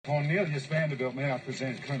Cornelius Vanderbilt, may I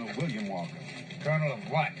present Colonel William Walker. Colonel of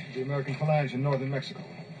what? The American Phalange in northern Mexico.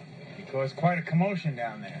 He caused quite a commotion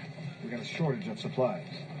down there. We got a shortage of supplies.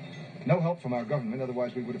 No help from our government,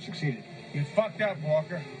 otherwise we would have succeeded. You fucked up,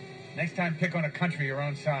 Walker. Next time, pick on a country your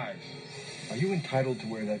own size. Are you entitled to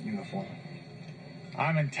wear that uniform?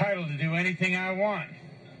 I'm entitled to do anything I want.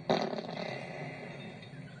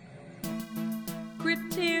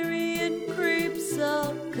 Criterion creeps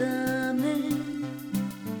are coming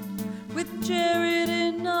with Jared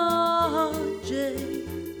and RJ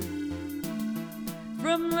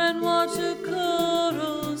from Renoir to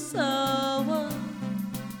Kurosawa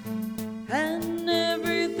and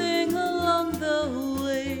everything along the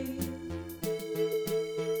way.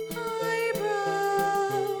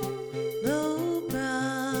 Highbrow,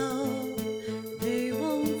 lowbrow, they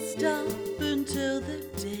won't stop until they're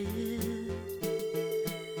dead.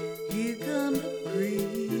 Here come the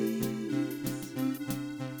creeps.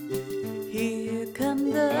 Here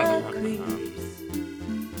come the creeps.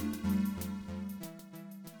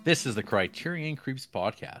 This is the Criterion Creeps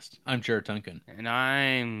podcast. I'm Jared Duncan. And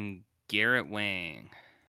I'm Garrett Wang.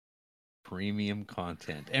 Premium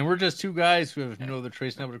content. And we're just two guys who have no other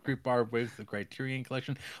choice now but to creep our way with the Criterion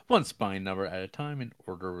collection, one spine number at a time in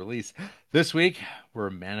order of release. This week, we're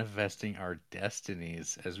manifesting our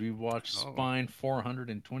destinies as we watch Spine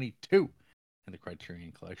 422 in the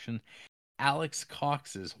Criterion collection. Alex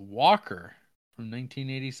Cox's Walker from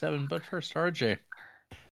 1987. But first, RJ.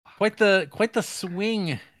 Quite the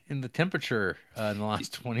swing in the temperature in the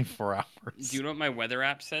last 24 hours. Do you know what my weather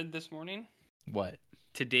app said this morning? What?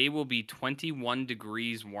 Today will be 21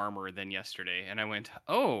 degrees warmer than yesterday. And I went,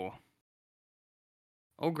 oh,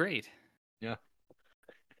 great. Yeah.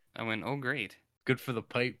 I went, oh, great. Good for the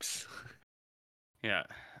pipes. Yeah.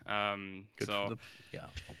 Good for the, yeah.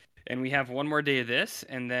 And we have one more day of this,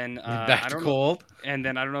 and then back to cold. And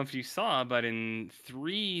then I don't know if you saw, but in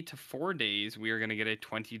 3 to 4 days, we are going to get a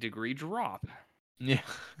 20-degree drop. Yeah.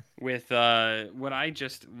 With what I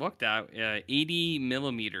just looked at, 80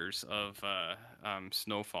 millimeters of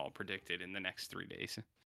snowfall predicted in the next 3 days.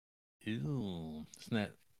 Ew. Isn't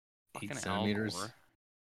that 8 Fucking centimeters?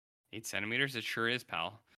 8 centimeters? It sure is,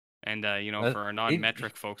 pal. And, for our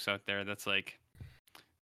non-metric folks out there, that's like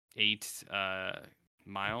 8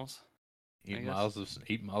 miles. 8 miles of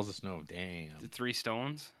 8 miles of snow. Damn. 3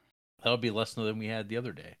 stones. That'll be less snow than we had the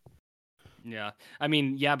other day. Yeah. I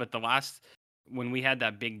mean, but when we had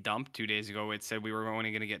that big dump 2 days ago, it said we were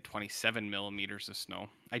only going to get 27 millimeters of snow.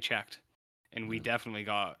 I checked, and we definitely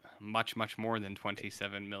got much, much more than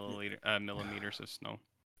 27 millimeters of snow.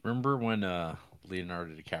 Remember when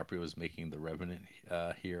Leonardo DiCaprio was making The Revenant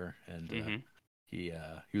here, and he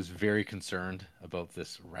was very concerned about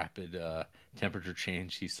this rapid temperature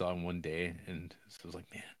change he saw in one day, and so it was like,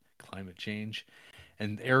 man, climate change,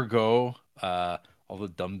 and ergo, all the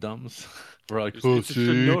dum-dums were like, it's a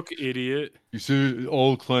Chinook, idiot. You see,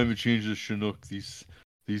 all climate change is Chinook, these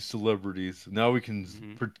celebrities. Now we can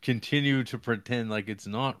continue to pretend like it's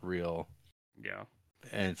not real. Yeah.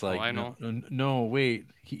 And it's like, I know. No, wait.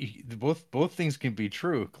 Both things can be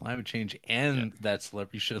true. Climate change and that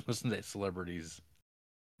celebrity. You should listen to that celebrities.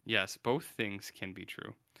 Yes, both things can be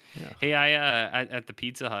true. Yeah. Hey, at the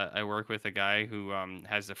Pizza Hut, I work with a guy who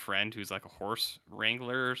has a friend who's like a horse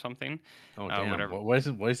wrangler or something. Oh, damn. Whatever. Why is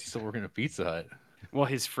he still working at Pizza Hut? Well,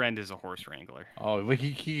 his friend is a horse wrangler. Oh, well,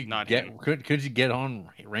 he Not get him. Could you get on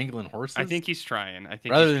wrangling horses? I think he's trying.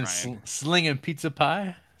 Rather than slinging pizza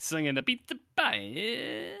pie. Slinging the pizza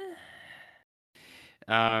pie.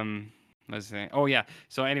 What was I saying? Oh yeah.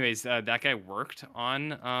 So, anyways, that guy worked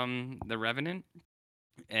on The Revenant,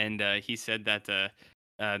 and he said that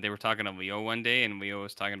they were talking to Leo one day, and Leo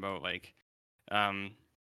was talking about like, because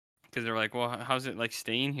they're like, well, how's it like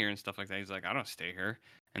staying here and stuff like that? He's like, I don't stay here.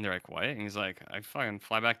 And they're like, what? And he's like, I fucking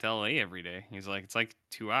fly back to LA every day. He's like, it's like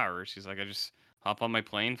 2 hours. He's like, I just hop on my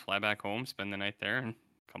plane, fly back home, spend the night there, and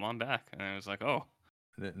come on back. And I was like, oh.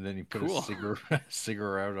 And then he put cool. a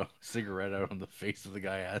cigarette out on the face of the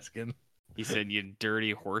guy asking. He said, you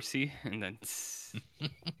dirty horsey. And then,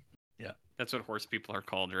 yeah. That's what horse people are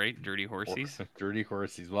called, right? Dirty horsies? Dirty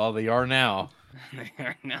horsies. Well, they are now. They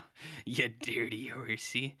are now. You dirty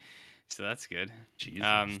horsey. So that's good.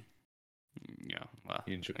 Jesus. Yeah, well.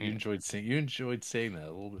 You enjoyed saying that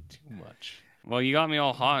a little bit too much. Well, you got me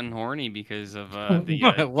all hot and horny because of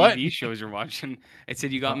the What? TV shows you're watching. I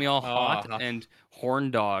said you got me all hot and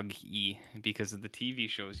horn dog-y because of the TV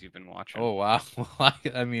shows you've been watching. Oh, wow. Well,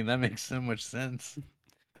 I mean, that makes so much sense.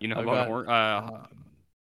 You know about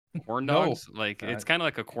horn dogs? No. Like, it's kind of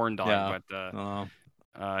like a corn dog, but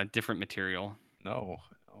different material. No.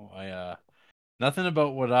 Nothing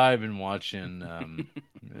about what I've been watching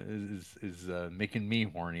is making me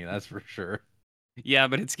horny. That's for sure. Yeah,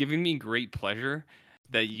 but it's giving me great pleasure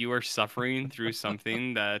that you are suffering through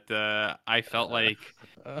something that I felt like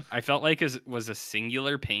was a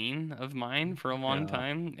singular pain of mine for a long Yeah,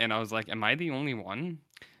 time, and I was like, "Am I the only one?"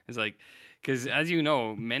 It's like, because as you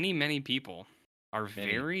know, many people are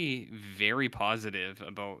many. very very positive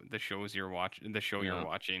about the show you're Yeah,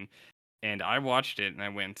 watching, and I watched it and I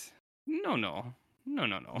went, "No, no, no,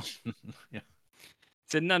 no, no." yeah.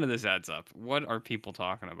 Said none of this adds up. What are people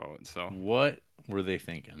talking about? So What were they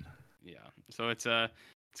thinking? yeah, so it's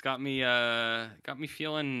got me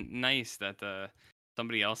feeling nice that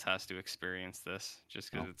somebody else has to experience this,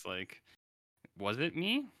 just because Oh, it's like, was it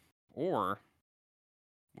me, or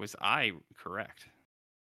was I correct?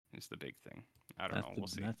 Is the big thing. I don't know. We'll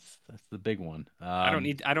see. that's the big one. I don't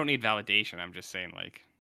need validation. I'm just saying, like,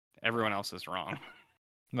 everyone else is wrong.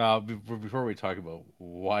 Now, before we talk about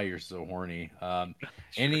why you're so horny, Sure.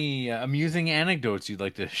 any amusing anecdotes you'd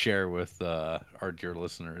like to share with our dear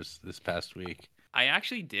listeners this past week? I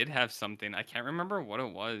actually did have something. I can't remember what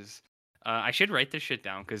it was. I should write this shit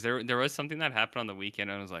down because there was something that happened on the weekend,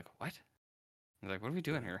 and I was like, what? I was like, what are we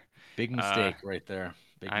doing here? Big Uh, mistake right there.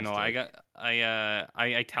 Big I know. I mistake. got.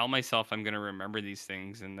 I tell myself I'm gonna remember these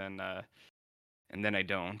things, and then I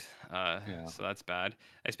don't. Yeah. So that's bad.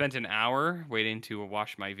 I spent an hour waiting to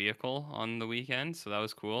wash my vehicle on the weekend, so that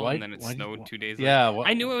was cool. And Why? then it Why? snowed 2 days later. Yeah. I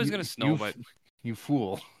What? knew it was gonna snow, but You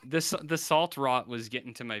fool. the salt rot was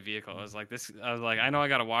getting to my vehicle. I was like, this. I was like, I know I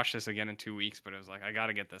gotta wash this again in 2 weeks, but it was like I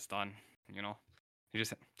gotta get this done. You know, you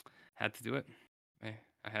just had to do it.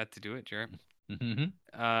 I had to do it, Jarrett. Hmm.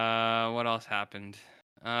 What else happened?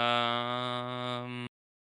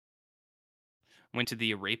 Went to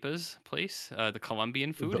the Arepas place, the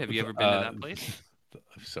Colombian food. Have you ever been to that place?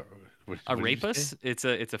 Sorry. What did you say? Arepas?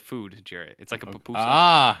 It's a food, Jarrett. It's like a pupusa.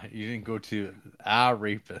 Ah, you didn't go to a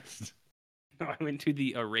rapist. I went to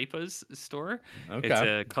the Arepas store. It's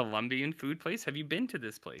Okay. a Colombian food place. Have you been to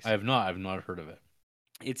this place? I have not. I've not heard of it.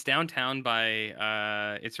 It's downtown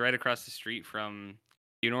by it's right across the street from,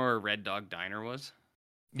 you know where Red Dog Diner was?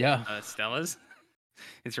 Yeah. Stella's.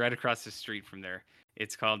 It's right across the street from there.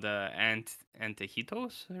 It's called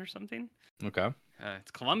Antejitos or something. Okay.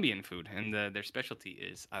 It's Colombian food, and their specialty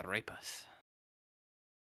is arepas.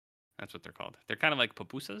 That's what they're called. They're kind of like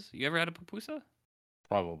pupusas. You ever had a pupusa?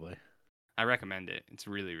 Probably. I recommend it. It's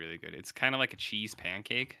really, really good. It's kind of like a cheese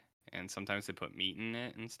pancake, and sometimes they put meat in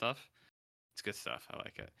it and stuff. It's good stuff. I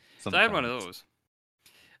like it. So I had one of Sometimes.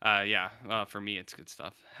 those. Yeah. Well, for me, it's good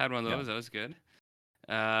stuff. Had one of Yeah. those. That was good.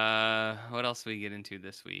 What else did we get into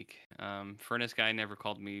this week? Furnace guy never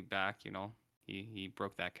called me back. You know, he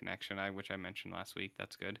broke that connection, which I mentioned last week.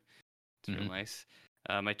 That's good. It's real Mhm. nice.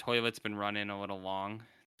 My toilet's been running a little long.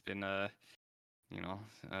 It's been I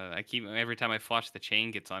keep every time I flush, the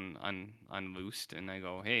chain gets unloosed, and I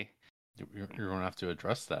go, hey, You're going to have to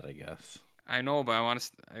address that, I guess. I know, but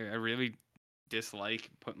I really dislike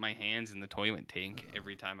putting my hands in the toilet tank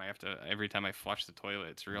every time I flush the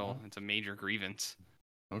toilet. It's a major grievance.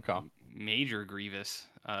 Okay. Major grievous.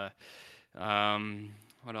 What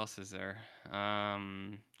else is there?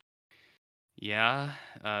 Yeah,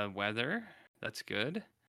 weather. That's good.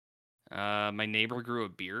 My neighbor grew a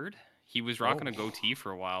beard. He was rocking a Oh. goatee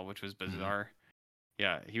for a while, which was bizarre.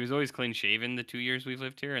 Yeah, he was always clean shaven the 2 years we've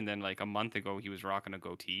lived here, and then like a month ago he was rocking a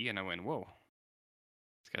goatee, and I went, "Whoa,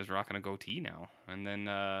 this guy's rocking a goatee now." And then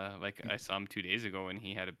like I saw him 2 days ago, and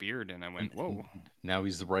he had a beard, and I went, "Whoa." Now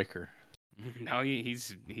he's the Riker. Now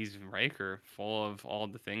he's Riker, full of all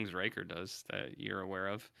the things Riker does that you're aware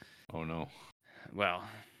of. Oh no. Well,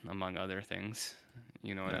 among other things,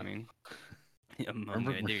 you know what I Yeah. mean. Among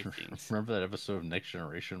other things. Remember that episode of Next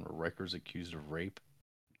Generation where Riker's accused of rape?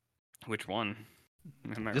 Which one?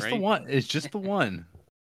 Am I Just right? the one. It's just the one.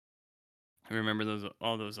 Remember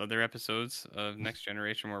all those other episodes of Next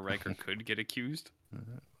Generation where Riker could get accused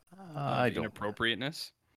I of don't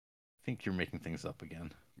inappropriateness? think you're making things up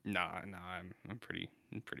again. Nah, I'm pretty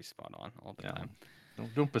spot on all the Yeah. time.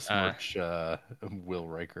 Don't besmirch Will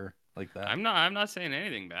Riker like that. I'm not saying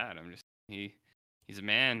anything bad. I'm just he's a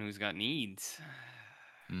man who's got needs.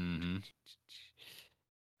 Mm-hmm.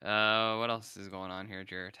 What else is going on here,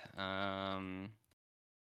 Jarrett? I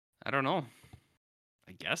don't know.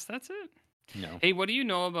 I guess that's it. No. Hey, what do you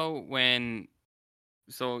know about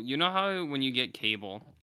so you know how when you get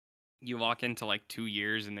cable, you lock into like 2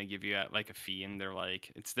 years and they give you like a fee and they're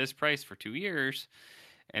like, it's this price for 2 years.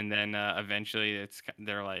 And then eventually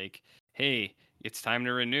they're like, hey, it's time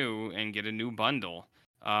to renew and get a new bundle.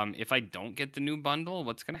 If I don't get the new bundle,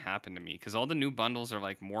 what's going to happen to me? Because all the new bundles are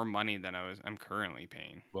like more money than I'm currently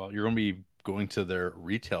paying. Well, you're going to be going to their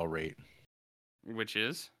retail rate. Which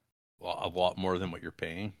is? a lot more than what you're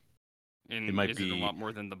paying. And It might is it a be. lot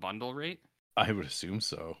more than the bundle rate? I would assume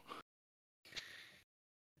so.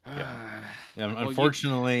 Yeah. Well,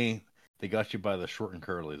 Unfortunately, they got you by the short and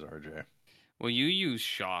curlies, RJ. Well, you use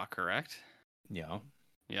Shaw, correct? Yeah.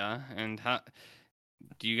 Yeah, and how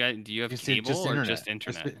do you have Just cable or internet. just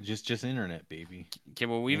internet? Just internet, baby. Okay,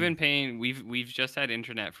 well we've been paying we've just had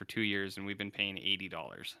internet for 2 years and we've been paying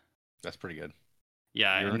 $80. That's pretty good.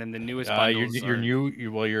 Yeah, and then the newest bundles your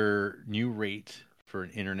are your new rate for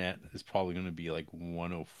an internet is probably going to be like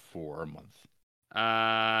 104 a month.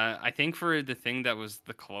 I think for the thing that was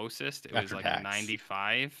the closest, it was After like tax.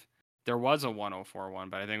 95. There was a 104 one,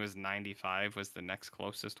 but I think it was 95 was the next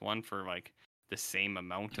closest one for like the same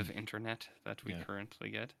amount of internet that we currently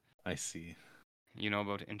get. I see. You know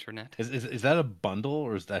about internet? Is that a bundle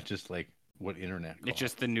or is that just like what internet costs? It's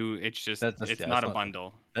just the new. It's just. That's it's not a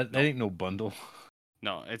bundle. That ain't no bundle.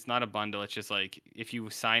 No, it's not a bundle. It's just like if you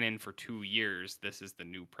sign in for 2 years, this is the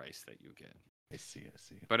new price that you get. I see.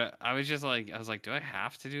 But I was just like, do I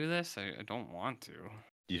have to do this? I don't want to.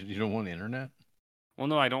 You don't want internet? Well,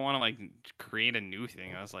 no, I don't want to like create a new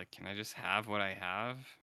thing. I was like, can I just have what I have?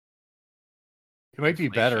 It might be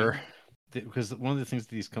better because one of the things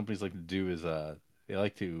that these companies like to do is they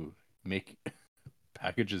like to make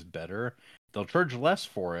packages better. They'll charge less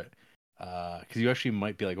for it because you actually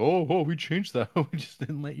might be like, oh, we changed that. We just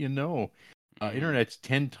didn't let you know. Internet's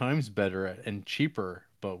 10 times better and cheaper,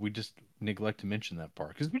 but we just neglect to mention that part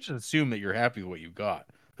because we just assume that you're happy with what you got.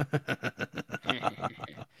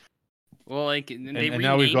 Well, like and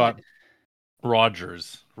now we've got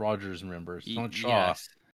Rogers. Remember, it's not Shaw. Yes.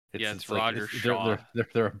 It's Rogers Shaw.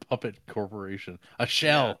 They're a puppet corporation, a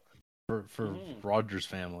shell for Rogers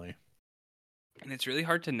family. And it's really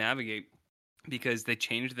hard to navigate because they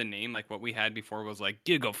changed the name. Like what we had before was like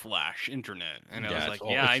GigaFlash Internet, and I was like,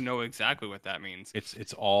 I know exactly what that means.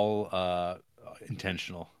 It's all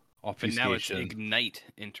intentional. But now it's Ignite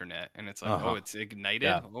Internet, and it's like, it's ignited.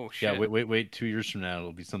 Yeah. Oh shit! Yeah, wait. 2 years from now,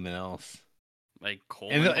 it'll be something else. Like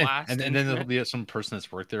Coleman Blast, and then there'll be some person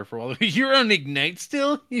that's worked there for a while. You're on Ignite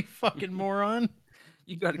still, you fucking moron.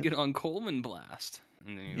 You got to get on Coleman Blast,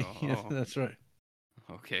 and then you go, yeah, that's right.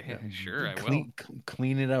 Okay, sure, I will.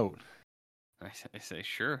 Clean it out. I say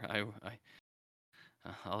sure,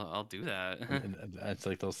 I'll do that. And it's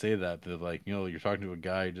like they'll say that they're like, you're talking to a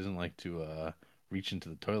guy who doesn't like to reach into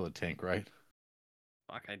the toilet tank, right?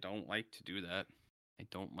 Fuck, I don't like to do that.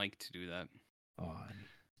 Oh,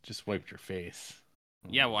 just wiped your face.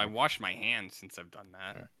 Yeah, well, I washed my hands since I've done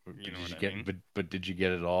that. But did you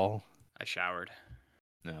get it all? I showered.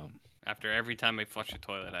 No. After every time I flush the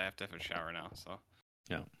toilet, I have to have a shower now. So.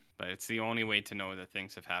 Yeah. But it's the only way to know that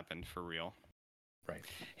things have happened for real. Right.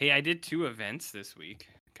 Hey, I did 2 events this week.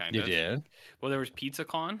 Kind of. You did? Well, there was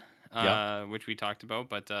PizzaCon, which we talked about,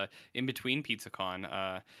 but in between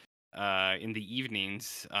PizzaCon, in the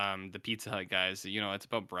evenings, the Pizza Hut guys, it's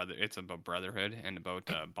about brotherhood and about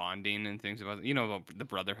bonding and things about the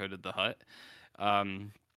brotherhood of the hut.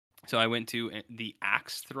 So I went to the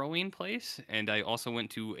axe throwing place, and I also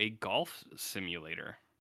went to a golf simulator.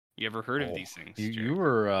 You ever heard of these things? You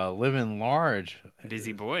were living large.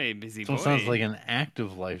 Busy boy. So it sounds like an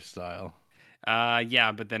active lifestyle.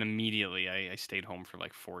 Yeah, but then immediately I stayed home for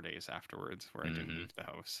like 4 days afterwards, where I didn't leave the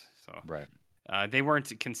house. So right. They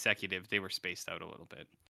weren't consecutive; they were spaced out a little bit.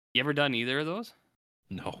 You ever done either of those?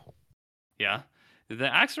 No. Yeah,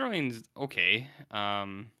 the axe throwing's okay.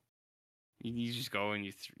 You just go and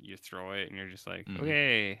you throw it, and you're just like,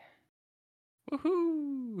 okay,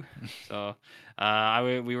 woohoo! So,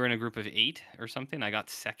 we were in a group of 8 or something. I got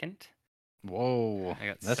second. Whoa, I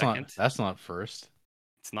got that's second. That's not first.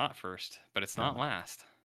 It's not first, but it's not last.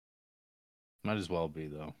 Might as well be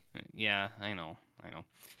though. Yeah, I know.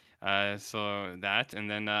 So that, and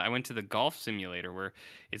then I went to the golf simulator where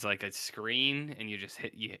it's like a screen, and you just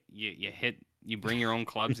you bring your own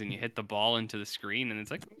clubs and you hit the ball into the screen, and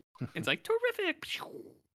it's like terrific.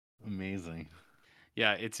 Amazing.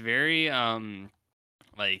 Yeah, it's very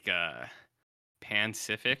like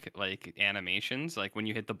Pacific like animations, like when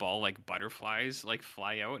you hit the ball, like butterflies like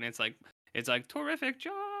fly out, and it's like terrific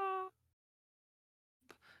job,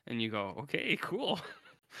 and you go, okay, cool.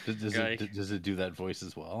 Does it do that voice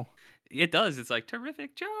as well? It does. It's like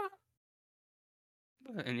terrific job,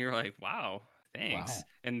 and you're like, wow, thanks. Wow.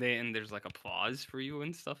 And there's like applause for you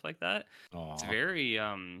and stuff like that. Aww. It's very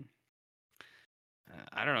I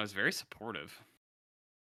don't know. It's very supportive.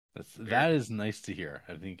 That is nice to hear.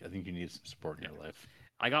 I think you need some support in your life.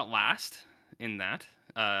 I got last in that.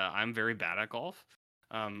 I'm very bad at golf.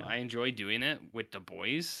 I enjoy doing it with the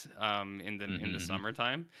boys in the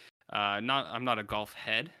summertime. I'm not a golf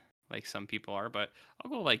head. like some people are, but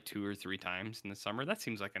I'll go like 2 or 3 times in the summer. That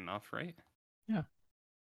seems like enough, right? Yeah.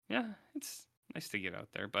 Yeah, it's nice to get out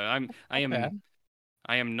there, but I Not am bad.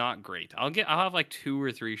 I am not great. I'll have like 2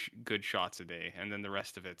 or 3 good shots a day, and then the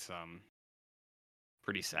rest of it's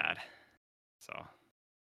pretty sad. So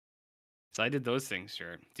I did those things,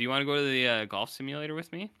 sure. Do you want to go to the golf simulator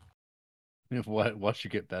with me? If what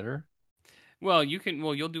should get better? Well, you can.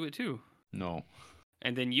 Well, you'll do it too, No.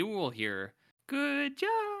 and then you will hear "Good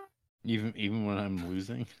job, Even when I'm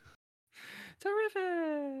losing.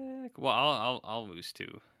 terrific." Well, I'll lose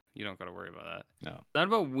too. You don't got to worry about that. No. It's not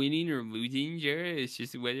about winning or losing, Jared. It's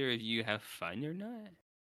just whether if you have fun or not.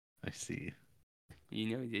 I see.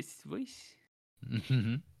 You know this voice.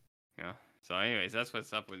 Mm-hmm. Yeah. So, anyways, that's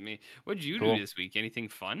what's up with me. What did you Cool. do this week? Anything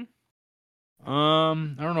fun? I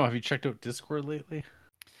don't know. Have you checked out Discord lately?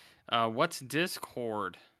 What's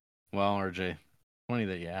Discord? Well, RJ, funny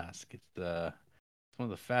that you ask. It's one of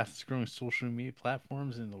the fastest growing social media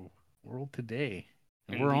platforms in the world today,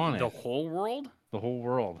 and we're on the it. whole world? The whole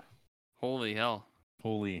world. Holy hell!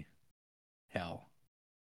 Holy hell!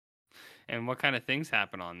 And what kind of things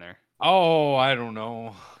happen on there? Oh, I don't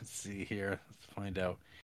know. Let's see here. Let's find out.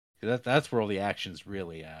 That's where all the action's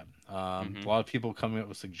really at. A lot of people coming up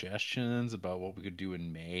with suggestions about what we could do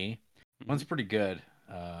in May. One's pretty good,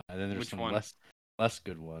 and then there's Which some one? less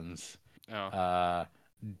good ones. Oh.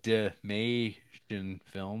 Demation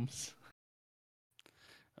films.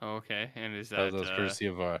 Oh, okay. And is That that was courtesy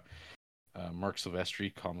of Mark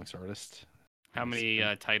Silvestri, comics artist. how many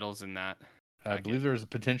titles in that? I believe there's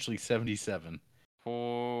potentially 77.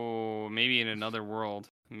 Oh, maybe in another world,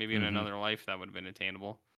 maybe in another life, that would have been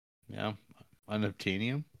attainable. Yeah,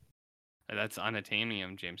 unobtainium. That's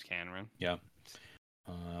unattainium, James Cameron. Yeah.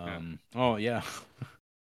 Oh yeah.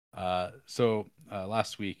 So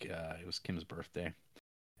last week it was Kim's birthday.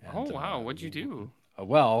 And, oh wow, what'd you do?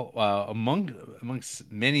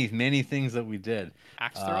 Amongst many things that we did.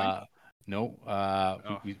 Axe throwing?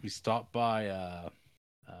 No. We stopped by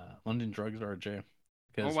London Drugs, RJ.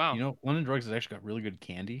 Because wow. London Drugs has actually got really good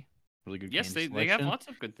candy. Really good Yes, candy they have selection. lots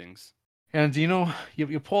of good things. And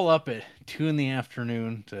you pull up at 2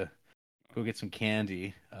 p.m. to go get some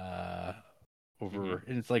candy over,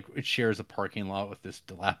 and it's like it shares a parking lot with this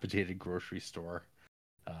dilapidated grocery store.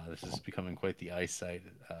 This is becoming quite the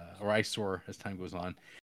eyesore as time goes on.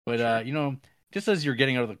 But Sure. Just as you're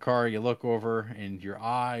getting out of the car, you look over and your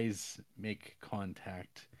eyes make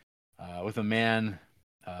contact with a man,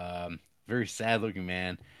 very sad-looking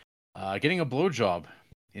man, getting a blowjob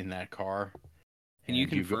in that car. Can you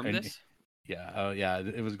confirm this? Yeah, yeah,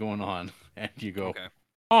 it was going on, and you go, Okay.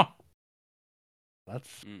 oh,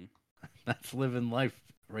 that's living life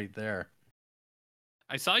right there.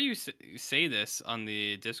 I saw you say this on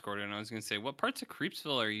the Discord, and I was going to say, what parts of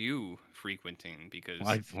Creepsville are you frequenting? Because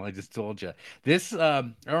I just told you this. I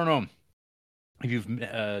don't know if you've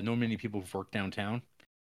known many people who've worked downtown,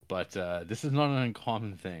 but this is not an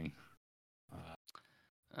uncommon thing.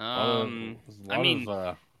 A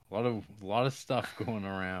lot of stuff going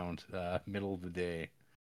around middle of the day,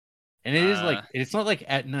 and it is like it's not like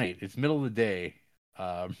at night. It's middle of the day,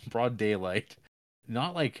 broad daylight,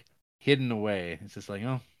 not like hidden away. It's just like,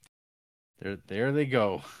 oh, there they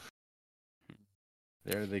go.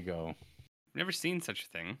 There they go. Never seen such a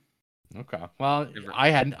thing. Okay. Well, I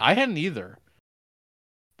hadn't either.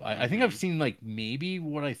 I think I've seen like maybe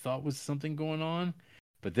what I thought was something going on,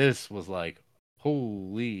 but this was like,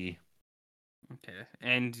 holy. Okay.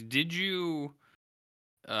 And did you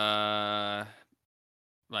not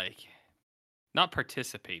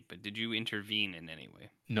participate, but did you intervene in any way?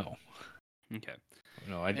 No. Okay.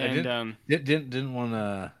 No, I didn't want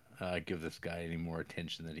to give this guy any more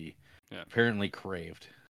attention that he apparently craved.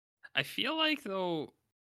 I feel like though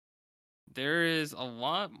there is a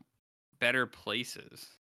lot better places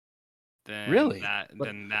than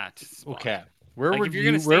that spot. Okay. Where like are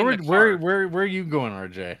you going,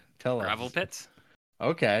 RJ? Tell us. Gravel pits?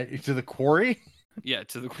 Okay. To the quarry? Yeah,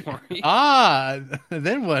 to the quarry.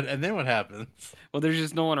 Then what? And then what happens? Well, there's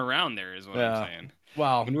just no one around there, is what I'm saying.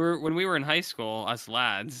 Wow. When we were in high school, us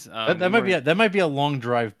lads, that might be a long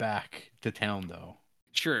drive back to town, though.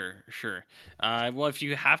 Sure. Well, if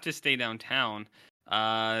you have to stay downtown,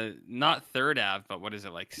 not Third Ave, but what is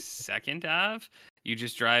it, like Second Ave? You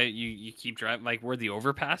just drive. You keep driving, like where the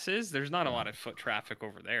overpass is. There's not a lot of foot traffic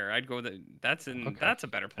over there. I'd go that's a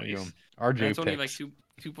better place. RJ that's only like two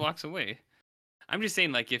blocks away. I'm just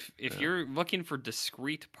saying, like if you're looking for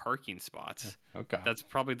discrete parking spots, that's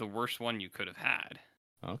probably the worst one you could have had.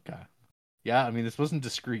 Okay. Yeah, I mean this wasn't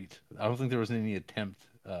discreet. I don't think there was any attempt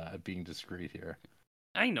at being discreet here.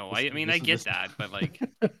 I know. I get that, but like,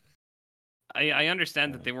 I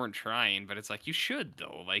understand that they weren't trying, but it's like you should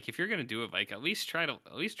though. Like if you're gonna do it, like at least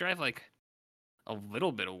drive like a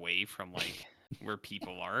little bit away from like where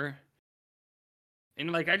people are.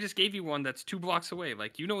 And like I just gave you one that's 2 blocks away.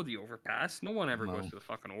 Like you know the overpass. No one ever goes to the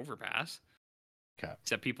fucking overpass. Okay.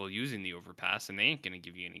 Except people using the overpass, and they ain't gonna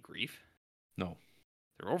give you any grief. No.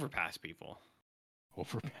 They're overpass people.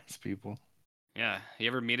 Overpass people. Yeah. You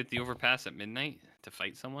ever meet at the overpass at midnight to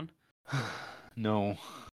fight someone? No.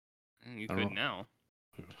 You could now.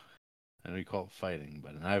 I know you call it fighting,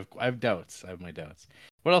 but I have doubts. I have my doubts.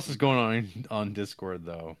 What else is going on Discord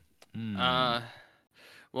though?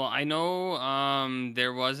 Well, I know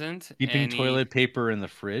there wasn't Keeping any... toilet paper in the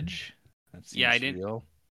fridge. That seems I didn't. real.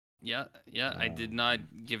 Yeah, I did not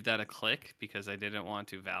give that a click because I didn't want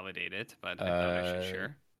to validate it, but I thought I should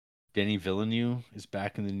share. Denis Villeneuve is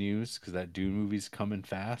back in the news because that Dune movie's coming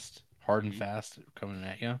fast, hard and fast, coming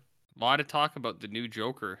at you. A lot of talk about the new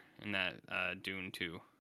Joker in that Dune too.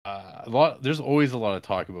 There's always a lot of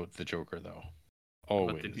talk about the Joker though.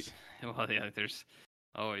 Always. Well, yeah, there's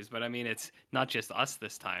always, but I mean, it's not just us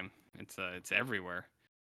this time. It's everywhere.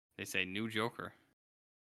 They say new Joker.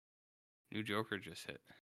 New Joker just hit.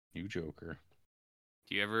 New Joker.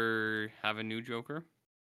 Do you ever have a new Joker?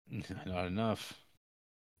 Not enough.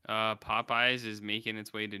 Popeyes is making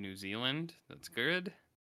its way to New Zealand. That's good.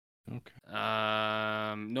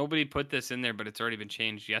 Okay. Nobody put this in there, but it's already been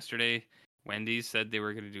changed. Yesterday, Wendy's said they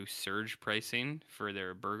were going to do surge pricing for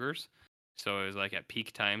their burgers. So it was like at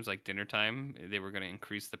peak times, like dinner time, they were going to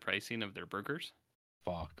increase the pricing of their burgers.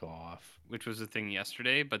 Fuck off. Which was a thing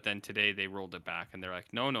yesterday, but then today they rolled it back and they're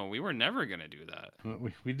like, no, we were never going to do that.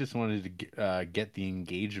 We just wanted to get the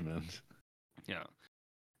engagement. Yeah.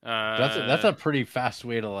 That's a pretty fast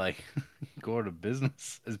way to like go out of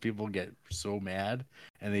business as people get so mad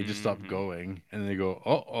and they just stop going and they go,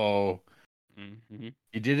 uh-oh.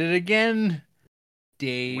 You did it again,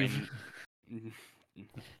 Dave.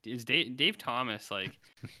 Is Dave Thomas like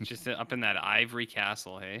just up in that ivory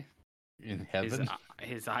castle, hey? In heaven?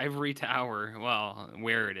 His ivory tower. Well,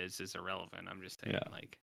 where it is irrelevant. I'm just saying,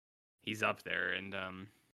 like, he's up there, and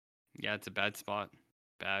yeah, it's a bad spot.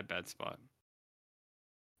 Bad spot.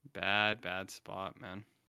 Bad spot, man.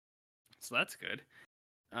 So that's good.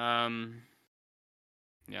 Yeah.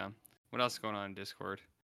 What else is going on in Discord?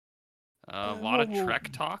 A lot of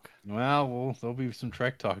Trek talk. Well, there'll be some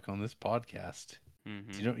Trek talk on this podcast.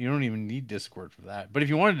 You don't even need Discord for that. But if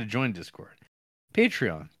you wanted to join Discord,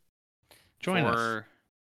 Patreon, join us.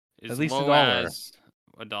 As at least low $1. as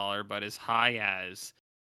 $1, but as high as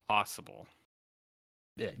possible.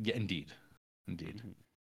 Yeah, indeed.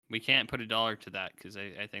 We can't put $1 to that because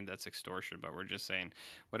I think that's extortion. But we're just saying,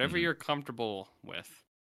 whatever you're comfortable with.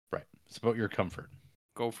 Right. It's about your comfort.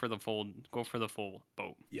 Go for the full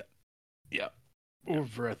boat. Yeah.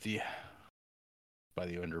 Over at by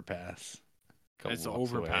the underpass. It's the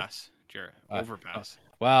overpass, Jared. Overpass.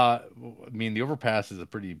 Well, I mean, the overpass is a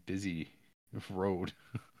pretty busy road.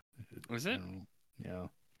 Was it? Yeah.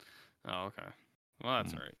 Oh, okay. Well,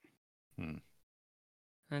 that's all right.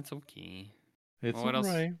 That's okay. It's what all else?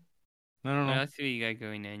 right. I don't know. Let's see what you got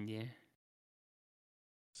going on, yeah.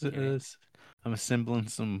 I'm assembling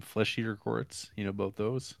some flesh eater quartz. You know about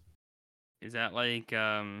those? Is that like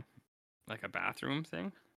a bathroom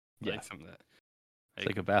thing? Yeah. Like something that, It's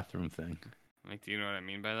like a bathroom thing. Like, do you know what I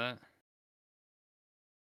mean by that?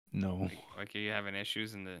 No. Like are you having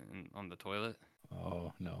issues on the toilet?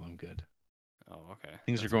 Oh, no, I'm good. Oh, okay.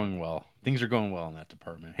 Things are going well. Things are going well in that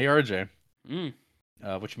department. Hey, RJ.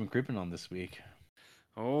 What you been creeping on this week?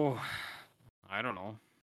 Oh, I don't know.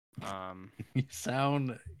 You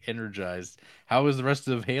sound energized. How is the rest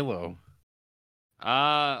of Halo?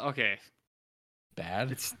 Okay.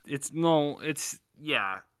 Bad?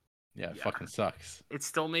 Yeah. Yeah, it fucking sucks. It's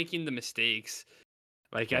still making the mistakes.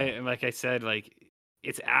 I said,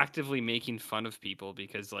 it's actively making fun of people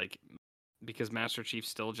because Master Chief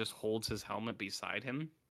still just holds his helmet beside him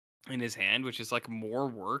in his hand, which is like more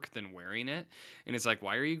work than wearing it. And it's like,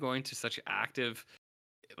 why are you going to such active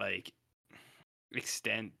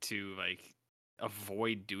extent to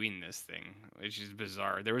avoid doing this thing, which is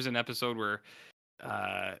bizarre. There was an episode where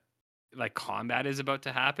combat is about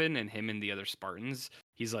to happen and him and the other Spartans,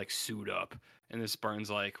 he's like suit up and the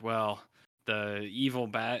Spartan's like, well, the evil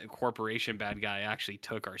corporation bad guy actually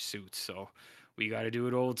took our suits, so we got to do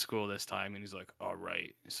it old school this time. And he's like, all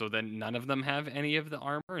right. So then none of them have any of the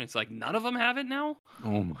armor, and it's like none of them have it now.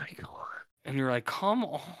 Oh my god. And you're like, come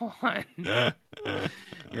on. You're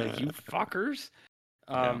like, you fuckers.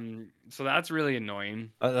 So that's really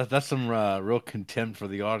annoying. That's some real contempt for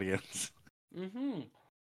the audience.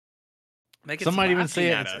 Like some might even say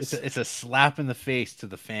it's a slap in the face to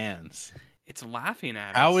the fans. It's laughing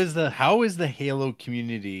at How us. is the Halo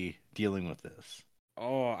community dealing with this?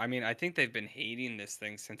 Oh, I mean, I think they've been hating this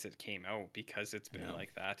thing since it came out because it's been Yeah.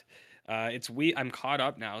 like that. I'm caught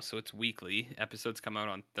up now, so it's weekly. Episodes come out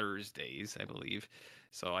on Thursdays, I believe.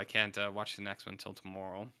 So I can't watch the next one until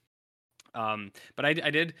tomorrow. But I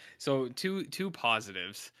did. So two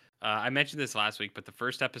positives. I mentioned this last week, but the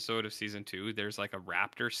first episode of season 2, there's like a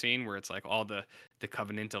raptor scene where it's like all the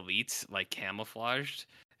Covenant elites like camouflaged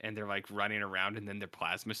and they're like running around, and then their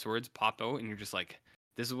plasma swords pop out, and you're just like,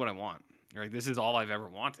 this is what I want. You're like, this is all I've ever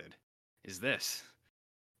wanted. Is this?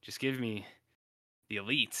 Just give me the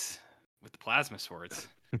elites with the plasma swords.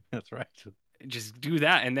 That's right. Just do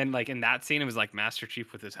that. And then like in that scene, it was like Master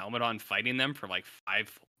Chief with his helmet on fighting them for like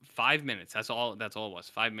five minutes. That's all it was.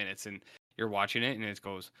 5 minutes. And you're watching it and it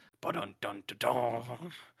goes dun dun dun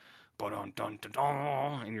dun dun dun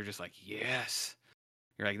dun, and you're just like, yes.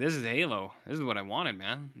 You're like, this is Halo. This is what I wanted,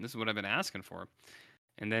 man. This is what I've been asking for.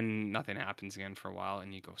 And then nothing happens again for a while,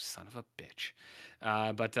 and you go, son of a bitch.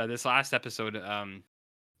 But this last episode,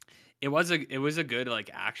 it was a good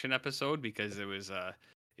like action episode because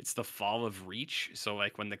it's the fall of Reach. So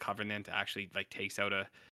like when the Covenant actually like takes out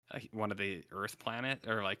one of the Earth planet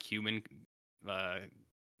or like human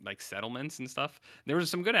like settlements and stuff. There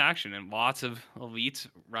was some good action and lots of elites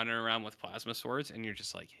running around with plasma swords, and you're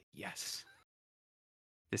just like, yes.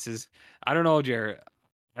 This is, I don't know, Jared.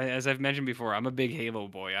 As I've mentioned before, I'm a big Halo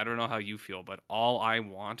boy. I don't know how you feel, but all I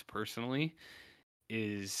want personally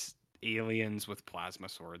is aliens with plasma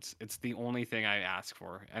swords. It's the only thing I ask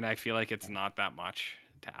for, and I feel like it's not that much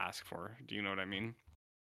to ask for. Do you know what I mean?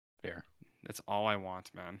 Fair. That's all I want,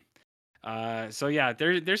 man. So yeah,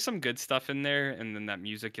 there's some good stuff in there, and then that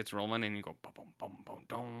music gets rolling, and you go bum bum bum bum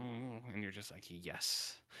dong, and you're just like,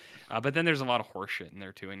 yes. But then there's a lot of horse shit in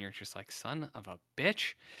there too, and you're just like, son of a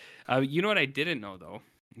bitch. You know what I didn't know though?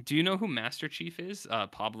 Do you know who Master Chief is?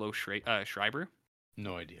 Pablo Schreiber.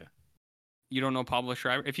 No idea. You don't know Pablo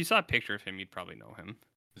Schreiber? If you saw a picture of him, you'd probably know him.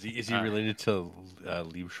 Is he related to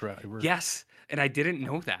Liev Schreiber? Yes, and I didn't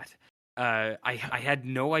know that. I had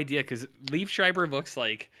no idea because Liev Schreiber looks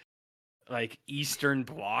like Eastern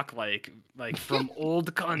Bloc, like from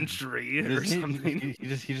old country or something.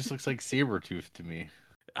 He just looks like Sabretooth to me.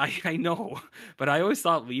 I know, but I always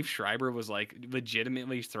thought Liev Schreiber was like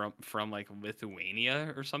legitimately from like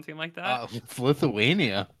Lithuania or something like that. It's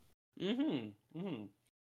Lithuania.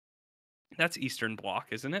 That's Eastern Bloc,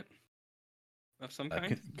 isn't it? Of some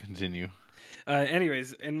kind. Continue.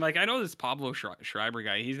 Anyways, and like I know this Pablo Schreiber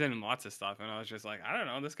guy. He's in lots of stuff, and I was just like, I don't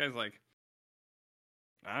know. This guy's like,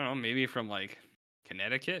 I don't know, maybe from like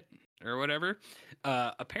Connecticut or whatever.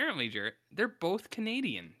 Apparently, Jarrett, they're both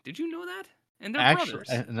Canadian. Did you know that? And they're brothers.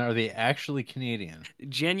 And are they actually Canadian?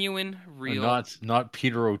 Genuine, real. Not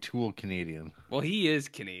Peter O'Toole Canadian. Well, he is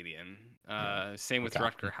Canadian. Same with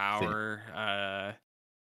Rutger Hauer.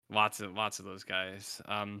 Lots of those guys.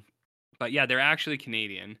 But yeah, they're actually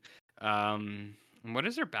Canadian. What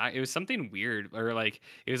is their back? It was something weird, or like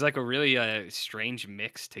it was like a really strange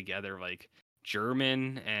mix together, like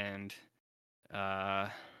German and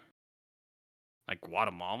like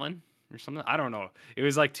Guatemalan or something. I don't know. It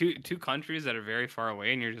was like two countries that are very far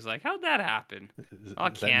away, and you're just like, how'd that happen?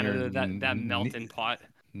 Canada, that melting pot.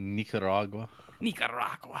 Nicaragua. I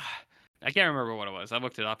can't remember what it was. I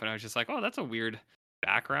looked it up, and I was just like, oh, that's a weird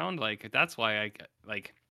background. Like that's why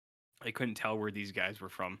I couldn't tell where these guys were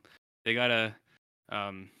from. They got a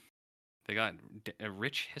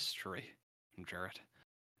rich history, Jarrett.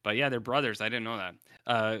 But yeah, they're brothers. I didn't know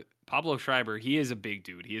that. Pablo Schreiber, he is a big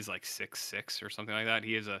dude. He is like 6'6" or something like that.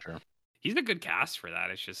 He's a good cast for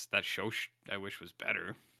that. It's just that show I wish was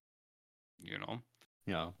better. You know?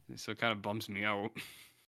 Yeah. So it kind of bums me out.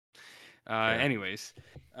 Anyways,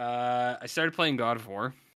 I started playing God of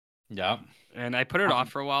War. Yeah. And I put it off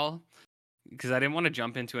for a while because I didn't want to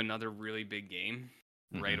jump into another really big game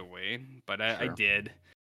right away. But I did.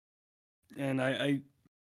 And I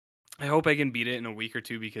hope I can beat it in a week or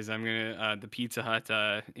two because I'm gonna the Pizza Hut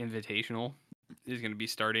Invitational is gonna be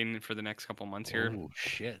starting for the next couple months here. Oh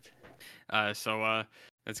shit! So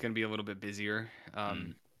that's gonna be a little bit busier.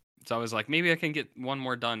 So I was like, maybe I can get one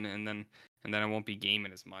more done, and then I won't be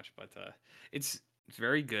gaming as much. But it's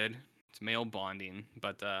very good. It's male bonding,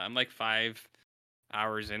 but I'm like 5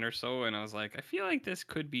 hours in or so, and I was like, I feel like this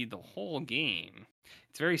could be the whole game.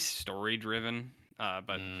 It's very story driven,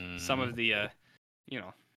 but some of the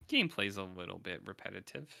gameplay's a little bit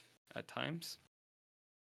repetitive at times.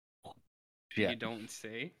 Yeah. You don't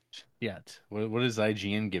say. Yet. What is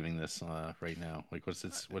IGN giving this right now? Like, what's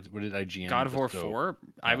its what did IGN? God of War 4. Yeah.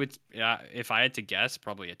 I would, if I had to guess,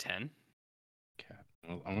 probably a 10. Okay,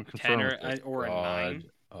 well, I'm gonna confirm 10 or a 9.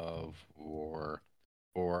 of War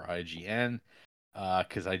for IGN.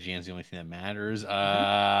 Because IGN's the only thing that matters. Is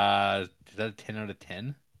that a 10 out of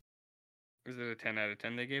 10? Is it a 10 out of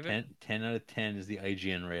 10 they gave it? 10 out of 10 is the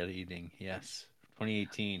IGN rating. Yes,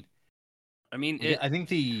 2018. I mean, I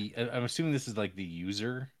think I'm assuming this is like the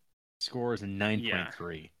user score is a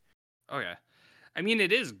 9.3. Oh yeah. I mean,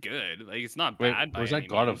 it is good. Like, it's not Wait, bad by or is that any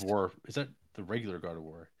God means. of War? Is that the regular God of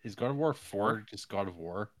War? Is God of War 4 just God of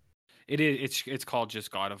War? It is. It's called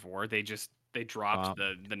just God of War. They dropped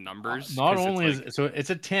the numbers. Not 'cause only it's is so it's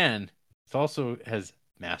a 10, it also has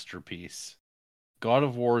masterpiece. God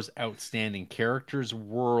of War's outstanding characters,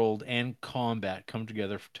 world, and combat come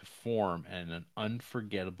together to form an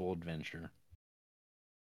unforgettable adventure.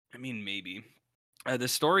 I mean, maybe. The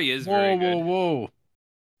story is Whoa, very whoa, good. whoa!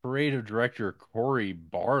 Creative director Corey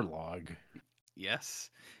Barlog.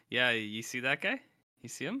 Yes. Yeah, you see that guy? You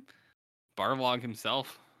see him? Barlog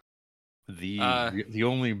himself. The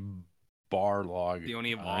only Barlog The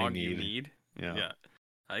only I log you need. need. Yeah.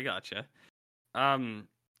 I gotcha.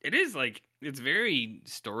 It is like it's very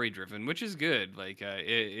story driven, which is good. Like,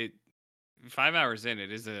 it 5 hours in,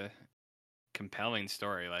 it is a compelling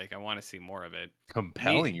story. Like, I want to see more of it.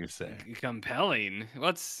 Compelling, you say? Compelling.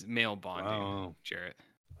 What's male bonding, Oh, Jarrett?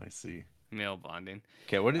 I see. Male bonding.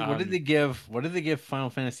 Okay, what did they give? What did they give Final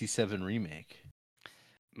Fantasy VII Remake?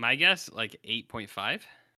 My guess, like 8.5.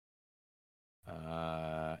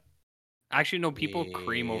 Uh, Actually, no. People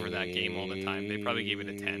cream over that game all the time. They probably gave it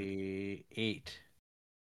a 10. 8.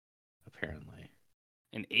 Apparently,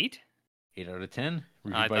 An 8? 8 out of 10.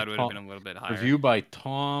 I thought it would have been a little bit higher. Review by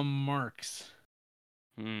Tom Marks.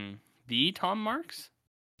 The Tom Marks?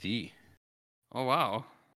 D. Oh wow.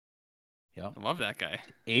 Yep. I love that guy.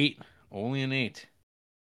 8. Only an 8.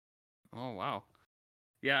 Oh wow.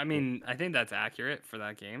 Yeah, I mean, I think that's accurate for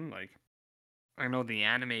that game. Like, I know the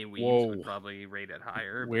anime weebs would probably rate it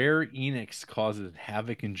higher. Where Enix causes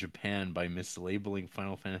havoc in Japan by mislabeling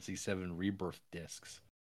Final Fantasy VII Rebirth discs.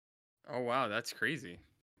 Oh wow, that's crazy.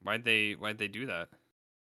 Why'd they do that?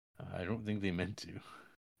 I don't think they meant to.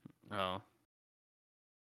 Oh.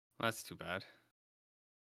 That's too bad.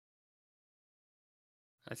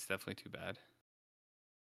 That's definitely too bad.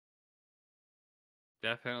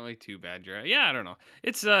 Definitely too bad, Jared. Yeah, I don't know.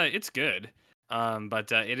 It's good.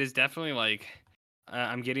 But it is definitely like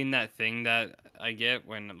I'm getting that thing that I get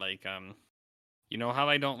when like you know how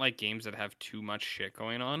I don't like games that have too much shit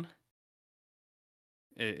going on?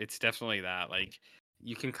 It's definitely that. Like,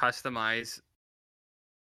 you can customize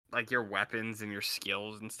like your weapons and your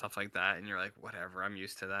skills and stuff like that, and you're like, whatever, I'm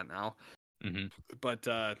used to that now. Mm-hmm. But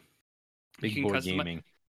Big boy gaming.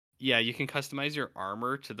 Yeah, you can customize your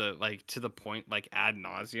armor to the point like ad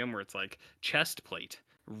nauseum, where it's like chest plate,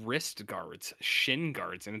 wrist guards, shin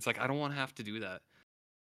guards, and it's like I don't want to have to do that.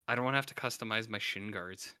 I don't want to have to customize my shin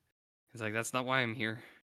guards. It's like that's not why I'm here.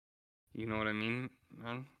 You know what I mean?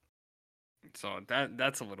 So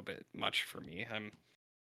that's a little bit much for me. I'm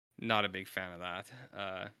not a big fan of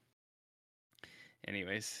that.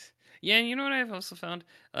 Anyways, yeah, and you know what I've also found?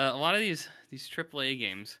 A lot of these AAA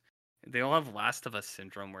games, they all have Last of Us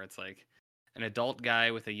syndrome, where it's like an adult guy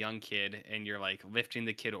with a young kid, and you're like lifting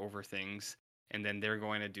the kid over things, and then they're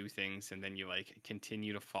going to do things, and then you like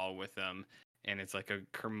continue to fall with them, and it's like a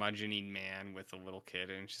curmudgeon-y man with a little kid,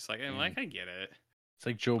 and it's just like, I get it. It's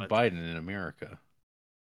like Joe Biden in America.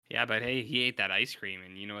 Yeah, but hey, he ate that ice cream,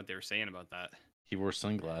 and you know what they were saying about that? He wore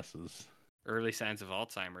sunglasses. Early signs of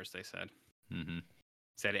Alzheimer's, they said. Mm-hmm.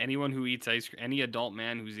 Said anyone who eats ice cream, any adult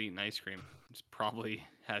man who's eaten ice cream, probably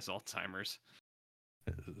has Alzheimer's.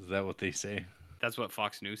 Is that what they say? That's what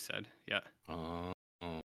Fox News said. Yeah. Oh.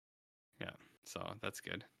 Yeah. So that's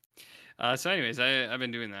good. So anyways, I've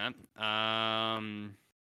been doing that.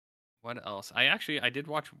 What else? I did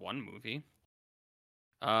watch one movie.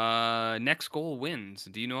 Next Goal Wins.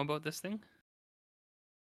 Do you know about this thing?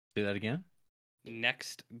 Say that again?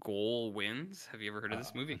 Next Goal Wins. Have you ever heard of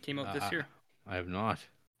this movie? It came out this year. I have not.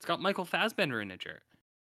 It's got Michael Fassbender in it, Jarrett.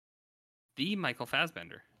 The Michael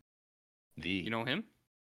Fassbender. You know him?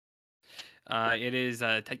 It is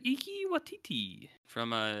Taiki Waititi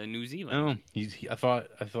from New Zealand. Oh, I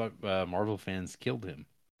thought Marvel fans killed him.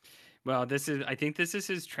 Well, I think this is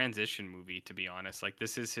his transition movie, to be honest. Like,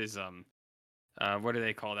 this is his what do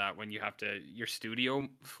they call that when you have your studio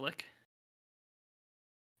flick?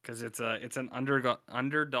 Because it's an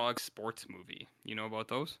underdog sports movie. You know about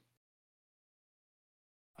those?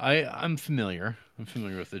 I'm familiar. I'm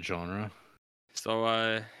familiar with the genre. So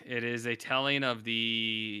it is a telling of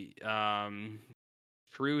the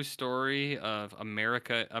true story of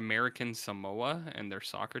American Samoa and their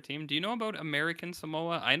soccer team. Do you know about American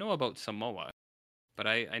Samoa? I know about Samoa. but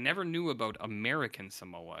I never knew about American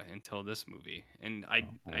Samoa until this movie, and I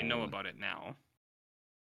know about it now.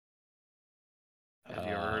 Have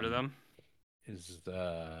you ever heard of them?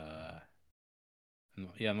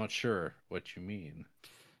 I'm not sure what you mean.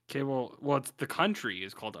 Okay, well, it's the country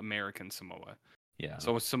is called American Samoa. Yeah.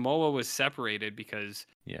 So Samoa was separated because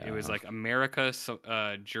Yeah. it was like America,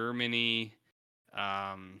 Germany,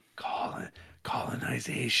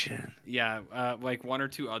 colonization. yeah, like one or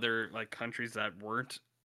two other like countries that weren't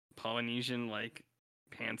Polynesian, like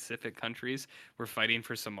Pacific countries, were fighting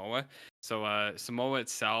for Samoa. So Samoa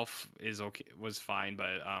itself was fine,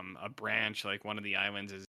 but a branch, like one of the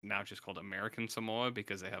islands, is now just called American Samoa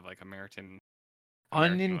because they have like American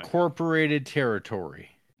Unincorporated territory.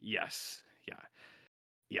 Yes.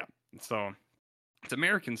 Yeah. So it's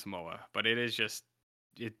American Samoa, but it is just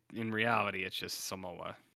in reality it's just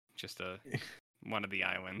Samoa, just one of the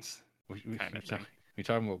islands kind of thing. We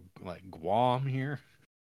talking about like Guam here?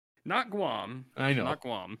 Not Guam. I know. Not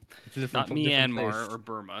Guam. It's a Not different Myanmar place. or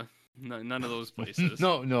Burma. No, none of those places.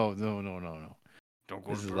 No. Don't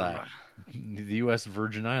go This to is Burma. the U.S.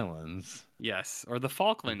 Virgin Islands. Yes, or the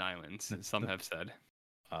Falkland Islands, some have said.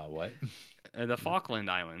 What? The Falkland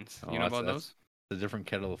Islands. Oh, You know about those? It's a different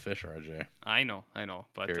kettle of fish, RJ. I know,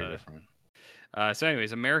 but Very different. So,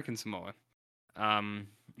 anyways, American Samoa.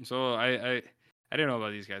 So I didn't know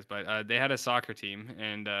about these guys, but they had a soccer team,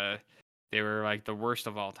 and they were like the worst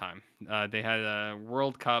of all time. They had a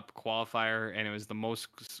World Cup qualifier, and it was the most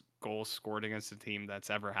goals scored against a team that's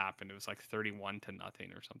ever happened. It was like 31-0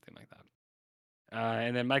 or something like that.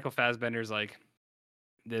 And then Michael Fassbender's like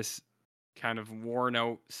this kind of worn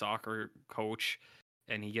out soccer coach,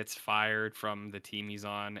 and he gets fired from the team he's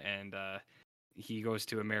on, and he goes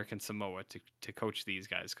to American Samoa to coach these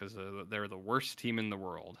guys because they're the worst team in the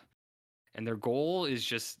world. And their goal is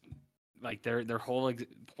just like their whole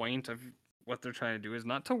point of what they're trying to do is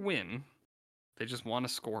not to win. They just want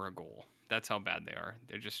to score a goal. That's how bad they are.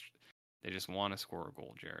 They just want to score a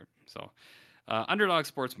goal, Jared. So, underdog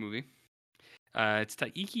sports movie. It's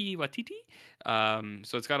Taiki Waititi.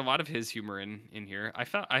 So it's got a lot of his humor in here. I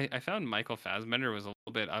found Michael Fassbender was a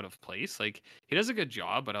little bit out of place. Like he does a good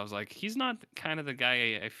job, but I was like, he's not kind of the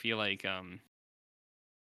guy I feel like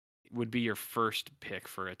would be your first pick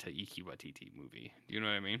for a Taiki Waititi movie. Do you know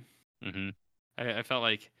what I mean? Mm-hmm. I felt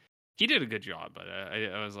like he did a good job, but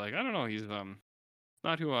I was like, I don't know, he's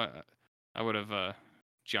not who I would have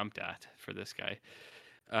jumped at for this guy.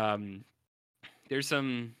 There's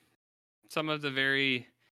some of the very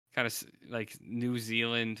kind of like New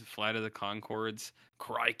Zealand Flight of the Conchords,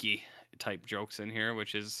 crikey type jokes in here,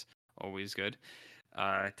 which is always good.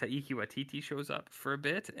 Taiki Waititi shows up for a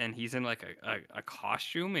bit, and he's in like a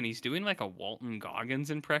costume, and he's doing like a Walton Goggins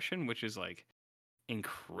impression, which is like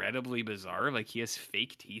incredibly bizarre. Like he has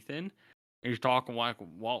fake teeth in, and he's talking like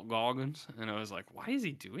Walt Goggins, and I was like, why is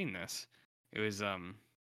he doing this? It was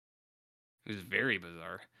very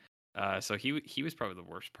bizarre. So he was probably the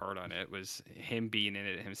worst part on it, was him being in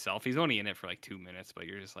it himself. He's only in it for like 2 minutes, but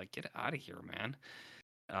you're just like, get out of here, man.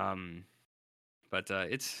 But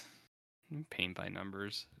it's paint by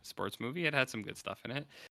numbers sports movie. It had some good stuff in it.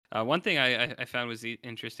 One thing I found was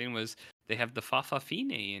interesting was they have the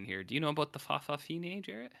Fa'afafine in here. Do you know about the Fa'afafine,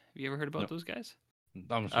 Jarrett? Have you ever heard about those guys?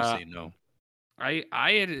 I'm just gonna say no. I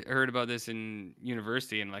had heard about this in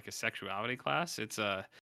university in like a sexuality class. It's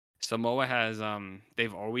Samoa has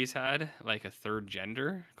they've always had like a third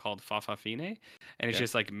gender called Fa'afafine, and it's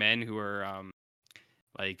just like men who are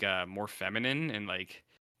like more feminine, and like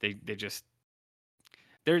they're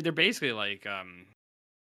basically like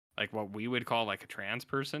what we would call like a trans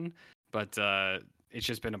person, but it's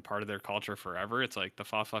just been a part of their culture forever. It's like the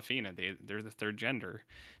Fa'afafine, they're the third gender,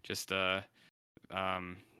 just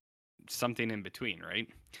something in between, right?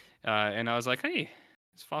 And I was like, hey,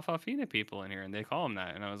 there's Fa'afafine people in here, and they call them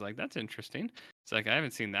that. And I was like, that's interesting. It's like I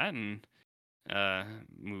haven't seen that in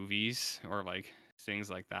movies or like things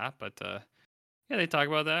like that, but yeah, they talk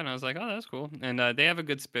about that, and I was like, oh, that's cool. And they have a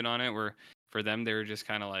good spin on it, where for them they were just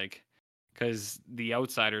kind of like, because the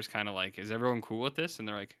outsiders kind of like, is everyone cool with this? And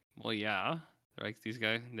they're like, well, yeah. They're like, these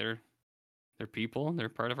guys, they're people, they're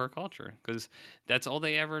part of our culture, because that's all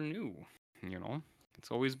they ever knew, you know.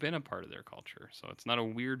 It's always been a part of their culture, so it's not a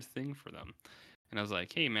weird thing for them. And I was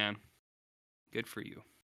like, hey, man, good for you.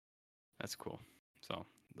 That's cool. So,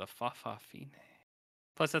 the Fa'afafine.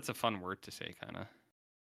 Plus, that's a fun word to say, kind of.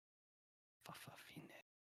 Fa'afafine.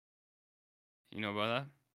 You know about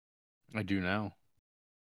that? I do now.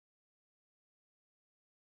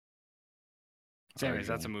 So anyways,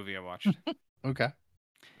 that's a movie I watched. Okay.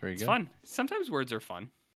 Very It's good. fun. Sometimes words are fun.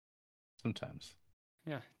 Sometimes.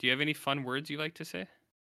 Yeah. Do you have any fun words you like to say?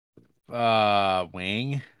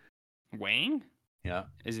 Wang. Wang? Yeah.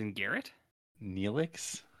 Is in Garrett?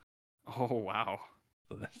 Neelix. Oh, wow.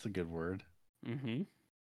 That's a good word. Mm-hmm.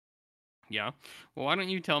 Yeah. Well, why don't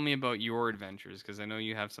you tell me about your adventures? Because I know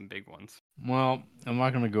you have some big ones. Well, I'm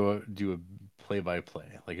not gonna go do a play-by-play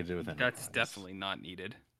like I did with That's Enterprise. definitely not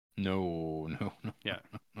needed. No, no, no, Yeah.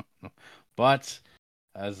 no. But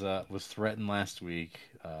as was threatened last week,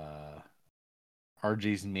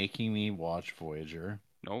 RJ's making me watch Voyager.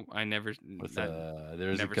 Nope. I never. With That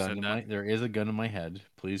there's a never gun said in that. there is a gun in my head.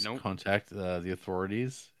 Please Nope. contact the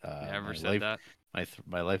authorities. Never My said life, that.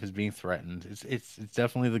 my life is being threatened. It's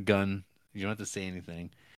definitely the gun. You don't have to say anything,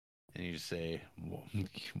 and you just say,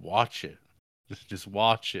 watch it. Just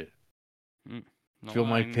watch it. No, Feel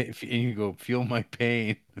my pain. And you go, feel my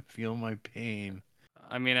pain. Feel my pain.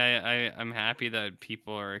 I mean, I'm happy that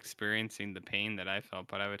people are experiencing the pain that I felt,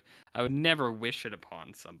 but I would never wish it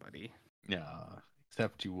upon somebody. Yeah,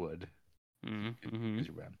 except you would. Mm-hmm. 'Cause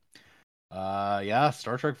you would. Yeah,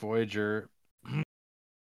 Star Trek Voyager,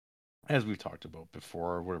 as we've talked about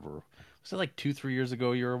before, whatever. Was it like 2-3 years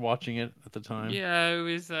ago you were watching it at the time? Yeah, it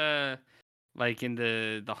was like in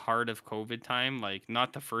the heart of COVID time, like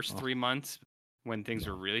not the first Oh, 3 months when things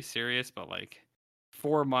were no. really serious, but like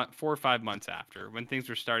 4 or 5 months after when things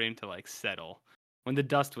were starting to like settle, when the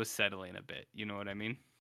dust was settling a bit. You know what I mean?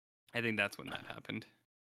 I think that's when that happened.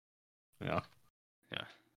 Yeah. Yeah.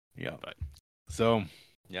 Yeah. But So,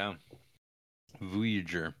 yeah,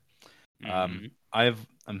 Voyager. mm-hmm.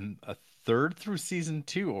 I'm a third through season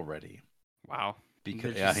 2 already. Wow, they're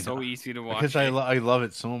Because yeah, I just so know. easy to Because watch. Eh? I love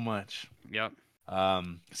it so much. Yep.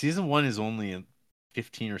 Season 1 is only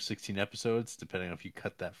 15 or 16 episodes, depending on if you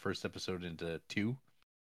cut that first episode into two,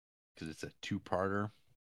 because it's a two-parter.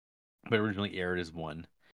 But originally aired as one.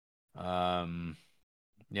 Um,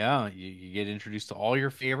 yeah, you get introduced to all your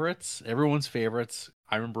favorites, everyone's favorites.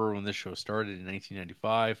 I remember when this show started in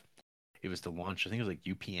 1995. It was to launch, I think it was like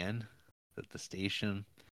UPN at the station.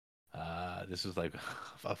 This was like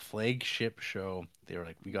a flagship show. They were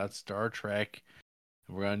like, we got Star Trek,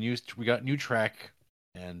 we got new Trek,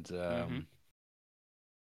 and Mm-hmm.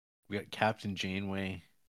 we got Captain Janeway.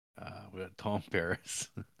 We got Tom Paris.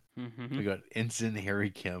 Mm-hmm. We got Ensign Harry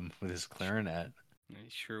Kim with his clarinet.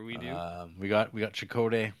 Sure we do. We got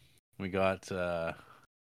Chakotay. We got uh,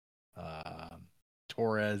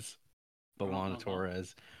 Torres, Belana Uh-huh.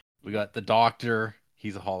 Torres. We got the Doctor.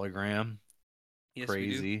 He's a hologram. Yes, we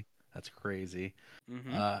do. Crazy. That's crazy.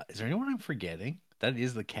 Mm-hmm. Is there anyone I'm forgetting? That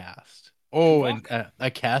is the cast. Oh, and Tuvok?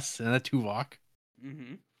 a cast and a Tuvok.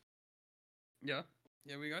 Mm-hmm. Yeah.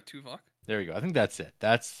 Yeah, we got Tuvok. There you go. I think that's it.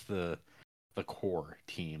 That's the core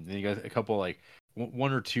team. Then you got a couple like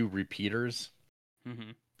one or two repeaters,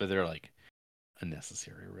 Mm-hmm. but they're like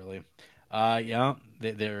unnecessary, really. Yeah,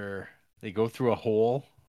 they go through a hole,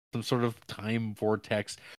 some sort of time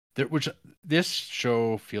vortex. Which this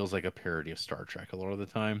show feels like a parody of Star Trek a lot of the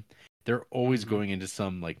time. They're always Mm-hmm. going into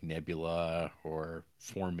some like nebula or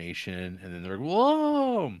formation, and then they're like,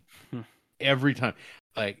 "Whoa!" every time.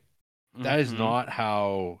 Like that is Mm-hmm. not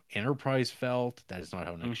how Enterprise felt. That is not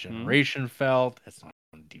how Next Mm-hmm. Generation felt. That's not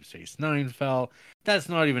how Deep Space Nine felt. That's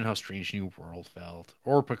not even how Strange New World felt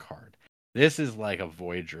or Picard. This is like a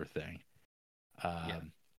Voyager thing. Yeah.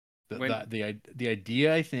 Um, When the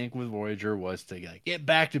idea I think with Voyager was to like get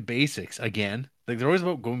back to basics again. Like they're always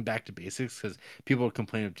about going back to basics because people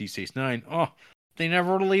complain of Deep Space Nine. Oh, they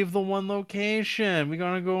never leave the one location. We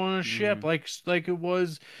gotta go on a ship mm, like it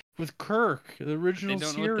was with Kirk, the they original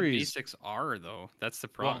don't know what the series. basics are, though. That's the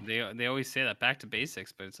Well, problem. They always say that back to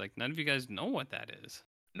basics, but it's like none of you guys know what that is.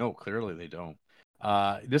 no, clearly they don't.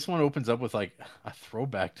 This one opens up with like a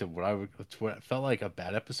throwback to what felt like a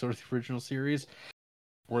bad episode of the original series,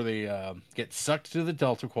 where they get sucked to the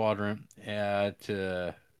Delta Quadrant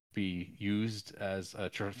to be used as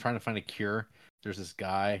trying to find a cure. There's this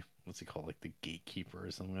guy, what's he called, like the gatekeeper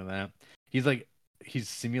or something like that. He's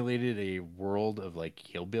simulated a world of like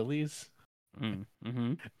hillbillies,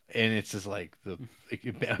 Mm-hmm. and it's just like I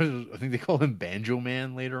think they call him Banjo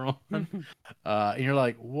Man later on. And you're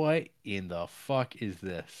like, what in the fuck is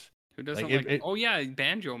this? Who Like doesn't like? Oh yeah,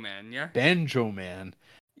 Banjo Man. Yeah. Banjo Man.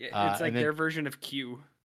 Yeah, it's And like then their version of Q.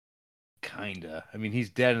 kinda. I mean, he's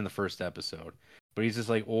dead in the first episode, but he's just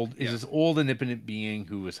like old. He's Yeah. this old independent being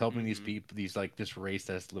who is helping these Mm-hmm. people, these like this race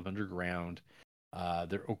that has to live underground.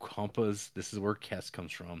 They're Okampas. This is where Kess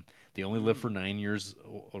comes from. They only live for 9 years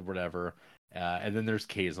or whatever. And then there's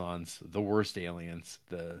Kazons, the worst aliens.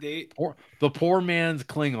 They The poor man's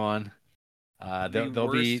Klingon. the They'll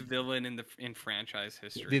worst be villain in franchise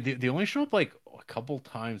history. they only show up like a couple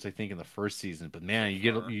times I think in the first season, but man,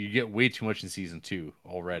 So far. you get way too much in season 2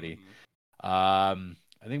 already. Mhm.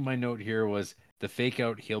 I think my note here was the fake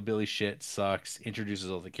out hillbilly shit sucks.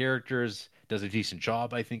 Introduces all the characters. Does a decent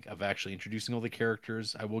job, I think, of actually introducing all the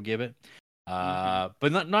characters. I will give it.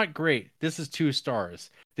 But not great. This is 2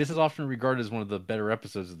 stars. This is often regarded as one of the better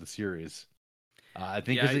episodes of the series. I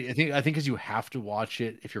think Yeah, because you have to watch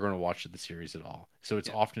it if you're going to watch the series at all. So it's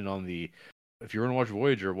often on the if you're going to watch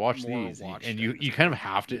Voyager, watch More these, watched and you kind of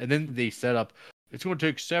have to. And then they set up. It's going to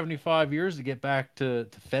take 75 years to get back to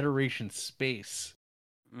Federation space.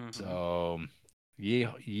 So,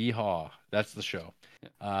 yeehaw! That's the show.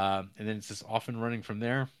 And then it's just off and running from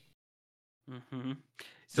there.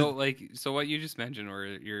 So what you just mentioned, where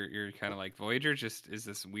you're kind of like Voyager just is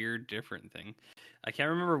this weird different thing. I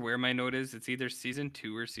can't remember where my note is. It's either season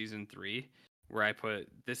 2 or season 3 where I put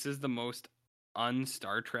this is the most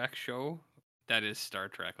un-Star Trek show that is Star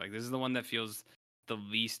Trek. Like this is the one that feels the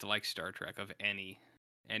least like Star Trek of any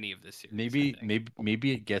of the series.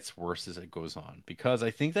 Maybe it gets worse as it goes on, because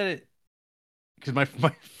I think that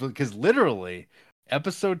because literally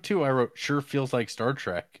episode 2 I wrote sure feels like Star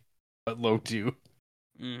Trek, but low 2.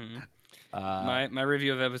 My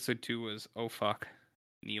review of episode 2 was oh fuck,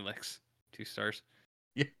 Neelix, 2 stars.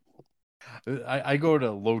 Yeah, I go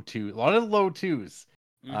to low 2, a lot of low 2s.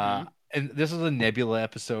 And this is a Nebula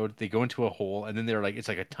episode. They go into a hole, and then they're like, it's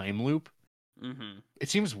like a time loop. It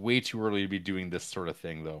seems way too early to be doing this sort of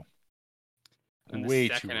thing, though. In Way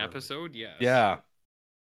the second too early. episode, yes. Yeah.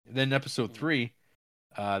 And then episode 3,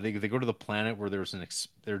 they go to the planet where they're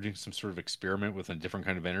doing some sort of experiment with a different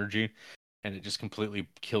kind of energy, and it just completely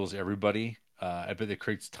kills everybody. I bet it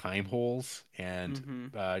creates time holes,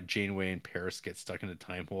 and Janeway and Paris get stuck in a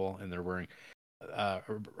time hole, and they're wearing a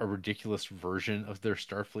ridiculous version of their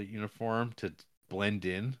Starfleet uniform to blend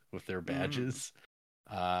in with their badges.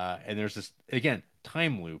 And there's this, again,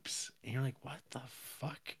 time loops, and you're like, what the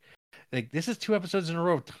fuck? Like, this is 2 episodes in a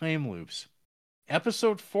row of time loops.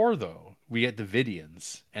 Episode 4, though, we get the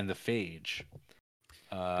Vidians and the Phage.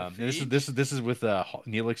 This is with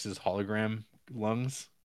Neelix's hologram lungs.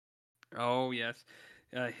 Oh yes,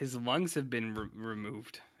 his lungs have been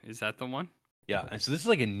removed. Is that the one? Yeah, and so this is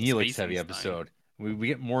like a Neelix heavy episode. We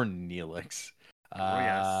get more Neelix.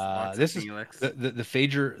 Lots this of is Neelix.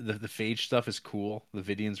 the phage stuff is cool. The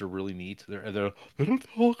Vidians are really neat. They don't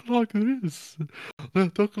talk like this. They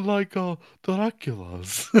talk like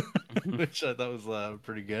Dracula's, which I thought was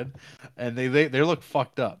pretty good. And they look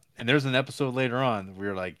fucked up. And there's an episode later on where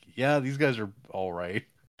we're like, yeah, these guys are all right.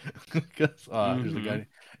 Here's the guy.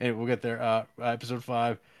 And we'll get there. Episode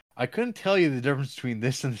 5. I couldn't tell you the difference between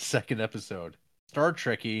this and the second episode. Star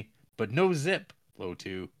Trekky, but no zip. Low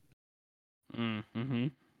 2.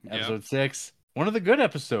 Episode 6, one of the good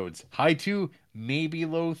episodes. High 2, maybe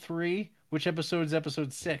low 3. Which episode is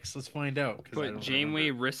episode 6? Let's find out. But Janeway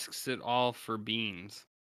risks it all for beans.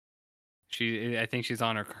 I think she's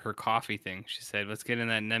on her coffee thing. She said, "Let's get in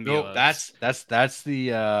that nebula." No, that's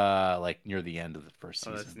the like near the end of the first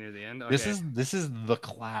season. Oh, that's near the end. Okay. This is the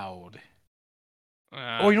Cloud.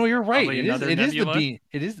 You're right. It is the bean.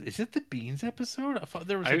 Is it the beans episode? I thought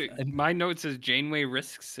there was. My note says Janeway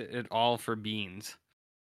risks it all for beans.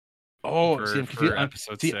 Oh, for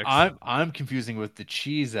episode 6. I'm confusing with the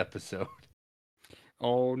cheese episode.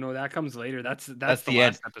 Oh no, that comes later. That's the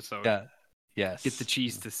last episode. Yeah. Yes. Get the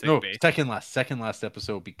cheese to sick bay. Second last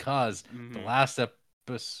episode, because the last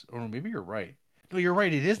episode. Or maybe you're right. No, you're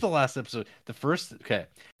right. It is the last episode. The first. Okay,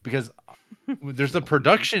 because there's the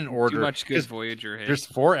production order. Too much good Voyager. Hey. There's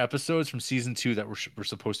 4 episodes from season 2 that were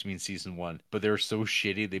supposed to be in season 1, but they were so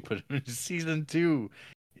shitty they put them in season 2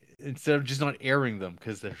 instead of just not airing them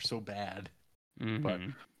because they're so bad. But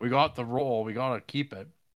we got the role. We gotta keep it.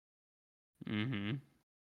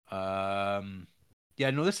 Yeah,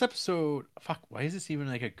 no, this episode. Fuck, why is this even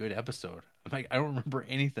like a good episode? I'm like, I don't remember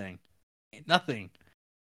anything. Nothing.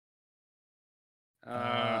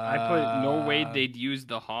 I put no way they'd use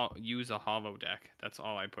a holodeck. That's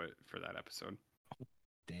all I put for that episode.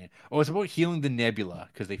 Damn. Oh, it's about healing the nebula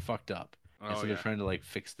because they fucked up. And so they're trying to like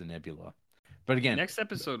fix the nebula. But again, next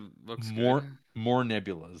episode looks more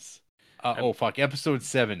nebulas. Episode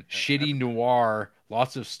 7, shitty noir.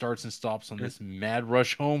 Lots of starts and stops on this mad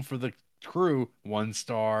rush home for the crew. 1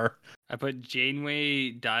 star. I put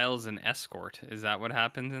Janeway dials an escort. Is that what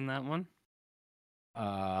happens in that one?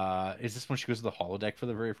 Is this when she goes to the holodeck for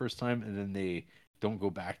the very first time, and then they don't go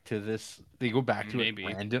back to this? They go back to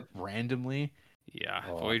it randomly. Yeah,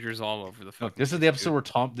 Voyager's all over the fucking. This is the episode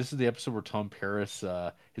where Tom Paris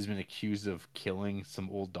has been accused of killing some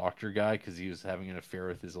old doctor guy because he was having an affair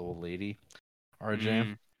with his old lady,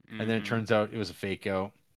 RJ. And then it turns out it was a fake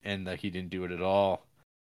out, and he didn't do it at all.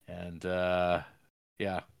 And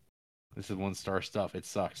yeah, this is 1 star stuff. It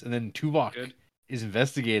sucks. And then Tuvok is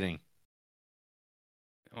investigating.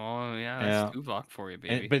 Oh yeah, Yeah. that's Tuvok for you,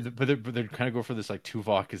 baby. But they kind of go for this like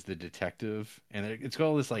Tuvok is the detective, and it's got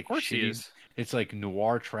all this Of like course he shitty. is. It's like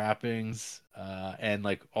noir trappings, and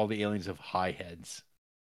like all the aliens have high heads.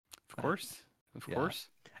 Of course. Of Yeah. course.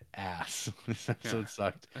 Ass. This Yeah. episode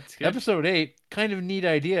sucked. That's good. Episode 8, kind of neat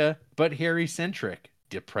idea, but Harry centric.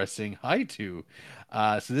 Depressing high to.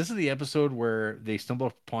 So this is the episode where they stumble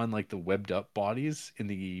upon like the webbed up bodies in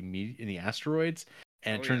the asteroids,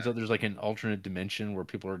 and it turns out there's like an alternate dimension where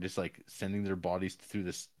people are just like sending their bodies through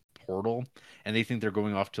this portal, and they think they're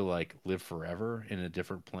going off to like live forever in a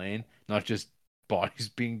different plane, not just bodies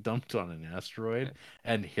being dumped on an asteroid.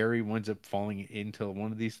 And Harry winds up falling into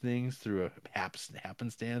one of these things through a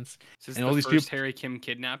happenstance. Is this And the all these first people, Harry Kim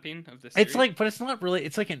kidnapping of this it's series? like, but it's not really.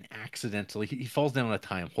 It's like an accidental. He falls down a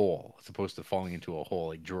time hole as opposed to falling into a hole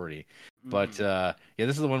like Jordy. But yeah,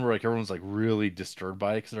 this is the one where like everyone's like really disturbed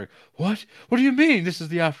by it because they're like, "What? What do you mean? This is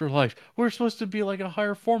the afterlife? We're supposed to be like a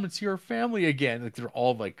higher form and see our family again." Like they're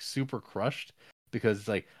all like super crushed because it's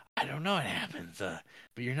like, I don't know what happens,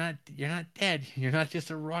 but you're not dead. You're not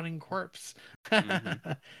just a rotting corpse.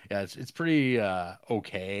 Yeah, it's pretty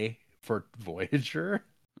okay for Voyager.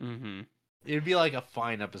 Mm-hmm. It'd be like a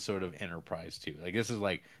fine episode of Enterprise too. Like this is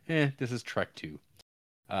like, this is Trek 2.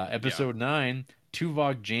 Episode 9,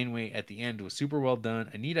 Tuvok Janeway at the end was super well done.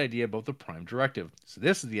 A neat idea about the Prime Directive. So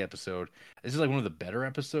this is the episode. This is like one of the better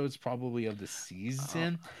episodes probably of the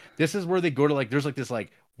season. This is where they go to like, there's like this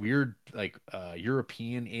like weird like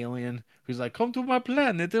European alien who's like, come to my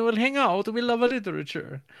planet and we'll hang out. We love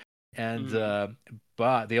literature. And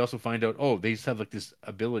but they also find out, oh, they just have like this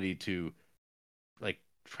ability to like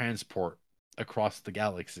transport across the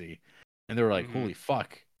galaxy, and they were like, holy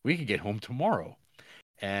fuck, we could get home tomorrow.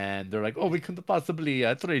 And they're like, oh, we couldn't possibly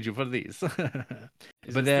trade you for these. Is But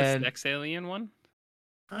this then the sex alien one?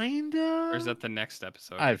 kinda, Or is that the next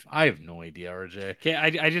episode? I have no idea, RJ. Okay,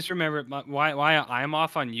 I just remember why I'm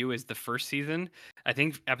off on you is the first season. I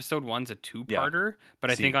think episode 1's a two-parter,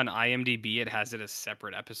 but I think on IMDb it has it as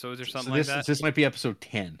separate episodes or something like that. This might be episode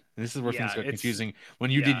 10. This is where things got confusing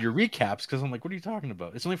when you did your recaps, because I'm like, what are you talking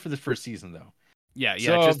about? It's only for the first season though. Yeah,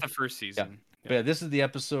 So, just the first season. But yeah, this is the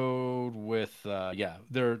episode with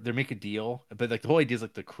they make a deal, but like the whole idea is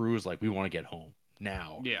like the crew is like, we want to get home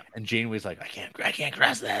now. Yeah. And Janeway's like, I can't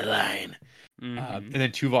cross that line. And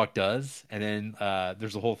then Tuvok does, and then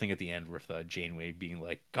there's a whole thing at the end with Janeway being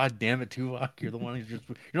like, God damn it, Tuvok, you're the one who's just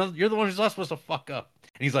you're the one who's not supposed to fuck up.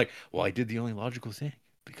 And he's like, well, I did the only logical thing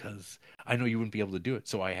because I know you wouldn't be able to do it,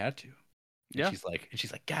 so I had to. And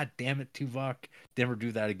she's like, God damn it, Tuvok, never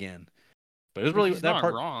do that again. But it was really he's that not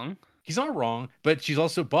part wrong. He's not wrong, but she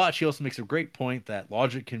also makes a great point that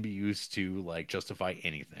logic can be used to like justify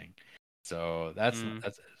anything. So that's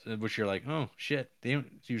which you're like, oh shit, they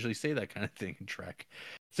don't usually say that kind of thing in Trek.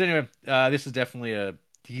 So anyway, this is definitely a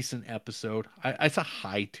decent episode. It's a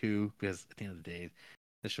high 2 because at the end of the day,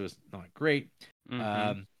 this show is not great.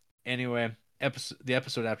 Anyway, the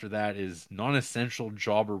episode after that is non-essential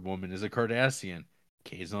jobber woman is a Cardassian.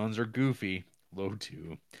 Kazons are goofy. Low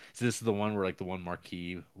 2. So this is the one where like the one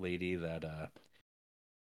marquee lady that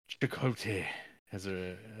Chakotay has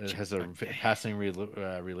a passing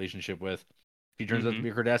relationship with. He turns out to be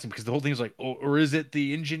a Cardassian because the whole thing is like, oh, or is it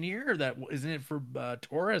the engineer that isn't it for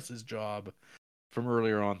Torres's job from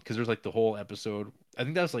earlier on? Because there's like the whole episode. I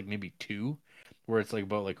think that was like maybe 2, where it's like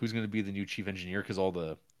about like who's going to be the new chief engineer because all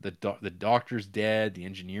the doctor's dead, the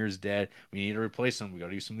engineer's dead. We need to replace them. We got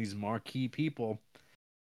to use some of these marquee people.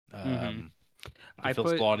 I Phil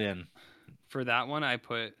put slot in for that one. I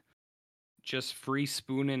put just free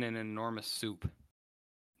spooning in an enormous soup.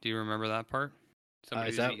 Do you remember that part?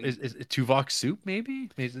 Is it Tuvok soup?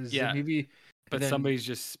 Maybe maybe. But somebody's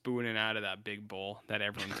just spooning out of that big bowl that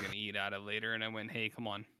everyone's gonna eat out of later. And I went, "Hey, come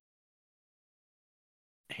on."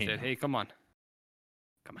 Hey, come on.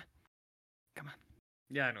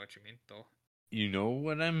 Yeah, I know what you mean, though. You know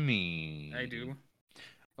what I mean. I do.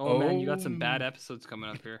 Oh man, you got some bad episodes coming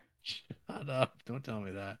up here. Shut up! Don't tell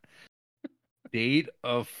me that. Date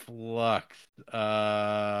of Flux.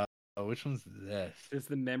 Which one's this? Is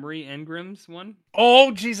the Memory Engrams one?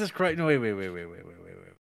 Oh Jesus Christ! No, wait.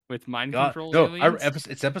 With mind control aliens?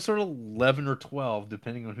 It's episode 11 or 12,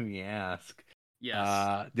 depending on who you ask.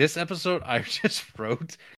 Yes. This episode I just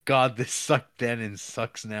wrote, God, this sucked then and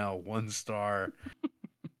sucks now. 1 star.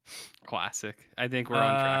 Classic. I think we're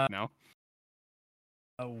on track now.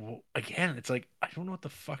 Again, it's like, I don't know what the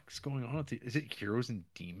fuck's going on with it. Is it Heroes and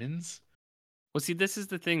Demons? Well, see, this is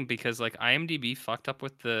the thing, because like IMDb fucked up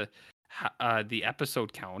with the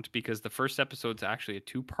episode count, because the first episode's actually a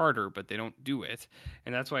 2-parter, but they don't do it,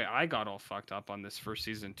 and that's why I got all fucked up on this first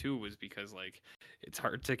season too, was because like it's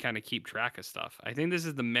hard to kind of keep track of stuff. I think this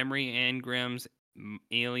is the memory engrams,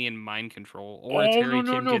 alien mind control, or it's Oh Harry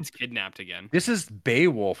Kim no! gets kidnapped again. This is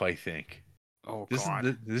Beowulf, I think. Oh This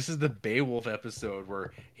God. this is the Beowulf episode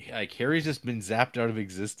where like Harry's just been zapped out of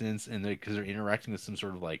existence, and because they're interacting with some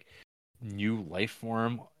sort of like new life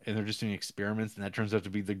form, and they're just doing experiments, and that turns out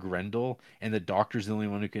to be the Grendel, and the doctor's the only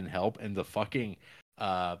one who can help, and the fucking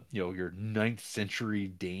your 9th century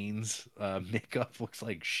Danes makeup looks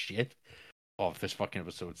like shit. Oh, this fucking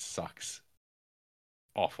episode sucks.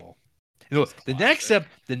 Awful. It's classic.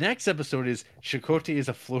 The next episode is Chakotay is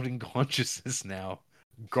a floating consciousness now.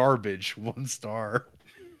 Garbage, 1 star.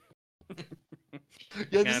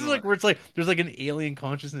 Yeah, this is like where it's like there's like an alien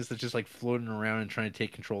consciousness that's just like floating around and trying to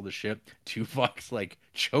take control of the ship. Tuvok's like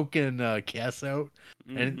choking Cass out,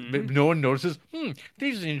 and but no one notices.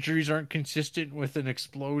 These injuries aren't consistent with an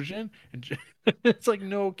explosion. And it's like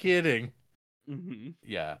no kidding.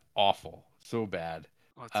 Yeah, awful, so bad.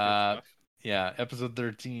 Oh, it's good stuff. Yeah, episode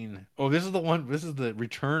 13. Oh, this is the one. This is the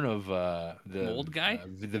return of the Mold guy?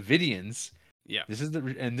 the Vidians. Yeah. This is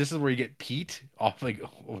this is where you get Pete off, like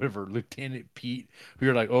whatever, Lieutenant Pete, who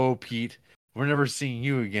you're like, oh Pete, we're never seeing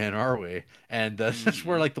you again, are we? And that's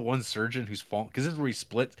where like the one surgeon who's fallen, because this is where he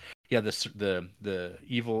splits. Yeah, the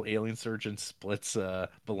evil alien surgeon splits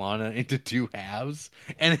B'Elanna into 2 halves,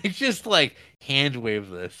 and they just like hand wave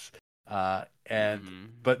this. But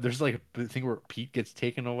there's like a thing where Pete gets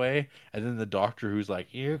taken away, and then the doctor who's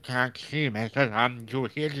like, you can't see me because I'm too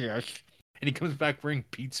hideous, and he comes back wearing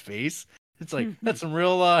Pete's face. It's like that's some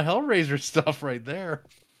real Hellraiser stuff right there.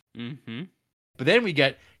 But then we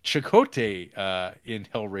get Chakotay in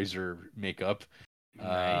Hellraiser makeup.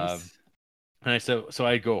 Nice. And so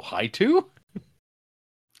I go high 2. I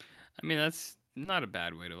mean, that's not a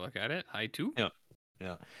bad way to look at it. High 2.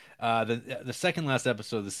 Yeah. The second last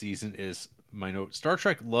episode of the season is my note. Star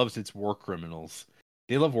Trek loves its war criminals.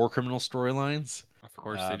 They love war criminal storylines. Of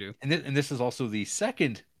course they do. And this is also the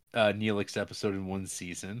second Neelix episode in 1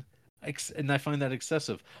 season. And I find that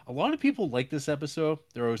excessive. A lot of people like this episode.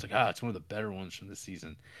 They're always like, it's one of the better ones from this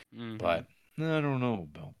season. But I don't know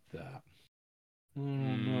about that. I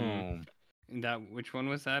don't know. Which one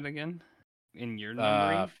was that again? In your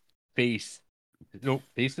memory? Face. No,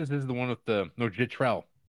 Faces is the one with Jitrell.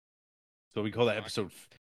 So we call that episode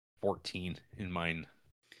 14 in mine.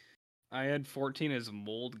 I had 14 as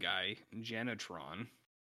Mold Guy, Genetron.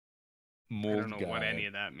 Mold I don't know guy. what any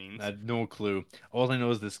of that means. I had no clue. All I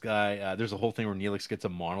know is this guy, there's a whole thing where Neelix gets a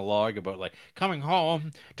monologue about like coming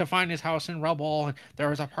home to find his house in rubble, and there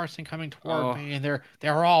was a person coming toward me, and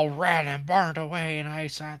they're all red and burnt away, and I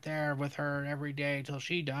sat there with her every day till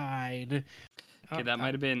she died. Okay, that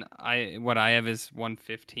might have been what I have is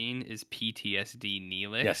 115 is PTSD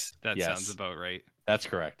Neelix. Yes, that sounds about right. That's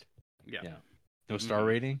correct. Yeah. No star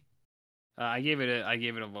rating. I gave it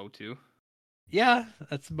a low 2. Yeah,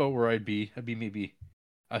 that's about where I'd be. I'd be maybe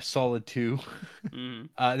a solid 2. Then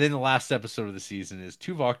the last episode of the season is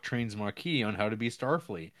Tuvok trains Marquis on how to be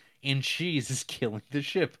Starfleet, and cheese is killing the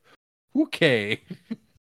ship. Okay.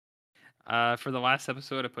 For the last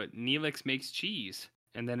episode, I put Neelix makes cheese,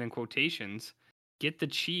 and then in quotations, get the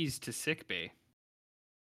cheese to sickbay.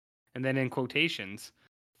 And then in quotations,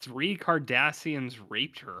 3 Cardassians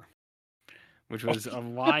raped her, which was a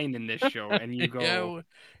line in this show, and you go,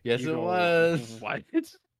 yes, it was. What?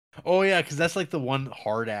 Oh yeah, because that's like the one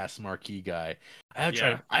hard ass Marquis guy. I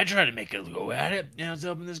try to make it go at it. Now it's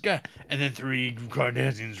helping this guy, and then 3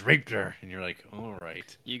 Cardassians raped her, and you're like, all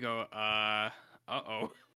right. You go,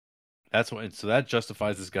 uh-oh. That's what. So that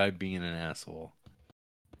justifies this guy being an asshole.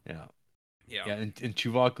 Yeah. And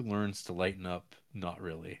Tuvok learns to lighten up. Not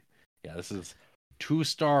really. Yeah, this is 2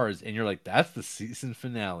 stars, and you're like, that's the season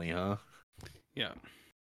finale, huh? Yeah,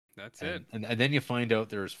 that's it. And then you find out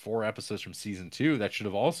there's 4 episodes from season 2 that should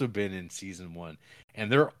have also been in season 1,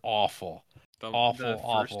 and they're awful. The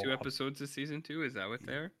first 2 episodes of season 2, is that what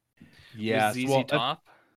they're? Yeah, ZZ Top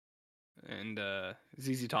and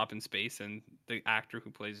ZZ Top in space, and the actor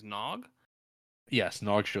who plays Nog. Yes,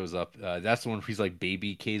 Nog shows up. That's the one where he's like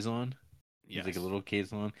baby Kazon. He's like a little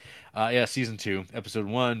Kazon. Season 2, episode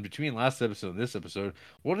 1. Between last episode and this episode,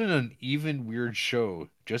 what an uneven, weird show.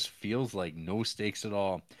 Just feels like no stakes at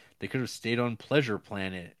all. They could have stayed on Pleasure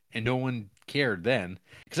Planet, and no one cared then.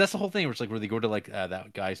 Because that's the whole thing, where it's like where they go to like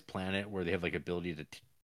that guy's planet where they have like ability to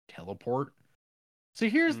teleport. So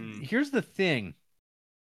here's the thing.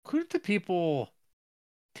 Couldn't the people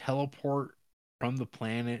teleport from the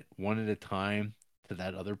planet one at a time to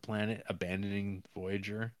that other planet, abandoning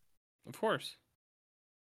Voyager? Of course.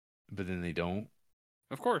 But then they don't.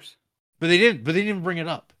 Of course. But they didn't bring it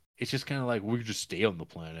up. It's just kind of like we could just stay on the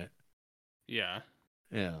planet. Yeah.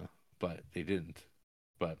 Yeah, but they didn't.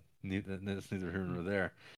 but that's neither here nor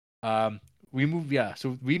there. We moved,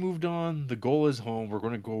 so we moved on. The goal is home. We're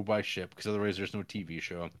going to go by ship because otherwise there's no TV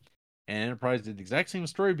show. And Enterprise did the exact same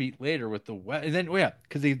story beat later with the and then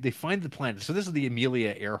because they find the planet. So this is the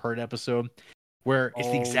Amelia Earhart episode where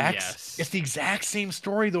it's yes. the exact same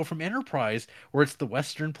story though from Enterprise, where it's the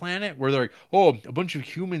Western planet where they're like, oh, a bunch of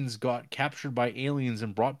humans got captured by aliens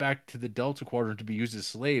and brought back to the Delta Quadrant to be used as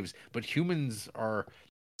slaves, but humans are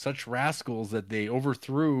such rascals that they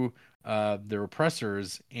overthrew their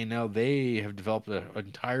oppressors, and now they have developed an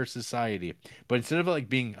entire society. But instead of like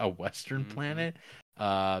being a Western planet,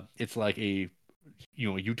 it's like a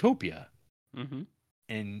utopia. Mm-hmm.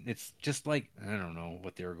 And it's just like, I don't know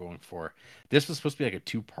what they were going for. This was supposed to be like a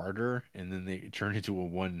 2-parter, and then they turned into a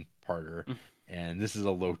 1-parter, and this is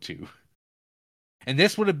a low 2. And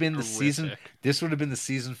this would have been the season. This would have been the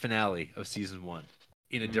season finale of season 1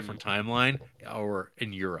 in a different timeline or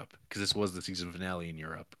in Europe, because this was the season finale in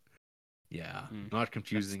Europe. Yeah, not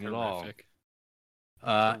confusing at all.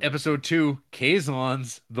 Episode 2,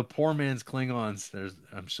 Kazons, the poor man's Klingons.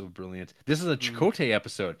 I'm so brilliant. This is a Chakotay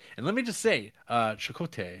episode, and let me just say,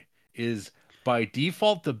 Chakotay is by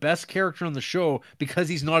default the best character on the show because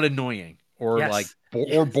he's not annoying or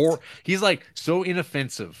he's like so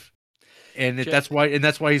inoffensive, and that's why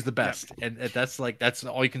he's the best, and that's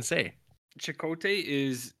all you can say. Chakotay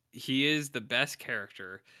is the best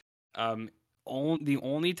character. The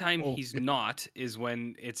only time he's not is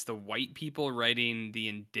when it's the white people writing the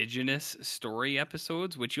indigenous story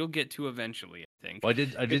episodes, which you'll get to eventually, I think. Well,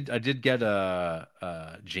 I did get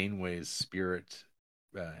a Janeway's spirit,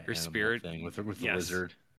 her spirit thing with the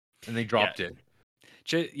lizard, and they dropped it.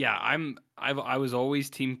 I was always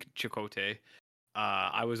team Chakotay.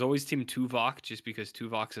 I was always team Tuvok just because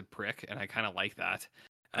Tuvok's a prick, and I kind of like that.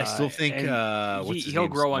 I still think he'll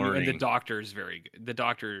grow on you, and the Doctor's very good. The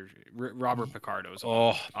Doctor, Robert Picardo's.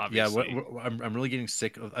 Obviously. I'm really getting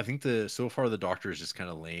sick of. I think so far the Doctor is just kind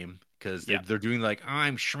of lame because they're doing like,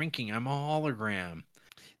 I'm shrinking, I'm a hologram.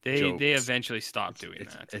 They eventually stopped doing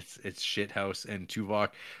that. It's shithouse and Tuvok.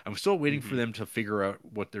 I'm still waiting for them to figure out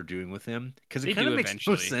what they're doing with him, because it kind of makes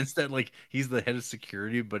no sense that like he's the head of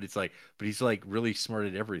security, but he's like really smart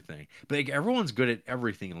at everything. But like everyone's good at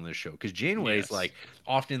everything on this show, because Janeway is like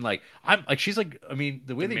often like she's like, I mean,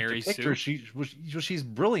 the way they depict her, she's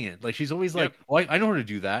brilliant. Like she's always like, oh, I know how to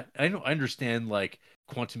do that. I understand like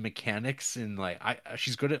quantum mechanics, and like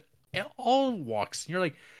she's good at all walks. And you're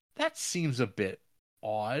like, that seems a bit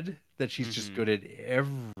odd that she's just good at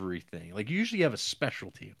everything. Like you usually have a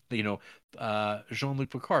specialty. Jean-Luc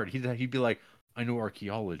Picard, he'd be like, I know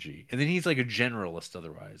archaeology, and then he's like a generalist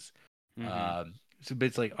otherwise. So but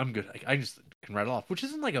it's like, I'm good. I just can write it off, which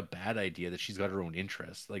isn't like a bad idea that she's got her own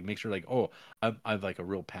interests. Like makes her like, oh, I've like a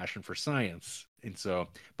real passion for science, and so.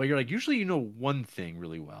 But you're like, usually you know one thing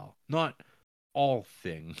really well, not all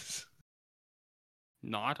things.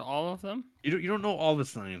 Not all of them. You don't know all the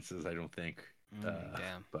sciences, I don't think.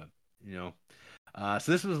 Damn. But so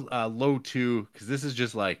this was low 2, because this is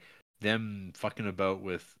just like them fucking about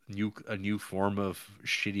with a new form of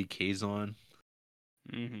shitty Kazon.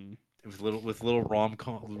 With little rom.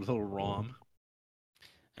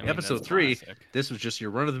 I mean, episode 3, this was just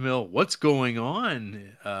your run of the mill. What's going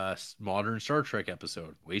on? Modern Star Trek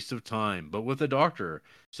episode. Waste of time, but with a doctor.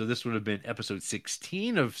 So this would have been episode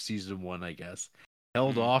 16 of season 1, I guess.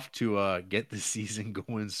 Held off to get the season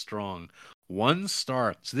going strong. 1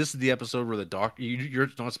 star. So this is the episode where the doctor, you're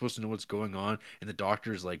not supposed to know what's going on, and the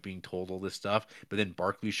doctor is like being told all this stuff, but then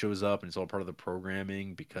Barclay shows up and it's all part of the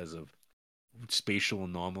programming because of spatial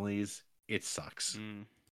anomalies. It sucks.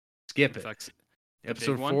 Skip it. Sucks.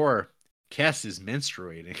 Episode 4, Kess is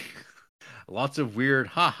menstruating. Lots of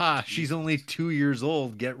weird, she's only 2 years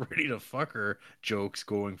old, get ready to fuck her jokes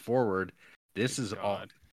going forward. This is all.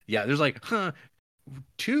 Yeah, there's like,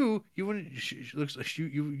 2, you wouldn't. She looks like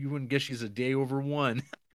you wouldn't guess she's a day over 1.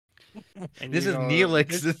 And this is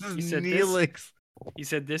Neelix. This is Neelix. He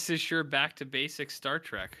said this is sure back to basic Star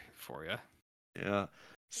Trek for you. Yeah,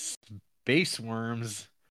 space worms.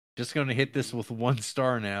 Just going to hit this with 1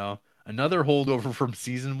 star now. Another holdover from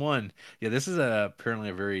season 1. Yeah, this is apparently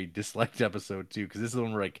a very disliked episode too, because this is the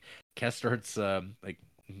one where like Cass starts like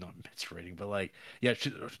not menstruating, but like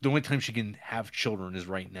the only time she can have children is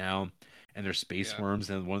right now. And there's space worms,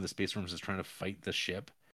 and one of the space worms is trying to fight the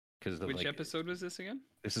ship. Which episode was this again?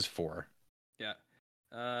 This is 4. Yeah.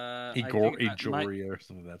 Agoria or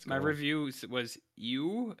something that's my review was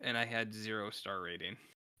you, and I had 0 star rating.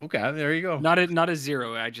 Okay, there you go. Not a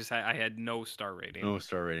 0. I had no star rating. No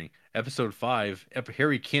star rating. Episode 5.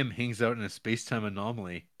 Harry Kim hangs out in a space-time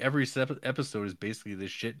anomaly. Every episode is basically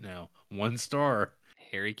this shit now. 1 star.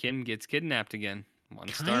 Harry Kim gets kidnapped again. 1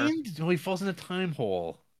 star. No, he falls in a time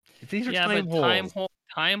hole. These are Yeah, time but holes.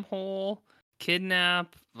 time hole,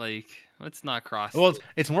 kidnap, like let's not cross. Well,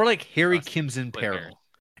 it's more like Harry Cross Kim's in split hairs. peril.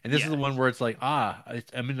 And this is Yeah. the one where it's like,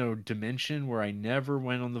 I'm in a dimension where I never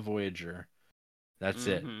went on the Voyager. That's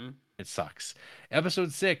it. Mhm. It sucks.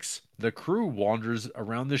 Episode 6, the crew wanders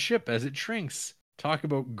around the ship as it shrinks. Talk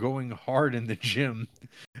about going hard in the gym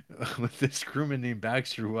with this crewman named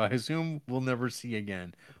Baxter, who I assume we'll never see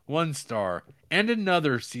again. 1 star. And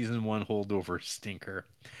another season 1 holdover stinker.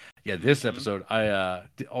 Yeah, this episode I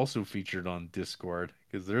also featured on Discord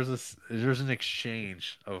because there's an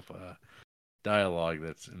exchange of dialogue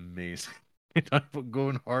that's amazing. Talk about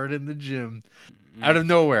going hard in the gym out of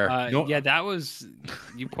nowhere. No, Yeah, that was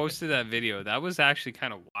you posted that video. That was actually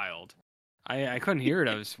kind of wild. I couldn't hear it.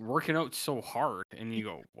 I was working out so hard, and you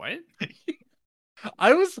go, "What?"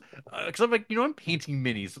 I was because I'm like, I'm painting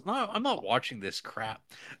minis. I'm not watching this crap,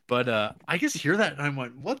 but I just hear that and I'm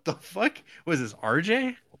like, what the fuck was this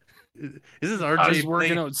RJ? Is this RJ? I was working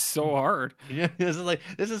playing- out so hard. Yeah, this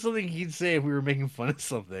is something he'd say if we were making fun of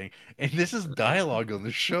something, and this is dialogue on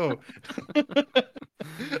the show.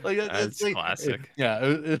 That's like, classic.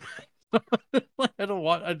 Yeah, I don't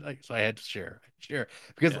want. So I had to share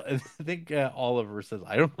because I think Oliver says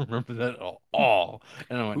I don't remember that at all,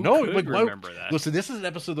 and I went Who no. could Like, why- remember that? Listen, this is an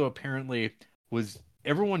episode that apparently was.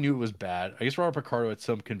 Everyone knew it was bad. I guess Robert Picardo at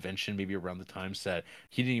some convention, maybe around the time, said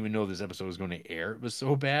he didn't even know this episode was going to air. It was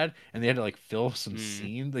so bad, and they had to like fill some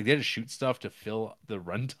scenes. Like they had to shoot stuff to fill the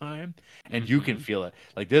runtime, and you can feel it.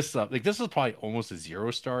 Like this stuff. Like this is probably almost a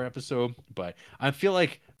 0-star episode, but I feel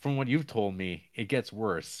like from what you've told me, it gets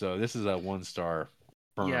worse. So this is a 1 star.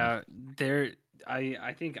 Firm. Yeah,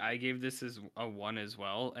 I think I gave this as a 1 as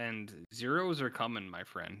well, and zeros are coming, my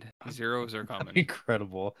friend. Zeros are coming.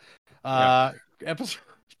 Incredible. Episode.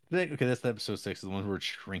 Okay, that's episode 6, the one where it's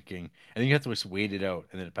shrinking, and then you have to just wait it out,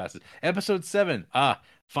 and then it passes. Episode 7.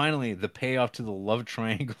 Finally, the payoff to the love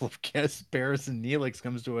triangle of Kes, Paris, and Neelix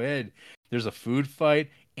comes to a head. There's a food fight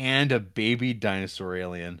and a baby dinosaur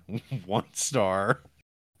alien. 1 star.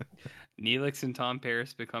 Neelix and Tom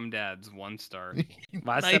Paris become dads. 1 star.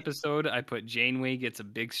 Last Nice. episode, I put Janeway gets a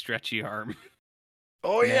big stretchy arm.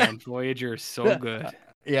 Oh yeah, Man, Voyager is so good.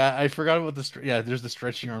 yeah. I forgot about the there's the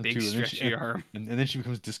stretchy arm Big too, and then stretchy arm. and then she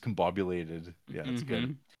becomes discombobulated. Yeah, that's good.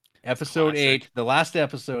 Mhm. Episode Classic. 8, the last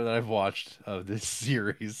episode that I've watched of this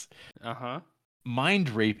series. Mind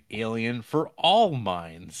rape alien for all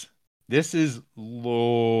minds. This is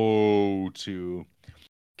low too.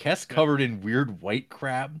 Kes covered in weird white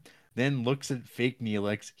crap, then looks at fake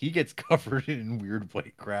Neelix. He gets covered in weird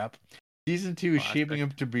white crap. Season 2 is shaping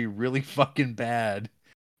up to be really fucking bad.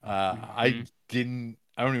 I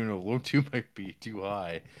don't even know. Low 2 might be too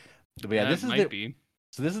high. But yeah, this is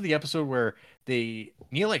So this is the episode where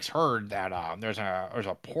Neelix heard that there's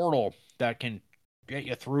a portal that can get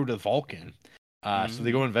you through to Vulcan. So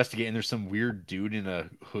they go investigate, and there's some weird dude in a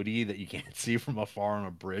hoodie that you can't see from afar on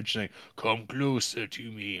a bridge saying, "Come closer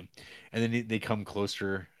to me." And then they come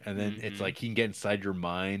closer, and then it's like he can get inside your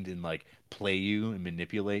mind and like play you and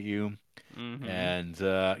manipulate you. And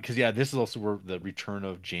because this is also where the return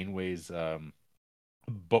of Janeway's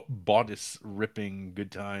bodice ripping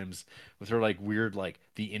good times with her like weird like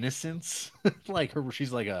the innocence like her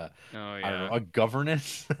she's like a I don't know, a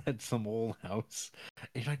governess at some old house,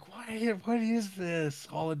 and you're like, what is this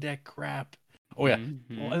holodeck crap? Oh yeah.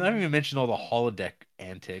 Well, and I haven't even mentioned all the holodeck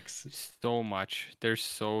antics. So much. There's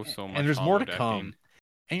so much, and there's more to come.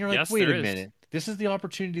 And you're like, yes, wait a is. minute. This is the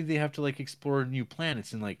opportunity they have to like explore new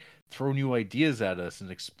planets and like throw new ideas at us and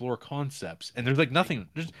explore concepts. And there's like nothing.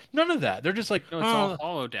 There's none of that. They're just like, no, it's all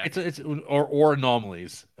holodeck. It's or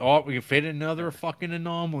anomalies. Oh, we can fit another fucking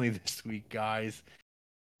anomaly this week, guys.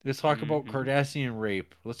 Let's talk about Cardassian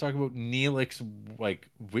rape. Let's talk about Neelix like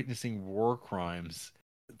witnessing war crimes.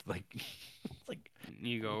 Like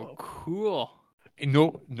you go cool. And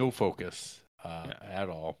no focus at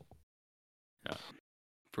all. Yeah.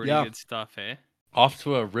 Pretty good stuff, eh? Off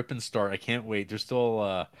to a ripping start. I can't wait. There's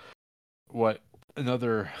still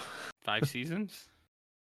another 5 seasons?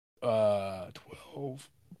 12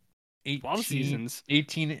 seasons.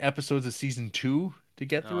 18 episodes of season 2 to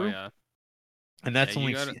get through. Oh yeah. And that's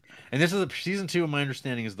only and this is season 2, my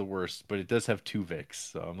understanding, is the worst, but it does have 2 Vics,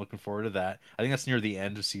 so I'm looking forward to that. I think that's near the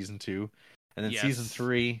end of season 2. And then season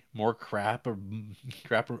 3, more crap.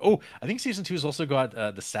 Oh, I think season 2 has also got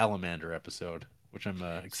the salamander episode, which I'm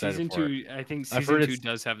excited season for. 2, I think season 2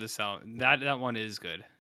 does have the that one is good.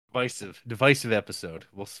 Divisive episode.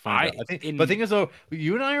 We'll find out. But the thing is, though,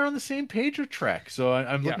 you and I are on the same page with Trek, so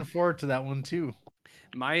I'm looking forward to that one too.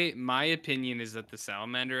 My opinion is that the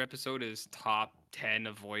salamander episode is top 10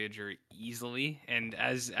 of Voyager easily. And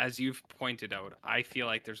as you've pointed out, I feel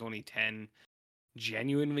like there's only 10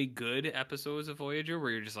 genuinely good episodes of Voyager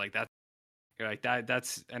where you're just like that's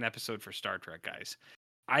an episode for Star Trek guys.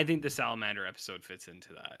 I think the Salamander episode fits into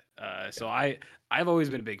that. So I've always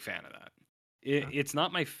been a big fan of that. It's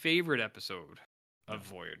not my favorite episode of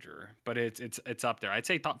Voyager, but it's up there. I'd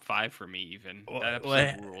say top 5 for me even. That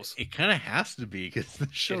episode rules. It kind of has to be because the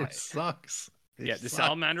show sucks. The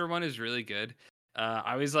Salamander one is really good.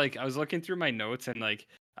 I was looking through my notes and like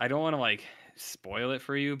I don't want to like spoil it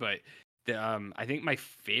for you, but I think my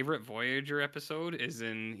favorite Voyager episode is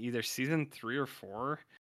in either season 3 or 4.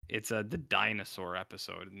 It's the dinosaur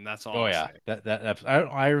episode, and that's all. Oh yeah, that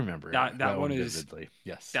I remember that one is vividly.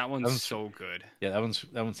 Yes, that one's so good. Yeah, that one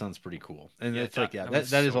sounds pretty cool, and it's that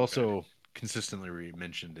is so also consistently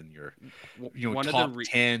mentioned in your one top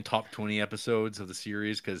 10, top 20 episodes of the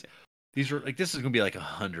series because these are like this is gonna be like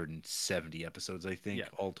 170 episodes I think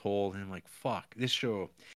all told, and I'm like fuck this show.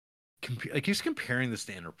 Like he's comparing this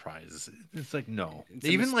to Enterprise. It's like no,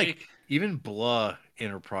 even Blah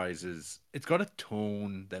Enterprises. It's got a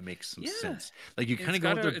tone that makes some sense. Like you kind of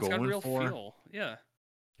know what they're going for. Feel. Yeah.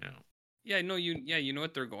 No, you know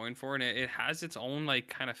what they're going for, and it has its own like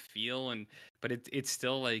kind of feel, but it's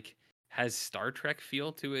still like has Star Trek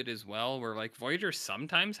feel to it as well. Where like Voyager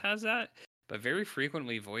sometimes has that, but very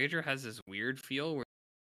frequently Voyager has this weird feel where.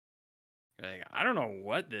 Like, I don't know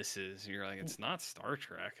what this is. You're like, it's not Star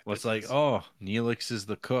Trek. Well, it's like, oh, Neelix is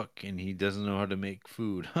the cook and he doesn't know how to make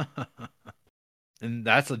food. And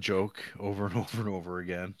that's a joke over and over and over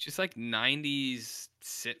again. Just like 90s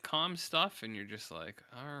sitcom stuff, and you're just like,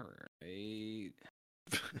 all right.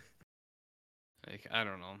 Like, I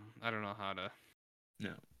don't know. I don't know how to.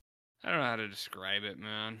 No. I don't know how to describe it,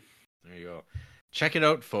 man. There you go. Check it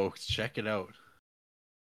out, folks. Check it out.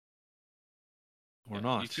 Or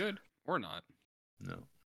not. You could. Or not. No.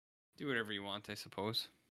 Do whatever you want, I suppose.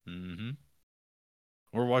 Mm-hmm.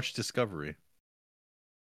 Or watch Discovery.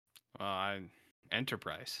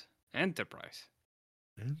 Enterprise. All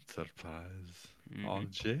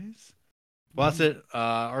J's. Well, that's it.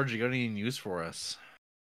 RG, got any news for us?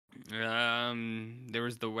 There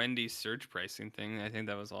was the Wendy's surge pricing thing. I think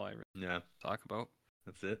that was all I really talk about.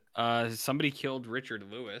 That's it. Somebody killed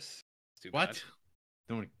Richard Lewis. What?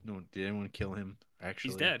 No, did anyone kill him? Actually,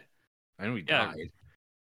 he's dead. I know he died.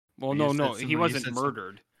 Well, no, he wasn't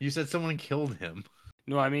murdered. You said someone killed him.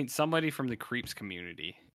 No, I mean somebody from the Creeps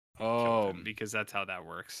community. Oh, because that's how that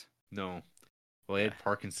works. No, well, he had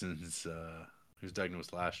Parkinson's. He was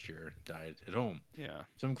diagnosed last year. Died at home. Yeah.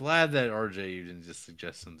 So I'm glad that RJ you didn't just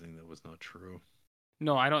suggest something that was not true.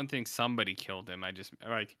 No, I don't think somebody killed him. I just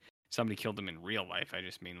like somebody killed him in real life. I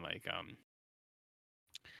just mean like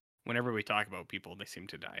whenever we talk about people, they seem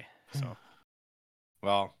to die. So.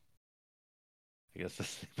 Well, I guess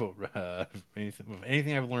that's about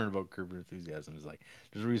anything I've learned about Curb Your Enthusiasm is like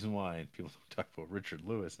there's a reason why people don't talk about Richard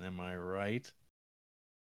Lewis. Am I right?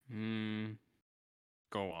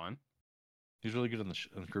 Go on. He's really good on the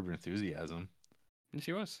Curb Your Enthusiasm. Yes,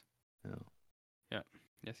 he was. Yeah.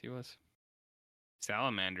 Yes, he was.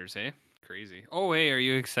 Salamanders, eh? Crazy. Oh, hey, are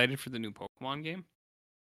you excited for the new Pokemon game?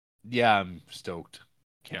 Yeah, I'm stoked.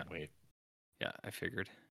 Can't wait. Yeah, I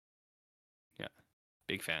figured. Yeah.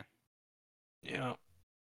 Big fan. Yeah.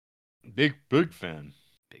 Big fan.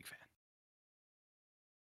 Big fan.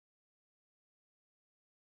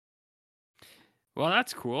 Well,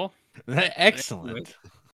 that's cool. Excellent.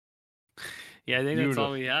 Yeah, I think that's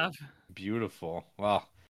all we have. Beautiful. Well,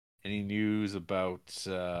 any news about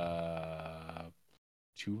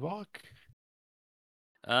Tuvok?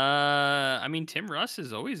 I mean, Tim Russ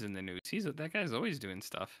is always in the news. That guy's always doing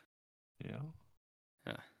stuff. Yeah.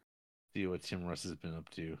 Yeah. See what Tim Russ has been up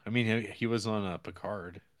to. I mean, he was on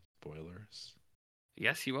Picard. Spoilers.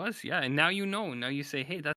 Yes, he was. Yeah, and now you know. Now you say,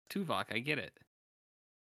 "Hey, that's Tuvok. I get it."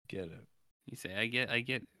 Get it. You say, "I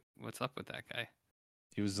get. What's up with that guy?"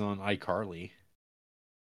 He was on iCarly.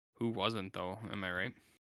 Who wasn't though? Am I right?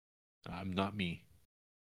 Not me.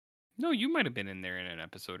 No, you might have been in there in an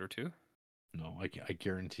episode or two. No, I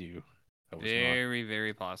guarantee you. That was very,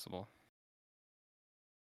 very possible.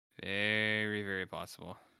 Very, very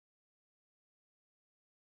possible.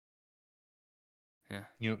 Yeah.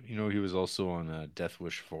 You know he was also on Death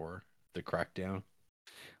Wish 4, The Crackdown.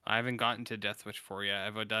 I haven't gotten to Death Wish 4 yet.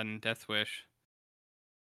 I've done Death Wish.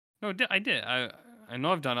 No, I did. I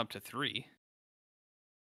know I've done up to 3.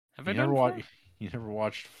 Have I done 4? You never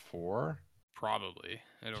watched 4? Probably.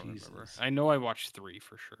 I don't remember. I know I watched 3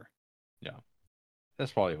 for sure. Yeah.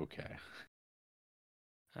 That's probably okay.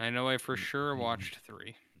 I know I for sure watched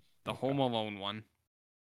 3. The Home Alone one.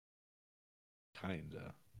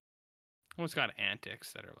 Kinda. Well, it's got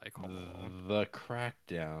antics that are like Home Alone. The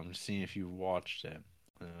Crackdown. I'm seeing if you watched it.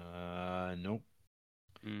 Nope.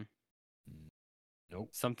 Mm. Nope.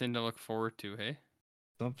 Something to look forward to, hey?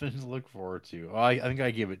 Something to look forward to. Oh, I think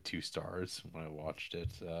I gave it 2 stars when I watched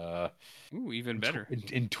it. Ooh, even better.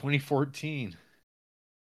 In 2014.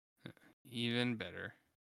 Even better.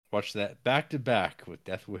 Watched that back to back with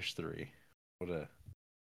Death Wish 3. What a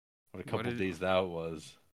couple days that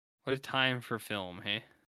was. What a time for film, hey?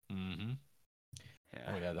 Mm-hmm. Yeah.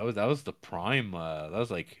 Oh yeah, that was the prime. That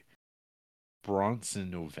was like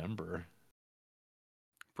Bronson November.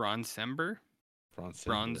 Bronzember?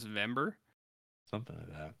 Bronzevember? Something like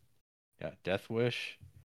that. Yeah, Death Wish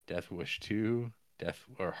 2,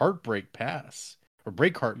 Heartbreak Pass or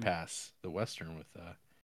Breakheart Pass, the western with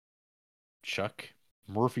Chuck,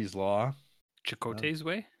 Murphy's Law, Chakotay's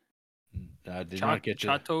Way? Did not get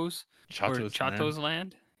Chatos? Or Chatos Land.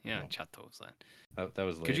 Land? Yeah, No. Chatos Land. That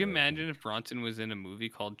was later. Could you imagine if Bronson was in a movie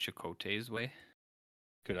called Chakotay's Way?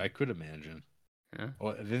 I could imagine. Yeah.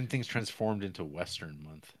 Well, then things transformed into Western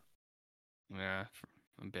month. Yeah,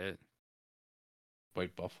 a bit.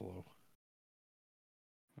 White Buffalo.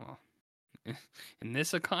 Well, in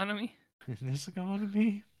this economy? In this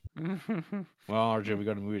economy? Well, RJ, we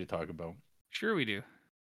got a movie to talk about. Sure we do.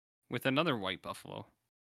 With another White Buffalo.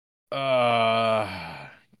 Wrong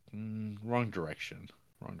direction.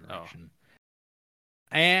 Oh.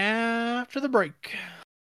 After the break,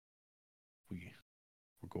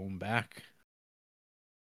 we're going back.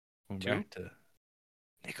 Back to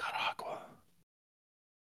Nicaragua.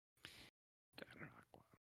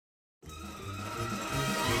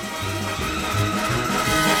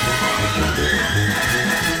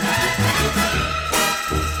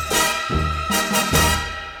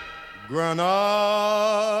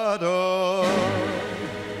 Granada,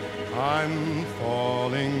 I'm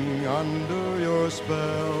falling under your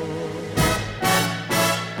spell.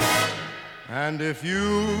 And if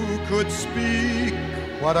you could speak,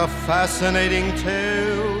 what a fascinating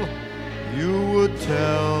tale you would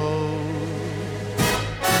tell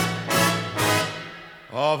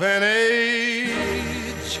of an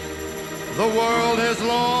age the world has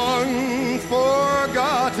long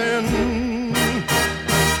forgotten,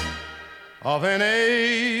 of an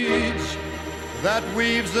age that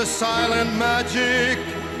weaves the silent magic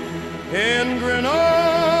in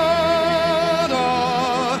Grenada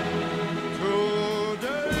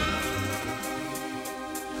today.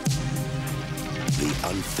 The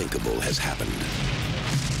unthinkable has happened.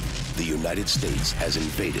 The United States has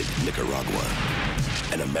invaded Nicaragua.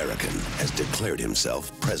 An American has declared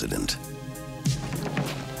himself president.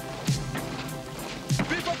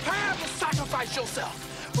 Be prepared to sacrifice yourself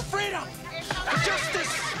for freedom, for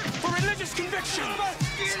justice, for religious conviction.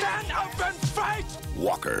 Stand up and fight!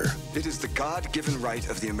 Walker. It is the God-given right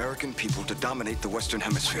of the American people to dominate the Western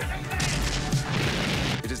Hemisphere.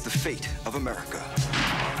 It is the fate of America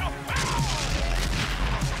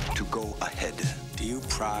to go ahead. Do you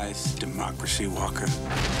prize democracy, Walker?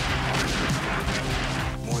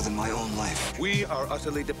 More than my own life. We are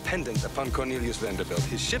utterly dependent upon Cornelius Vanderbilt.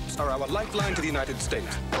 His ships are our lifeline to the United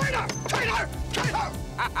States. Traitor! Traitor! Traitor!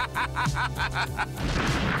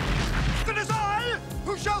 It is I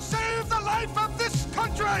who shall save the life of this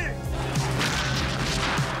country!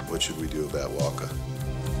 What should we do about Walker?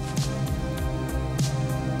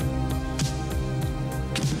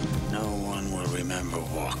 No one will remember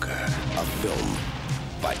Walker. A film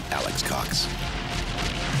by Alex Cox.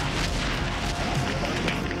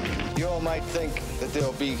 You all might think that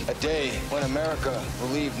there'll be a day when America will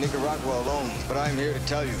leave Nicaragua alone, but I'm here to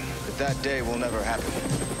tell you that that day will never happen.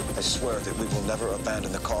 I swear that we will never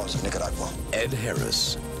abandon the cause of Nicaragua. Ed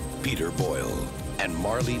Harris, Peter Boyle, and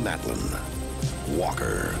Marlee Matlin.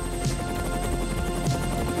 Walker.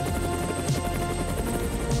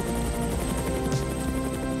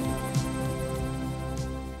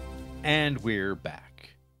 And we're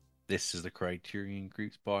back. This is the Criterion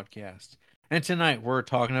Creeps podcast. And tonight we're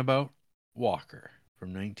talking about Walker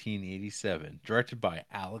from 1987, directed by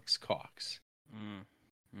Alex Cox.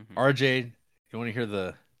 Mm-hmm. RJ, you want to hear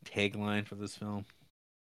the tagline for this film?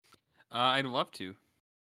 I'd love to.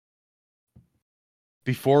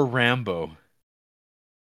 Before Rambo,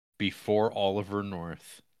 before Oliver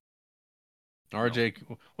North.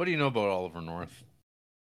 RJ, what do you know about Oliver North?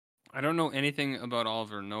 I don't know anything about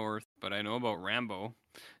Oliver North, but I know about Rambo.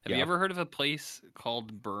 Have you ever heard of a place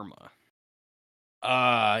called Burma?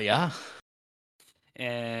 Yeah.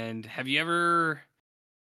 And have you ever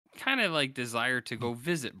kind of like desired to go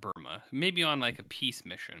visit Burma? Maybe on like a peace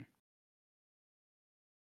mission?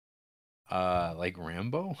 Like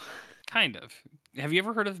Rambo? Kind of. Have you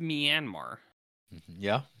ever heard of Myanmar?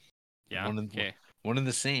 Yeah. Yeah. Okay. One and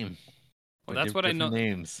the same. Well, but that's what I know. different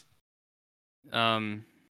names.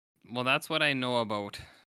 Well, that's what I know about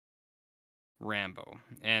Rambo,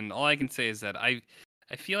 and all I can say is that I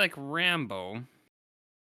feel like Rambo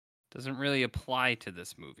doesn't really apply to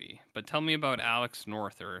this movie. But tell me about Alex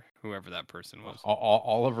North or whoever that person was.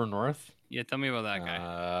 Oliver North? Yeah, tell me about that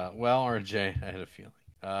guy. Well, RJ, I had a feeling.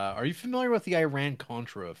 Are you familiar with the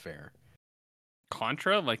Iran-Contra affair?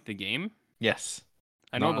 Contra, like the game? Yes.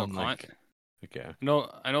 I know Not about unlike... Okay. No,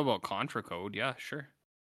 I know about Contra Code. Yeah, sure.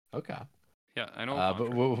 Okay. Yeah, I know.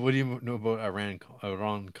 But what do you know about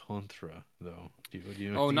Iran-Contra though?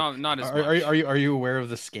 Not as are, much. Are you aware of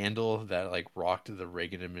the scandal that like rocked the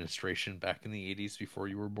Reagan administration back in the 80s before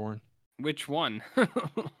you were born? Which one?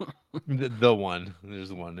 the one.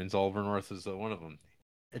 There's one. And Oliver North is one of them.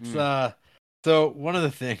 It's So one of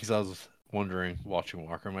the things I was wondering watching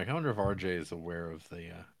Walker, I'm like, I wonder if RJ is aware of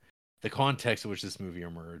the context in which this movie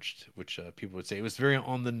emerged, which people would say it was very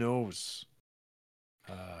on the nose.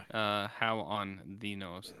 How on the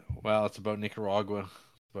nose? Well, it's about Nicaragua,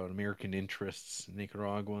 about American interests in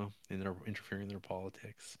Nicaragua, and they're interfering in their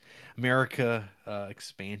politics. America,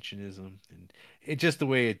 expansionism, and it just the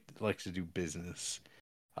way it likes to do business.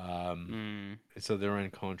 So the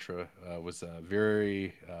Iran-Contra was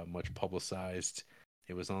very much publicized.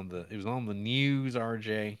 It was on the news,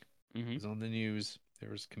 RJ. It was on the news. There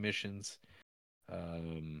was commissions.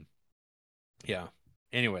 Yeah.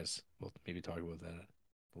 Anyways, we'll maybe talk about that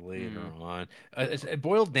later on. It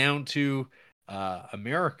boiled down to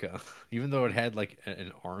America, even though it had like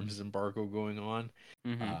an arms embargo going on,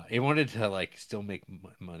 it wanted to like still make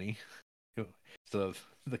money. So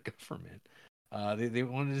the government, they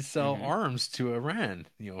wanted to sell arms to Iran,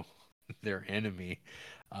 their enemy.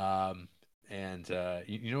 And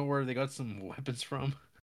you know where they got some weapons from?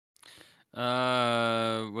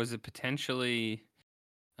 Was it potentially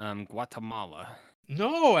Guatemala?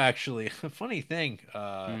 No, actually, a funny thing.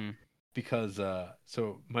 Because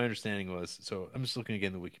so my understanding was, so I'm just looking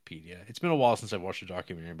again at the Wikipedia. It's been a while since I've watched a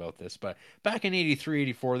documentary about this, but back in 83,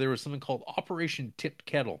 84, there was something called Operation Tipped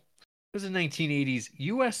Kettle. It was a 1980s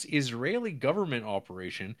U.S.-Israeli government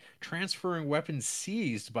operation transferring weapons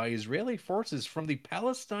seized by Israeli forces from the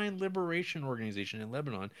Palestine Liberation Organization in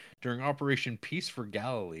Lebanon during Operation Peace for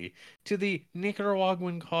Galilee to the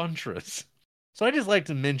Nicaraguan Contras. So I just like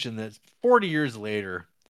to mention that 40 years later,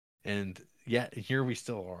 and yet here we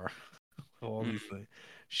still are. All these things.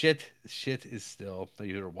 Shit is still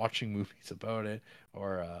either watching movies about it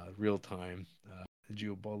or real time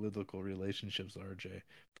geopolitical relationships, RJ,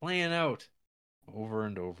 playing out over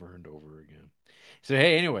and over and over again. So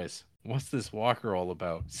hey, anyways, what's this Walker all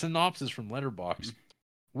about? Synopsis from Letterboxd.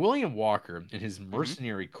 William Walker and his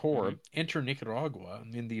mercenary corps enter Nicaragua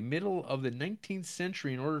in the middle of the 19th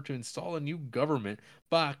century in order to install a new government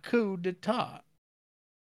by coup d'etat.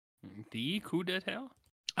 The coup d'etat?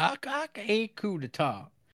 A coup d'etat.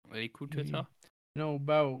 A coup d'etat? You know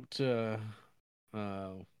about,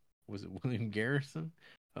 was it William Garrison?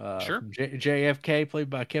 Sure. JFK, played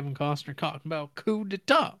by Kevin Costner, talking about coup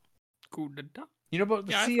d'etat. Coup d'etat? You know about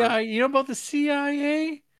the CIA? You know about the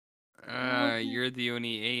CIA? You're the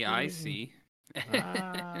only AI I see.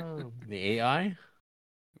 The AI?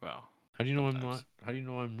 Well, how do you know I'm not? How do you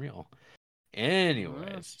know I'm real?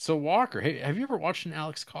 Anyways, so Walker, hey, have you ever watched an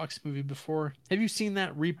Alex Cox movie before? Have you seen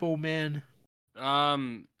that Repo Man?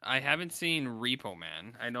 I haven't seen Repo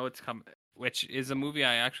Man. I know it's which is a movie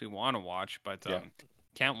I actually want to watch, but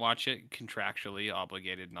can't watch it, contractually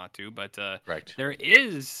obligated not to. But there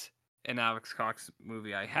is an Alex Cox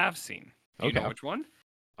movie I have seen. Do you know which one?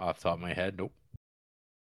 Off the top of my head, nope.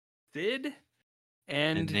 Sid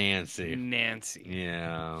and Nancy.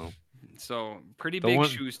 Yeah. So pretty The big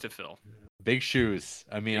shoes to fill. Big shoes.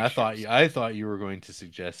 I mean, I thought you were going to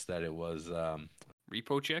suggest that it was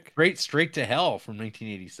Repo Chick? Straight to Hell from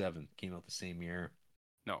 1987. Came out the same year.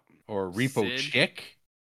 No. Or Repo Sid. Chick?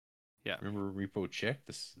 Yeah. Remember Repo Chick?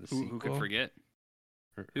 Who could forget?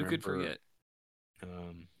 Who could forget?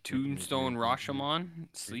 Tombstone Rashomon,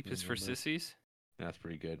 Sleep is for Sissies. That's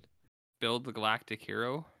pretty good. Build the Galactic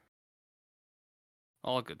Hero.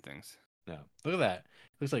 All good things. Yeah. Look at that.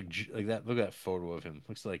 Looks like that. Look at that photo of him.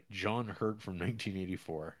 Looks like John Hurt from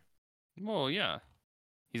 1984. Well, yeah.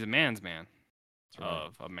 He's a man's man. Right.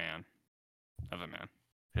 Of a man.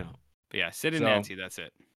 Yeah. But yeah, Sid and Nancy, that's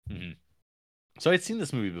it. Mm-hmm. So I'd seen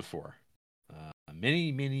this movie before.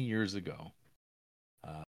 Many, many years ago.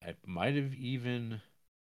 I might have even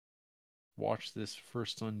watched this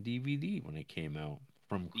first on DVD when it came out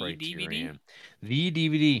from Criterion. The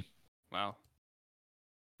DVD. Wow.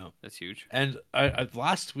 That's huge. And I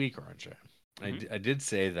last week, RJ, I did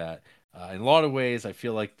say that in a lot of ways, I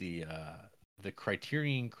feel like the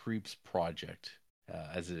Criterion Creeps project,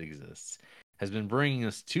 as it exists, has been bringing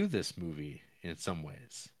us to this movie in some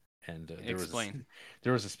ways. And Explain.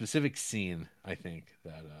 There was a specific scene, I think,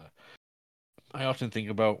 that I often think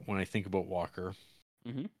about when I think about Walker.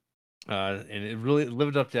 Mm-hmm. And it really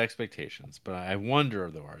lived up to expectations. But I wonder,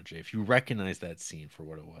 though, RJ, if you recognize that scene for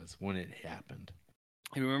what it was when it happened.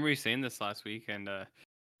 I remember you saying this last week, and to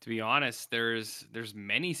be honest, there's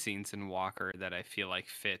many scenes in Walker that I feel like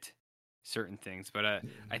fit certain things. But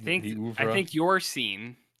I think your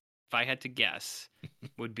scene, if I had to guess,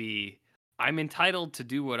 would be I'm entitled to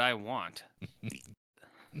do what I want.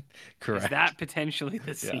 Correct. Is that potentially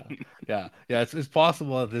the scene? Yeah. It's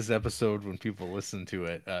possible that this episode, when people listen to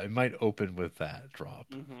it, it might open with that drop.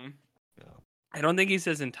 Mm-hmm. Yeah. I don't think he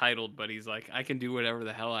says entitled, but he's like, I can do whatever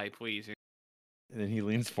the hell I please. And then he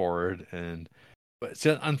leans forward, but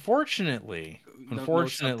so unfortunately, No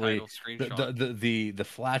the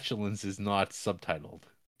flatulence is not subtitled.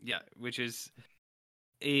 Yeah, which is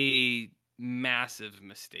a massive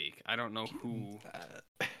mistake. I don't know who.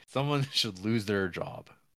 Someone should lose their job.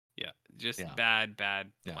 Yeah, just bad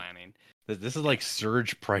planning. This is like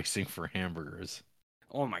surge pricing for hamburgers.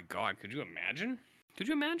 Oh my god, could you imagine?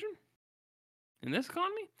 In this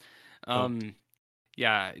economy?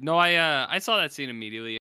 Yeah, no, I saw that scene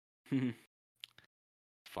immediately.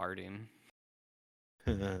 Farting.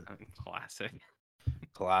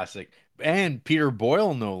 Classic. And Peter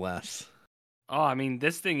Boyle, no less. Oh, I mean,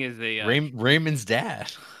 this thing is a Raymond's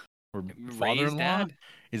dad or father-in-law. Dad?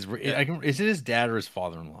 Is it his dad or his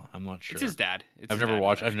father-in-law? I'm not sure. It's his dad. I've never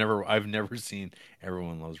watched. I've never seen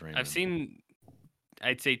Everyone Loves Raymond. I've seen,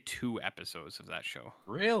 I'd say 2 episodes of that show.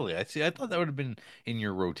 Really? I thought that would have been in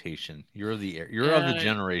your rotation. You're of the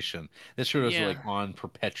generation. This show was like on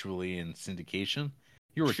perpetually in syndication.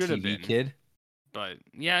 You were a TV kid. But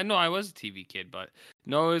yeah, no, I was a TV kid. But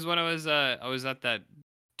no, it was when I was at that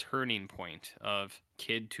turning point of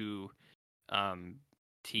kid to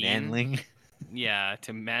teen. Manling. Yeah,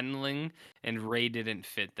 to manling, and Ray didn't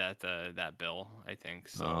fit that bill, I think.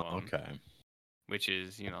 So okay. Which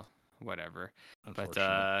is, whatever. But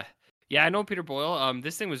yeah, I know Peter Boyle.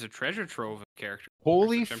 This thing was a treasure trove of characters.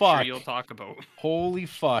 Holy fuck! I'm sure you'll talk about. Holy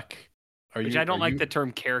fuck! I don't like the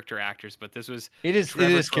term character actors, but this was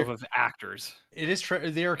treasure trove of actors. It is.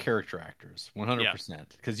 They are character actors, 100%.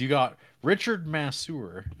 Because you got Richard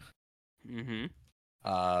Masur. Mm-hmm.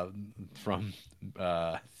 From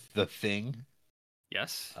The Thing.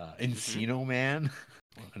 Yes. Encino Man.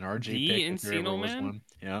 An RJ the pick. Encino Man. One.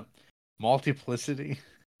 Yeah. Multiplicity.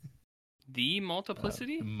 The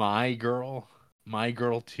Multiplicity. My Girl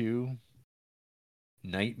 2.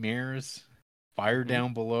 Nightmares. Fire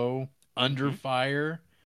Down Below. Under Fire.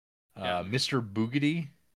 Mr. Boogedy.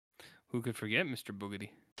 Who could forget Mr.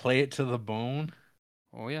 Boogedy? Play It to the Bone.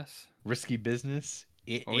 Oh yes. Risky Business.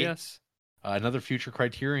 Yes. Another future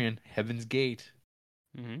Criterion. Heaven's Gate.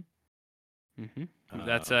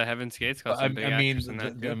 That's Heaven's Gate's got some big actors in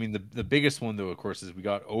that too. I mean, the biggest one though, of course, is we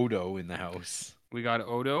got Odo in the house. We got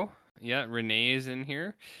Odo. Yeah, Renee is in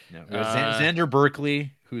here. Yeah, Xander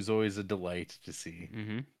Berkeley, who's always a delight to see.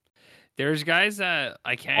 There's guys that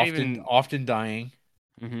I can't often dying.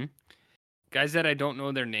 Guys that I don't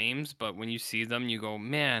know their names, but when you see them, you go,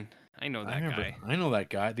 "Man, I know that guy." I know that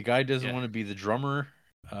guy. The guy doesn't want to be the drummer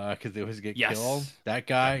because they always get killed. That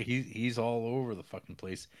guy, he's all over the fucking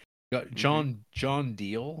place. You got John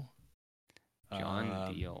Deal.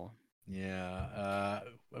 John Deal. Yeah. I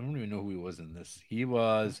don't even know who he was in this. He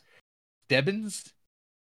was Stebbins.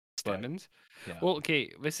 Stebbins? Yeah. Well,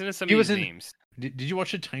 okay, listen to some of these names. Did you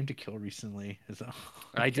watch A Time to Kill recently?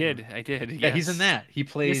 I did. Yeah, yes. He's in that. He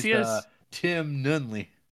plays Tim Nunley.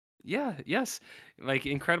 Yeah, yes. Like,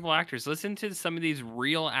 incredible actors. Listen to some of these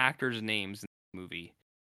real actors' names in the movie.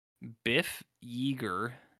 Biff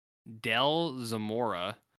Yeager, Del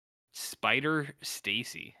Zamora, Spider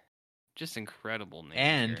Stacy. Just incredible names.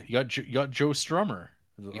 And here. you got Joe Strummer.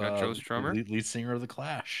 You got Joe Strummer? Lead singer of The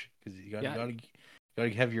Clash. Because you got to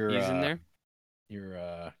have your... He's in there?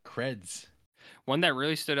 Your creds. One that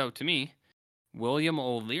really stood out to me, William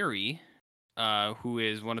O'Leary, who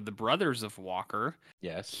is one of the brothers of Walker.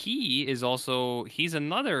 Yes. He's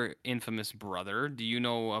another infamous brother. Do you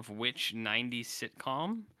know of which 90s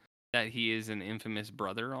sitcom that he is an infamous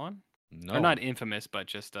brother on? No. Or not infamous, but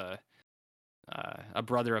just a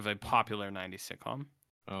brother of a popular 90s sitcom.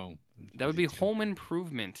 Oh. That would be Home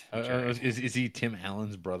Improvement. Is he Tim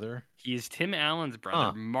Allen's brother? He is Tim Allen's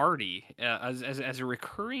brother, Marty, as a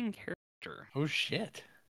recurring character. Oh, shit.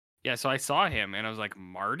 Yeah, so I saw him, and I was like,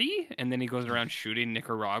 Marty? And then he goes around shooting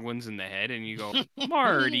Nicaraguans in the head, and you go,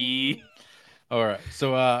 Marty. All right.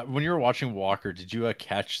 So when you were watching Walker, did you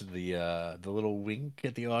catch the little wink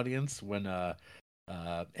at the audience when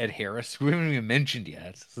Ed Harris, who we haven't even mentioned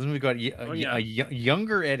yet. So then we got Oh yeah,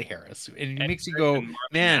 younger Ed Harris, and it Ed makes you Harris go, and Marley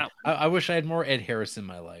man, Matlin. I wish I had more Ed Harris in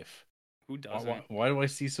my life. Who Why, doesn't? why do I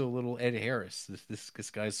see so little Ed Harris? This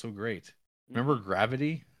guy's so great. Remember Mhm.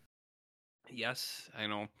 Gravity? Yes, I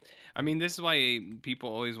know. I mean, this is why people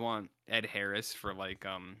always want Ed Harris for like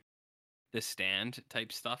the Stand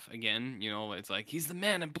type stuff again. You know, it's like he's the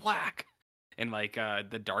man in black, and like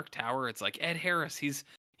the Dark Tower. It's like Ed Harris. He's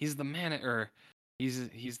the man, or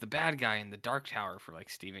he's the bad guy in the Dark Tower for like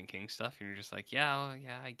Stephen King stuff. And you're just like, yeah, oh,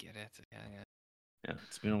 yeah, I get it. Yeah, yeah. Yeah,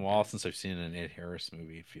 it's been a while since I've seen an Ed Harris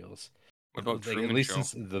movie. It feels What about like at Truman least Show?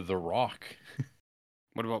 since the Rock.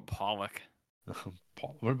 What about Pollock?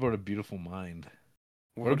 What about A Beautiful Mind?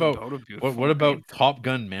 What about A Beautiful what about Mind? Top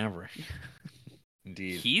Gun Maverick?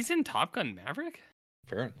 Indeed, He's in Top Gun Maverick.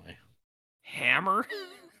 apparently. Hammer.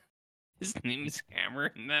 His name is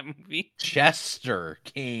Hammer in that movie. Chester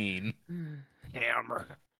Kane.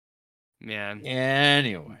 Hammer. Man.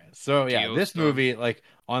 Anyway, so yeah, this Geostorm. movie, like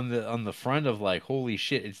on the front of like, holy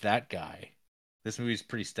shit, it's that guy. This movie's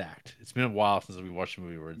pretty stacked. It's been a while since we watched a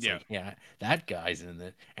movie where it's like, yeah, that guy's in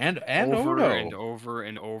it, and over Odo. and over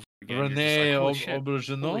and over again. Rene You're just like,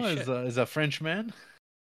 Auberjonois is a Frenchman.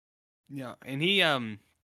 Yeah, and he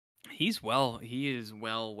is well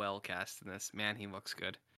cast in this. Man, he looks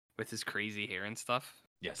good with his crazy hair and stuff.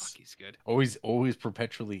 Yes, Fuck, he's good. Always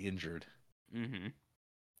perpetually injured. Mm-hmm.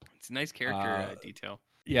 It's a nice character detail.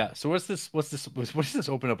 Yeah. So what does this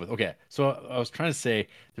open up with? Okay. So I was trying to say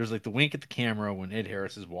there's like the wink at the camera when Ed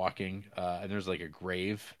Harris is walking, and there's like a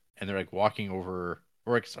grave, and they're like walking over,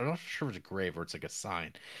 or like, I'm not sure if it's a grave or it's like a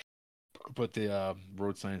sign, but the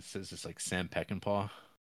road sign says it's like Sam Peckinpah.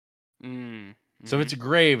 Mm-hmm. So if it's a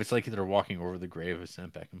grave, it's like they're walking over the grave of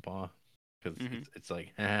Sam Peckinpah, because Mm-hmm. it's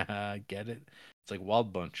like, get it? It's like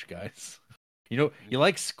Wild Bunch, guys. You know, you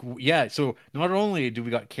like yeah. So not only do we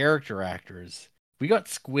got character actors, we got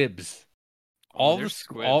squibs. All the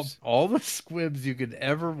squibs. all the squibs you could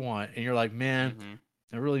ever want, and you're like, man, Mm-hmm.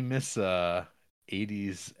 I really miss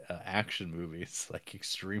 80s action movies like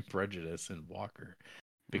Extreme Prejudice and Walker,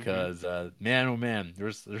 because man, oh man,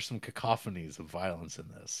 there's some cacophonies of violence in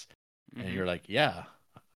this, and you're like, yeah,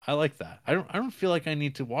 I like that. I don't feel like I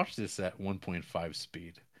need to watch this at 1.5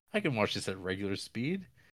 speed. I can watch this at regular speed.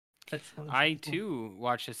 I too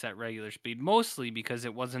watched this at regular speed, mostly because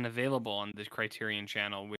it wasn't available on the Criterion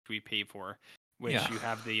channel, which we pay for, which you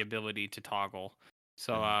have the ability to toggle.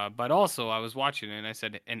 So, but also I was watching it and I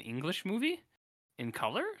said, an English movie in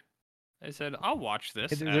color? I said, I'll watch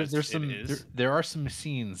this. There are some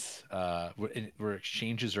scenes where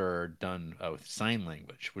exchanges are done with sign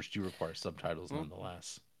language, which do require subtitles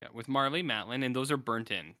nonetheless. Yeah, with Marley Matlin, and those are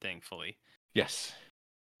burnt in, thankfully. Yes,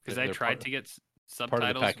 because I tried to get subtitles. Part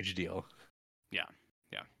of the package deal. Yeah.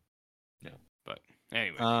 But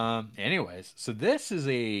anyway. Anyways, so this is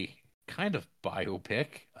a kind of biopic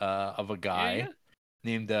of a guy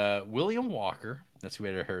named William Walker. That's who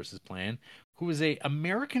Ed Harris is playing. Who is a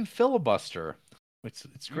American filibuster.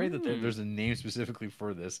 It's great that there's a name specifically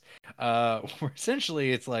for this. Where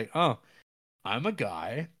essentially it's like, oh, I'm a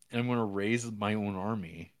guy and I'm going to raise my own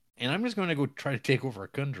army and I'm just going to go try to take over a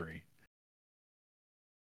country.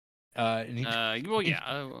 So how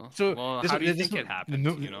do you think it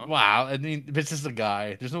happens? You know? Wow, I mean, it's just a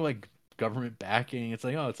guy. There's no like government backing. It's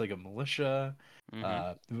like, oh, it's like a militia.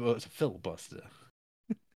 Well, it's a filibuster.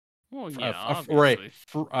 Well, yeah, obviously.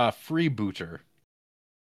 Freebooter.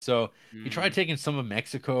 So he tried taking some of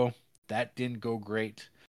Mexico. That didn't go great.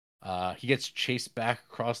 He gets chased back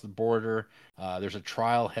across the border. There's a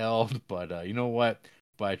trial held, but you know what?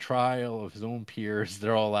 By trial of his own peers,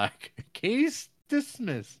 they're all like, case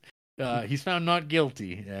dismissed. He's found not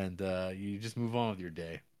guilty, and you just move on with your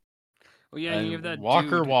day. Well, yeah, and you have that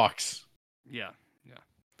Walker dude. walks. Yeah.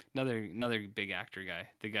 Another big actor guy.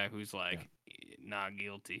 The guy who's like, not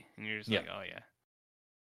guilty, and you're just like, oh yeah,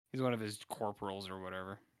 he's one of his corporals or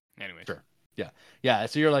whatever. Anyways. Sure. Yeah.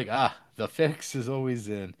 So you're like, the fix is always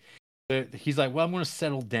in. He's like, well, I'm going to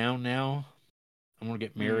settle down now. I'm going to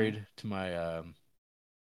get married to my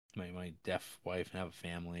my deaf wife and have a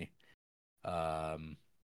family.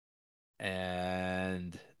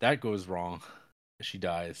 And that goes wrong. She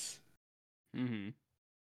dies.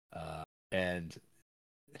 And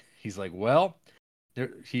he's like, well,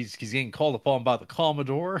 he's getting called upon by the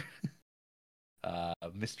Commodore,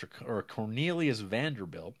 Mr. Cornelius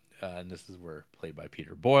Vanderbilt, and this is where played by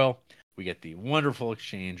Peter Boyle. We get the wonderful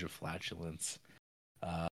exchange of flatulence,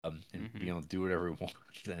 and being able to do whatever we want,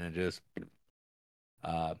 and it just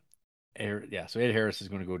Yeah, so Ed Harris is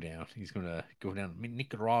going to go down. He's going to go down to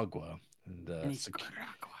Nicaragua and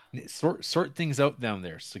sort things out down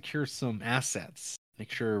there, secure some assets,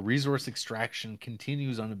 make sure resource extraction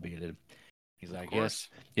continues unabated. He's like,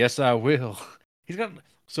 yes, I will. He's got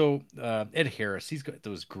Ed Harris. He's got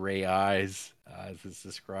those gray eyes, as it's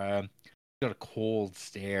described. He's got a cold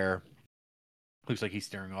stare. Looks like he's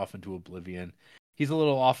staring off into oblivion. He's a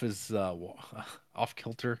little off his off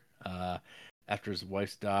kilter after his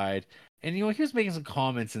wife's died, and he was making some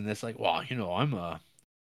comments in this, like, well,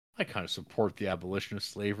 I kind of support the abolition of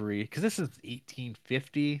slavery because this is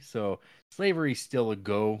 1850, so slavery's still a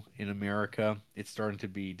go in America. It's starting to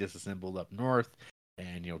be disassembled up north,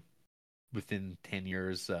 and within 10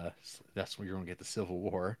 years, that's where you're going to get the Civil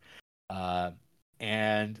War.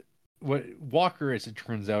 And what Walker, as it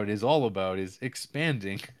turns out, is all about is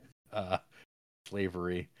expanding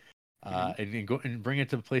slavery and bring it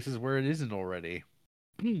to places where it isn't already.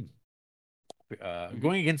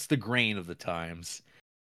 Going against the grain of the times.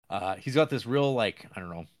 He's got this real, like, I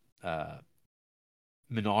don't know,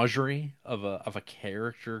 menagerie of a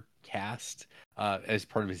character cast as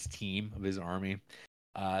part of his team, of his army,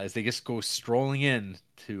 as they just go strolling in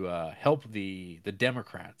to help the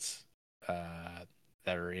Democrats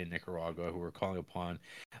that are in Nicaragua, who are calling upon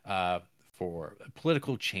for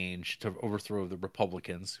political change to overthrow the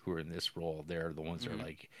Republicans who are in this role. They're the ones that are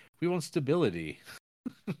like, we want stability,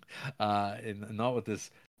 and not what this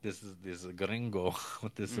gringo,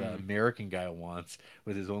 what this American guy wants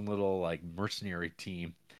with his own little, like, mercenary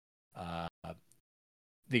team.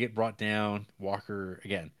 They get brought down. Walker,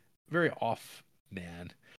 again, very off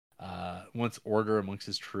man, wants order amongst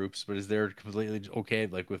his troops, but is there completely okay,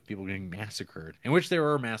 like, with people getting massacred, in which there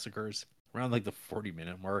are massacres around, like, the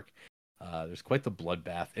 40-minute mark. There's quite the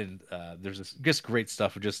bloodbath, and there's just great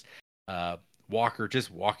stuff of just Walker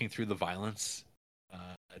just walking through the violence.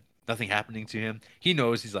 Nothing happening to him. He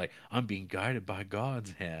knows, he's like, I'm being guided by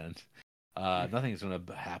God's hand. Nothing's going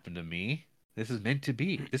to happen to me. This is meant to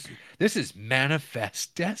be. This is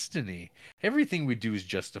manifest destiny. Everything we do is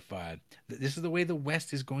justified. This is the way the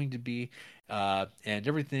West is going to be, and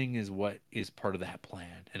everything is what is part of that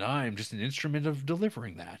plan. And I'm just an instrument of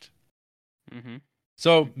delivering that.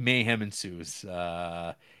 So mayhem ensues,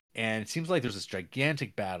 and it seems like there's this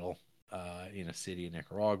gigantic battle in a city in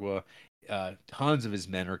Nicaragua. Tons of his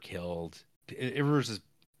men are killed. There's just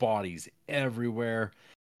bodies everywhere,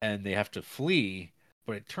 and they have to flee.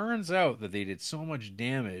 But it turns out that they did so much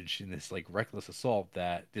damage in this, like, reckless assault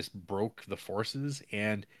that this broke the forces,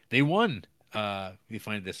 and they won. We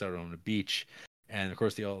find this out on the beach, and of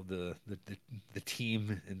course the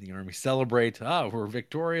team in the army celebrate. We're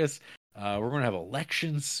victorious. We're going to have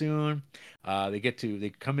elections soon.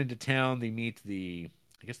 They come into town. They meet the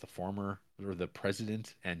former, or the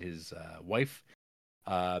president, and his wife.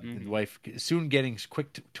 And the wife soon getting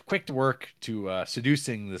quick to work to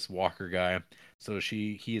seducing this Walker guy. So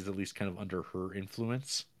he is at least kind of under her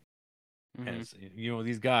influence. As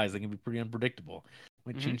these guys, they can be pretty unpredictable.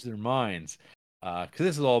 Might change their minds. Because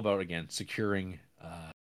this is all about, again, securing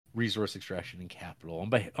resource extraction and capital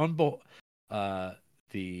on both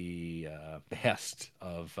the behest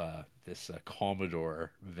of this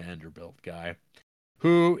Commodore Vanderbilt guy,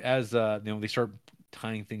 who, as they start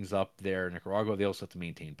tying things up there in Nicaragua, they also have to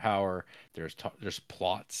maintain power. There's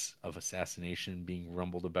plots of assassination being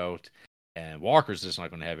rumbled about, and Walker's just not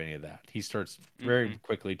going to have any of that. He starts very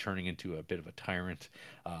quickly turning into a bit of a tyrant,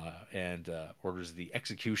 and orders the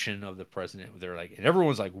execution of the president. They're like, and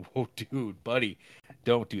everyone's like, "Whoa, dude, buddy,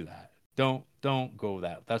 don't do that. Don't go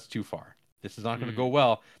that. That's too far. This is not going to go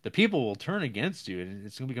well. The people will turn against you, and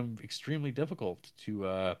it's going to become extremely difficult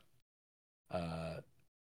to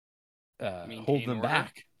hold them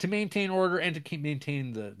back, to maintain order and to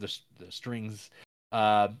maintain the strings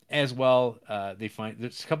as well. They find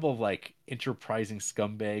there's a couple of, like, enterprising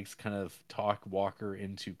scumbags kind of talk Walker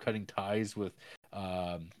into cutting ties with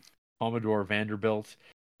Commodore Vanderbilt,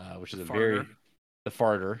 which is the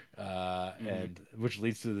farter, and which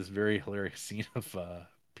leads to this very hilarious scene of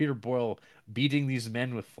Peter Boyle beating these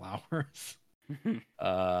men with flowers.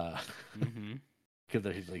 Because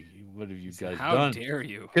he's like, what have you guys done? How dare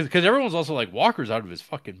you? Because everyone's also like, Walker's out of his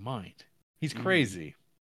fucking mind. He's crazy.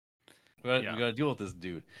 We gotta deal with this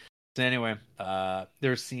dude. So anyway,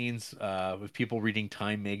 there's scenes with people reading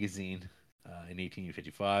Time magazine in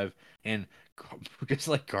 1855, and just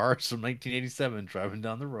like cars from 1987 driving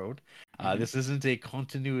down the road. This isn't a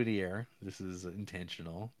continuity error. This is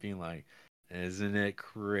intentional, being like, Isn't it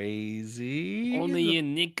crazy? Only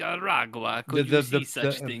in Nicaragua could you see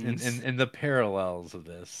such things. And the parallels of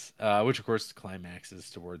this, which of course climaxes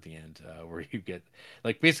toward the end, where you get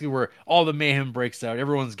like basically where all the mayhem breaks out,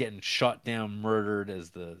 everyone's getting shot down, murdered as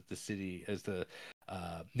the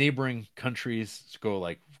neighboring countries go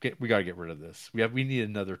like, we got to get rid of this. We need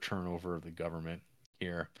another turnover of the government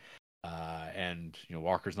here. And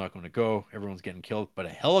Walker's not going to go. Everyone's getting killed, but a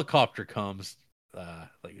helicopter comes,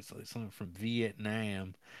 like it's something from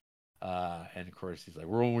Vietnam. And of course he's like,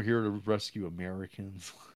 we're only here to rescue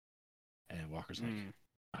Americans. And Walker's like,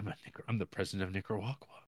 I'm the president of Nicaragua.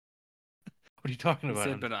 What are you talking about?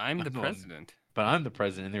 He said, but I'm the president. But I'm the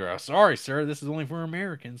president. And they go, sorry, sir, this is only for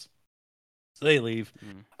Americans. So they leave.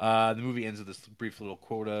 The movie ends with this brief little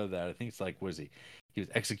quota that I think it's like, what is he? He was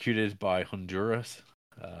executed by Honduras.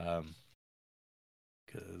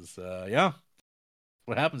 Because, yeah,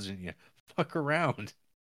 what happens when you fuck around,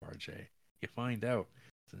 RJ? You find out.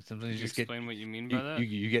 Sometimes you just explain what you mean by that?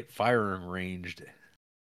 You get firing ranged,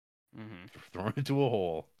 thrown into a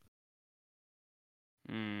hole.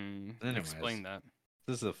 Explain that.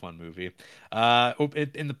 This is a fun movie.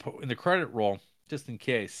 In the credit roll, just in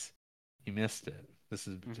case you missed it, this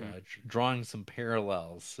is drawing some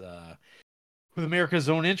parallels with America's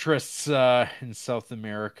own interests in South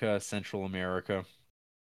America, Central America,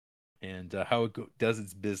 and how it does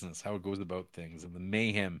its business, how it goes about things, and the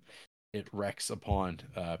mayhem it wreaks upon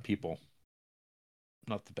people.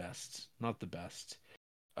 Not the best.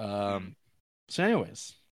 So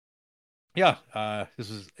anyways, yeah, this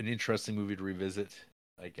was an interesting movie to revisit,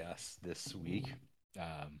 I guess, this week.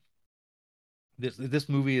 This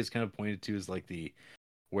movie is kind of pointed to as like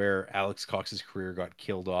where Alex Cox's career got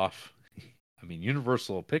killed off. I mean,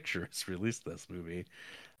 Universal Pictures released this movie,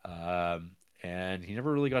 and he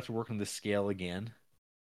never really got to work on this scale again.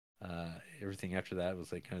 Everything after that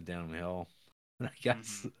was like kind of downhill. I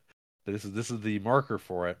guess this is the marker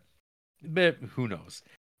for it. But who knows?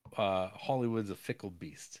 Hollywood's a fickle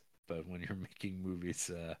beast. But when you're making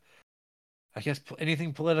movies, I guess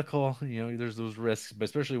anything political, there's those risks. But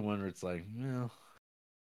especially when it's like,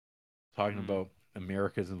 talking about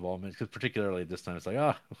America's involvement, because particularly this time it's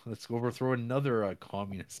like, let's go overthrow another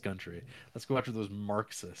communist country. Let's go after those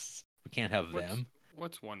Marxists. We can't have them.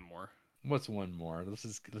 What's one more? Let's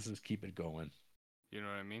just keep it going. You know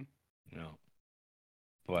what I mean? No.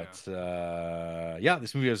 But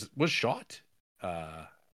this movie was shot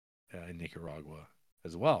in Nicaragua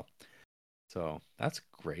as well. So that's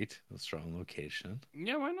great. A strong location.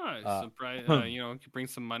 Yeah, why not? Surprise, bring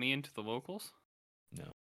some money into the locals.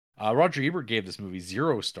 No. Roger Ebert gave this movie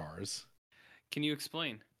 0 stars. Can you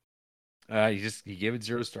explain? He gave it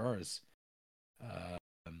 0 stars.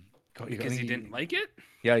 Because he didn't like it?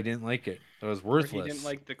 Yeah, he didn't like it. It was worthless. Or he didn't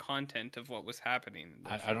like the content of what was happening.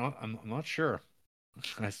 I'm not sure.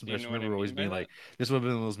 I just remember always being like, this would have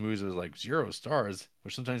been one of those movies that was like 0 stars,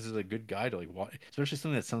 which sometimes is a good guide to like watch, especially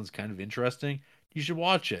something that sounds kind of interesting. You should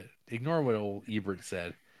watch it. Ignore what old Ebert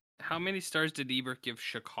said. How many stars did Ebert give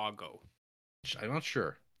Chicago? I'm not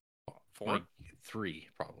sure. 4? Like 3,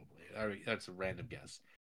 probably. That's a random guess.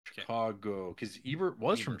 Chicago, because Ebert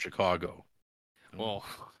was from Chicago. Well,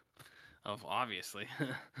 obviously.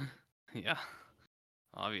 Yeah.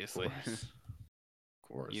 Obviously. Of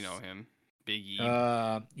course. You know him. Big E.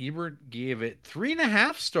 Ebert gave it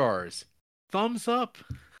 3.5 stars. Thumbs up.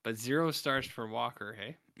 But 0 stars for Walker,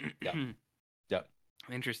 hey? Yep.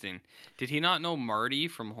 Interesting. Did he not know Marty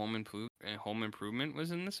from Home Improvement was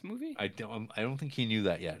in this movie? I don't think he knew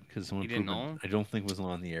that yet, because Home Improvement I don't think was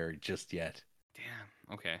on the air just yet.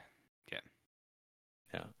 Damn. Okay.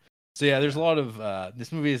 Yeah. So yeah, there's a lot of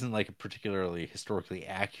this movie isn't like a particularly historically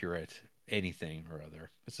accurate anything or other.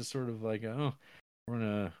 It's just sort of like,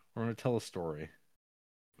 we're gonna tell a story.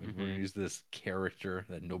 We're gonna use this character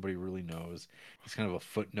that nobody really knows. He's kind of a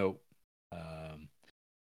footnote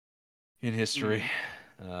in history,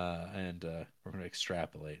 and we're gonna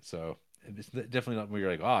extrapolate. So it's definitely not where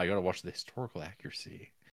you're like, I gotta watch the historical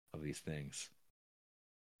accuracy of these things.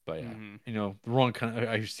 But yeah, the wrong kind of,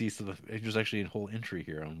 I see. So there's actually a whole entry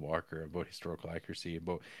here on Walker about historical accuracy,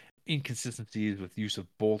 about inconsistencies with use of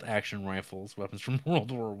bolt action rifles, weapons from World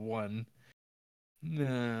War One.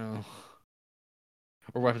 No.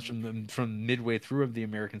 Or weapons from midway through of the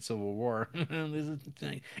American Civil War. This is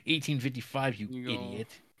 1855, you idiot.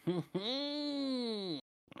 Joe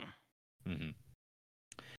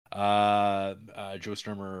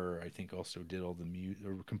Strummer, I think, also did all the music,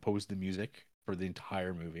 or composed the music for the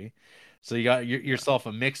entire movie. So you got yourself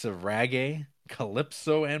a mix of reggae,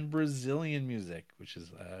 calypso, and Brazilian music, which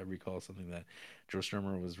is, I recall, something that Joe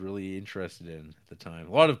Strummer was really interested in at the time.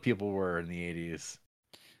 A lot of people were in the 80s.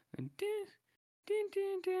 Dun,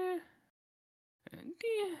 dun, dun. Dun,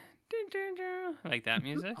 dun, dun, dun. Like that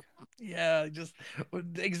music Yeah, just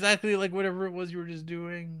exactly like whatever it was you were just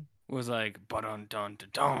doing. was like dun dun dun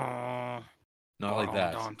dun. Not like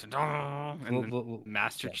that. Dun, dun, dun, and then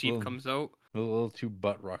Master yeah, Chief comes out a little too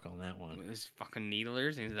butt rock on that one. with his fucking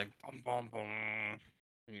needlers, and he's like, bum, bum, bum.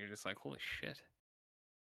 And you're just like, holy shit.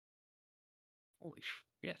 Holy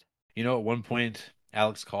shit. You know, at one point,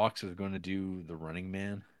 Alex Cox was going to do The Running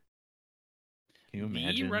Man. Can you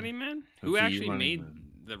imagine? The Running Man? The Who actually Running made Man.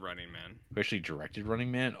 The Running Man? Who actually directed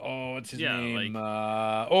Running Man? Oh, what's his Yeah, name?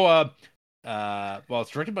 like- Well,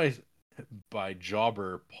 it's directed by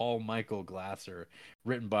jobber Paul Michael Glasser,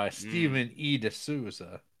 written by Stephen E.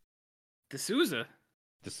 D'Souza. D'Souza?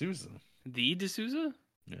 D'Souza. The D'Souza?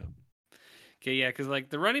 Yeah. Okay, yeah, because like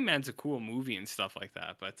The Running Man's a cool movie and stuff like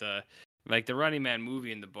that, but like the Running Man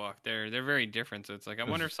movie and the book, they're very different. So it's like I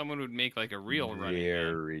wonder if someone would make like a real Running Man.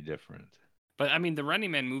 Very different. But I mean, the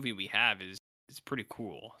Running Man movie we have is pretty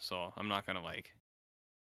cool. So I'm not gonna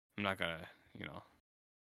you know,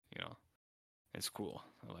 it's cool.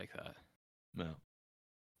 I like that. No.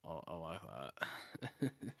 I like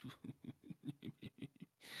that.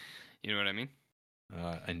 You know what I mean?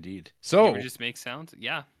 Indeed. You So ever just make sounds?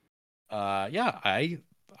 Yeah. yeah, I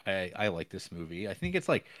like this movie. I think it's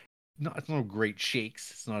like it's no great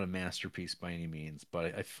shakes. It's not a masterpiece by any means,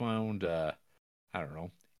 but I found I don't know,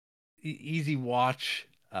 easy watch.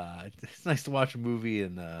 It's nice to watch a movie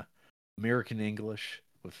in American English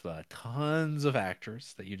with tons of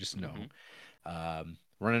actors that you just know,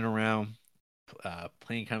 running around,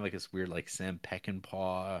 playing kind of like this weird like Sam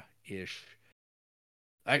Peckinpah ish.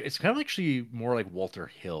 It's kind of actually more like Walter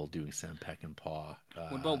Hill doing Sam Peckinpah.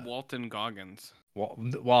 What about Walton Goggins?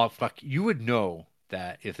 Well, fuck, you would know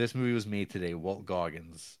that if this movie was made today, Walt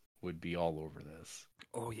Goggins would be all over this.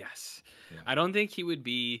 Oh yes, Yeah. I don't think he would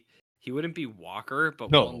be. He wouldn't be Walker,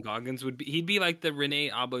 but No. Walton Goggins would be. He'd be like the Rene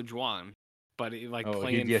Auberjonois, but like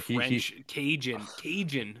playing French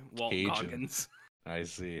Cajun Walt Cajun. Goggins. I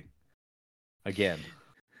see. Again.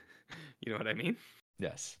 You know what I mean?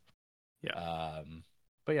 Yes. Yeah.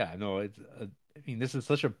 But yeah, no, it's. I mean, this is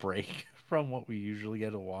such a break from what we usually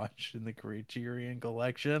get to watch in the Criterion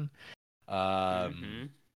collection. Like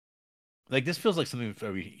this feels like something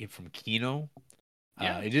from Kino.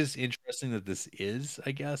 Yeah. It is interesting that this is,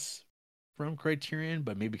 I guess, from Criterion,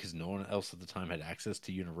 but maybe because no one else at the time had access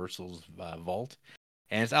to Universal's vault.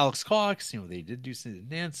 And it's Alex Cox. You know, they did do Sid and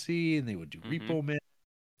Nancy, and they would do Repo Man.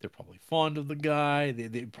 They're probably fond of the guy.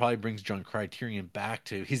 They probably brings John Criterion back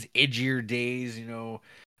to his edgier days. You know,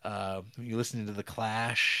 you listening to the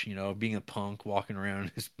Clash. You know, being a punk, walking around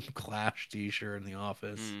in his Clash T-shirt in the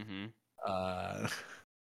office.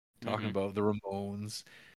 Talking about the Ramones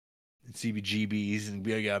and CBGBs and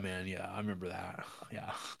be like, yeah, man, yeah, I remember that.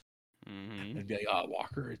 Yeah. And be like,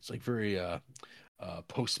 Walker, it's like very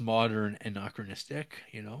postmodern, anachronistic,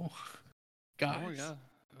 you know, guys. Oh yeah,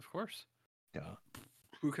 of course. Yeah.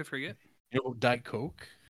 Who could forget? You know, Diet Coke.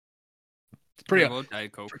 It's pretty.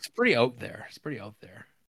 Diet Coke. It's pretty out there. It's pretty out there.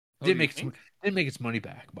 Oh, Didn't make its money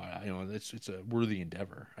back, but you know, it's a worthy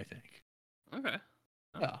endeavor, I think. Okay.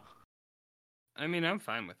 Yeah. I mean, I'm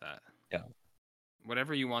fine with that. Yeah.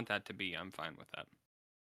 Whatever you want that to be, I'm fine with that.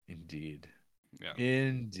 Indeed. Yeah.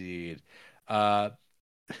 Indeed.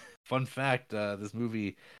 Fun fact: this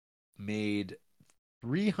movie made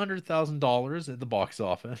 $300,000 at the box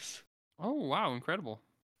office. Oh wow, incredible!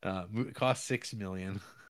 It cost $6 million.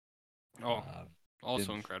 Oh,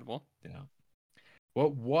 also incredible. Yeah.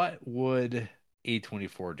 What would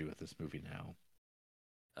A24 do with this movie now?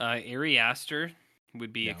 Ari Aster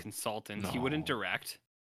would be a consultant. He wouldn't direct.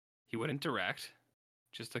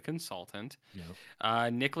 Just a consultant. Yeah.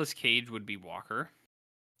 Nicolas Cage would be Walker.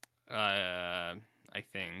 I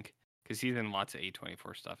think because he's in lots of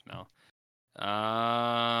A24 stuff now.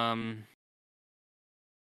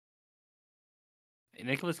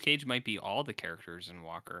 Nicolas Cage might be all the characters in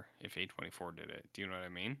Walker if A24 did it. Do you know what I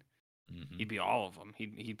mean? He'd be all of them.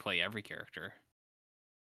 He'd play every character,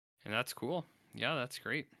 and that's cool. Yeah, that's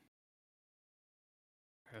great.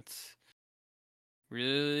 That's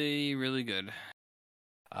really, really good.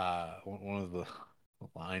 One of the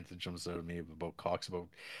lines that jumps out at me about Cox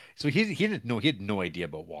so he had no idea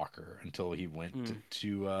about Walker until he went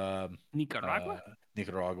to Nicaragua,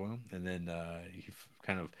 and then he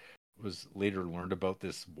kind of was later learned about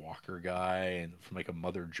this Walker guy and from like a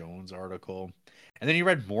Mother Jones article, and then he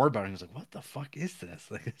read more about it and he was like, what the fuck is this?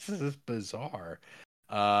 Like, this is bizarre.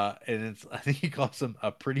 And I think he calls him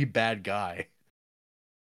a pretty bad guy.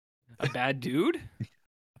 A bad dude?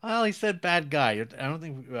 Well, he said bad guy. I don't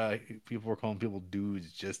think people were calling people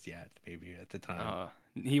dudes just yet. Maybe at the time.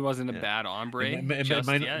 He wasn't a Yeah. bad hombre It just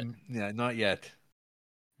might- yet. Yeah, not yet.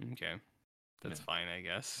 Okay, that's Yeah. fine, I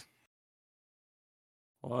guess.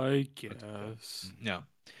 I guess. Yeah.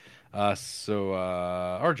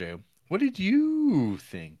 RJ, what did you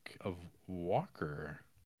think of Walker,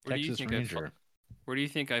 Where do you Texas think Ranger? Where do you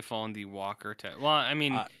think I fall in the Walker test? Well, I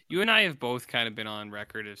mean, you and I have both kind of been on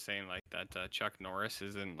record of saying like that Chuck Norris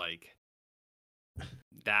isn't like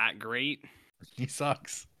that great. He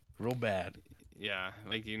sucks, real bad. Yeah,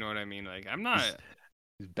 like you know what I mean. Like I'm not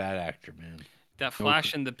He's a bad actor, man. that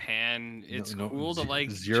flash in the pan. It's cool to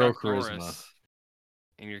like zero Chuck charisma. Norris,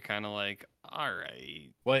 and you're kind of like, all right.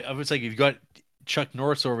 Well, I was like, you've got Chuck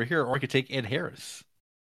Norris over here, or I could take Ed Harris.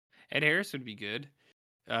 Ed Harris would be good.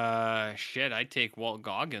 Shit, I'd take Walt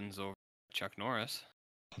Goggins over Chuck Norris.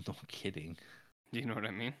 No kidding. Do you know what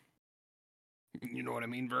I mean? You know what I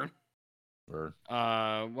mean, Vern? Or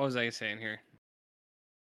what was I saying here?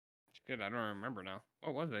 Shit, I don't remember now.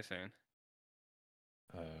 What was I saying?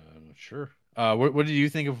 I'm not sure. What did you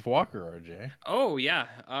think of Walker, RJ? Oh yeah.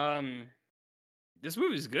 This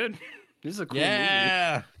movie's good. This is a cool movie.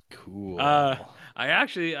 Yeah, cool.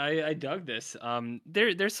 I dug this.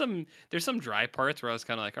 There's some dry parts where I was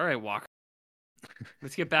kind of like, all right, Walker,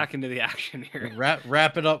 let's get back into the action here.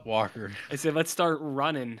 Wrap it up, Walker. I said, let's start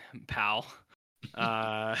running, pal.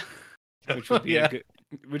 Which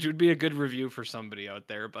would be a good review for somebody out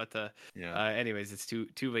there. But anyways, it's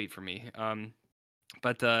too late for me.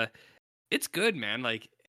 But it's good, man. Like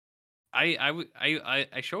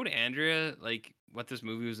I showed Andrea like what this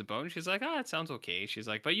movie was about, and she's like, it sounds okay. She's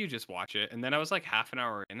like, but you just watch it. And then I was like half an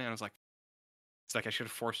hour in, and I was like, it's like I should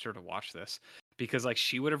have forced her to watch this, because like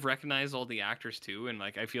she would have recognized all the actors too, and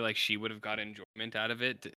like I feel like she would have got enjoyment out of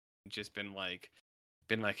it. Just been like,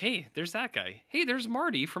 hey, there's that guy. Hey, there's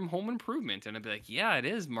Marty from Home Improvement, and I'd be like, yeah, it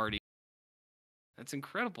is Marty. That's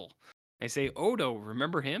incredible. I say, Odo,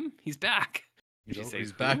 remember him? He's back.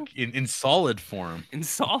 He's back in solid form. In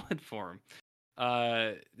solid form.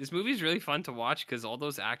 This movie is really fun to watch because all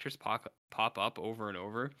those actors pop up over and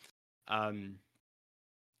over.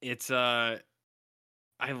 It's I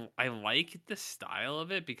like the style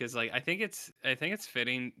of it because like I think it's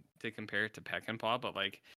fitting to compare it to Peckinpah, but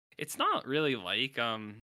like it's not really like a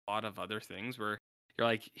lot of other things where you're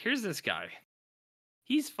like, here's this guy,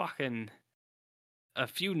 he's fucking a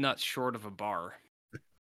few nuts short of a bar.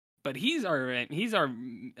 But he's our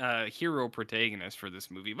hero protagonist for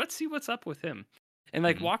this movie. Let's see what's up with him. And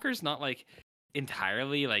like Walker's not like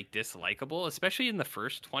entirely like dislikable, especially in the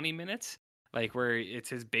first 20 minutes, like where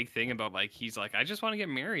it's his big thing about like he's like, I just want to get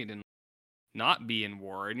married and not be in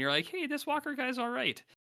war. And you're like, hey, this Walker guy's all right.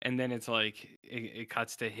 And then it's like it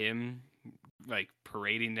cuts to him like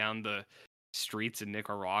parading down the streets in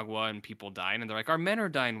Nicaragua and people dying, and they're like, our men are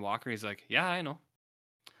dying, Walker. He's like, yeah, I know.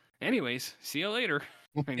 Anyways, see you later.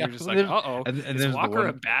 And you're just like, uh-oh, and is Walker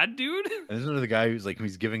a bad dude? And there's another guy who's like,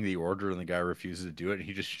 he's giving the order and the guy refuses to do it, and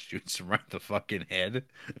he just shoots him right in the fucking head.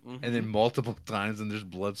 And then multiple times, and there's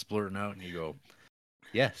blood splurting out, and you go,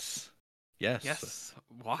 yes,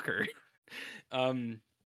 Walker.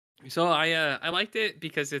 So I liked it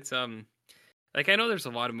because it's like, I know there's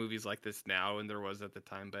a lot of movies like this now, and there was at the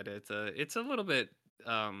time, but it's a little bit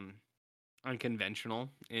unconventional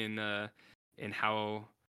in how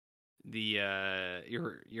the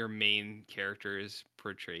your main character is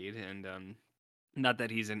portrayed, and not that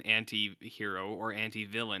he's an anti-hero or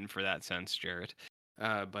anti-villain for that sense, Jarrett,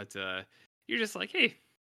 but you're just like, hey,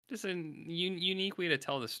 just a unique way to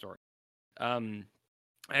tell the story.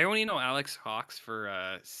 I only know Alex Hawks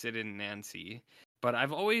for Sid and Nancy, but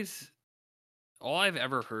all I've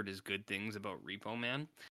ever heard is good things about Repo Man,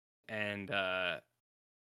 and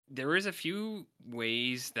there is a few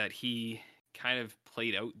ways that he kind of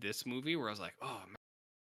played out this movie where I was like, oh man.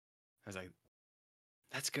 I was like,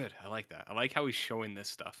 that's good. I like that. I like how he's showing this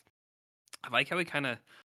stuff. I like how he kind of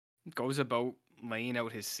goes about laying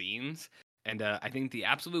out his scenes. And I think the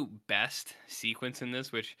absolute best sequence in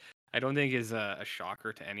this, which I don't think is a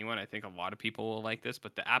shocker to anyone, I think a lot of people will like this,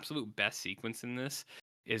 but the absolute best sequence in this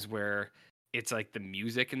is where it's like the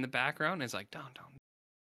music in the background is like, don't.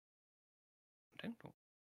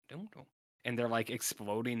 And they're like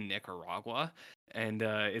exploding Nicaragua, and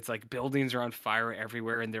it's like buildings are on fire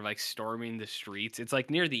everywhere, and they're like storming the streets. It's like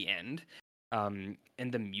near the end, and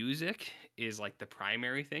the music is like the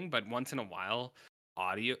primary thing, but once in a while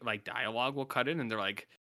audio, like dialogue, will cut in, and they're like,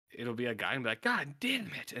 it'll be a guy and be like, god damn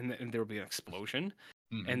it, and there'll be an explosion,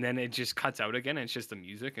 and then it just cuts out again, and it's just the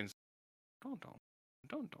music, and it's, don't,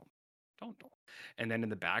 and then in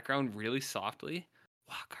the background really softly,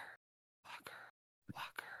 Walker.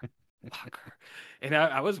 And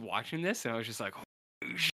I was watching this, and I was just like,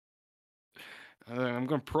 holy shit. I'm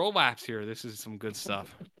going prolapse here. This is some good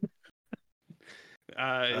stuff.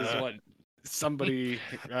 Is what somebody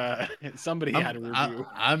had a review.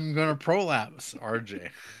 I'm gonna prolapse, RJ.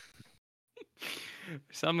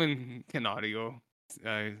 Someone can audio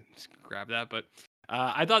grab that, but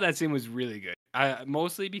I thought that scene was really good.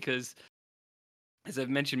 Mostly because, as I've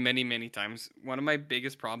mentioned many times, one of my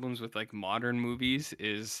biggest problems with like modern movies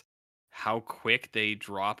is how quick they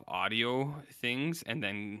drop audio things and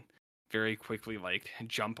then very quickly like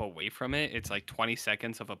jump away from it. It's like 20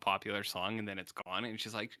 seconds of a popular song and then it's gone. And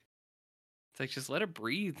it's like just let it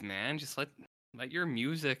breathe, man. Just let your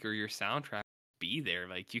music or your soundtrack be there.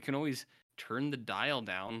 Like you can always turn the dial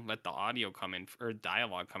down, let the audio come in or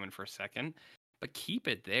dialogue come in for a second, but keep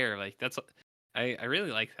it there. Like I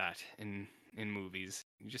really like that in movies.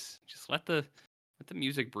 You just let the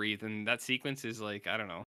music breathe, and that sequence is like, I don't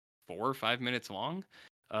know, 4 or 5 minutes long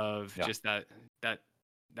of just that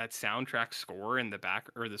soundtrack score in the back,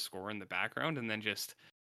 or the score in the background, and then just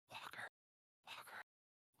Walker,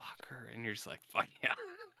 and you're just like, fuck yeah.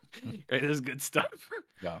 Right, this is good stuff.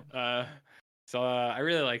 Yeah. So I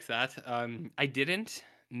really like that. I didn't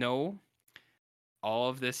know all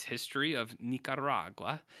of this history of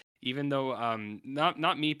Nicaragua, even though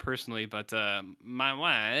not me personally, but my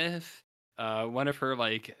wife, one of her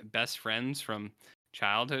like best friends from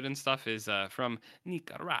childhood and stuff is from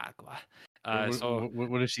Nicaragua.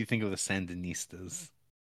 What does she think of the Sandinistas?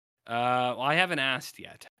 Well, I haven't asked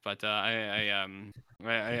yet, but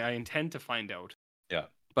I intend to find out. Yeah.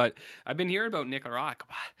 But I've been hearing about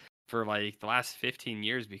Nicaragua for like the last 15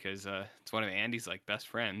 years because it's one of Andy's like best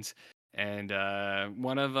friends, and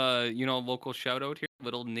one of local shout out here,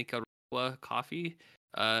 little Nicaragua coffee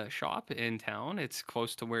shop in town. It's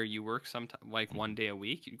close to where you work. Like one day a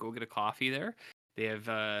week, you go get a coffee there. They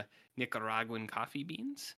have Nicaraguan coffee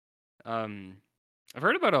beans. I've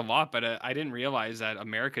heard about it a lot, but I didn't realize that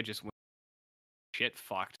America just shit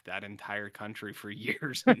fucked that entire country for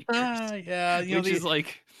years and years. Yeah, is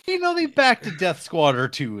like, they backed a death squad or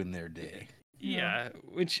two in their day. Yeah,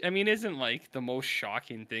 which I mean isn't like the most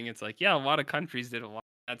shocking thing. It's like, yeah, a lot of countries did a lot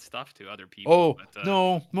of bad stuff to other people. Oh, but,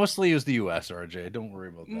 no, mostly it was the U.S., RJ. Don't worry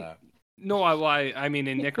about that. No, I mean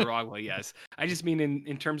in Nicaragua, yes. I just mean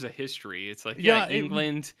in terms of history. It's like,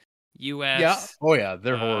 England, U.S. Yeah. Oh yeah,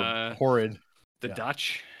 they're horrid. The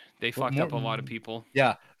Dutch, they fucked up a lot of people.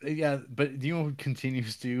 Yeah, but do you know who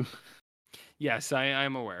continues to? Yes, I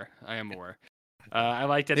am aware. I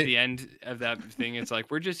liked at the end of that thing. It's like,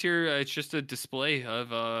 we're just here. It's just a display of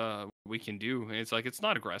what we can do. And it's like, it's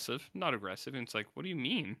not aggressive. And it's like, what do you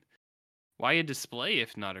mean? Why a display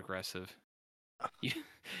if not aggressive?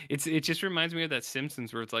 It just reminds me of that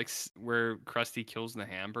Simpsons where it's like where Krusty kills the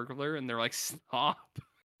Hamburglar and they're like, stop.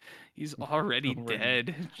 He's already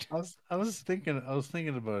dead. I was thinking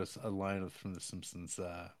about a line from The Simpsons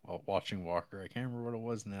while watching Walker. I can't remember what it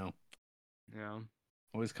was now. Yeah.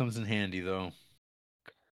 Always comes in handy though.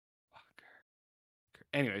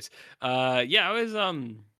 Anyways, I was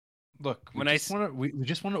look, we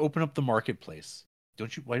just want to open up the marketplace.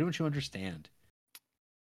 Why don't you understand?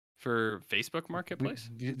 For Facebook Marketplace?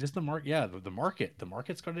 Just the market, yeah. The market. The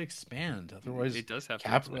market's got to expand. Otherwise, it does have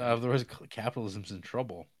to expand. Otherwise, capitalism's in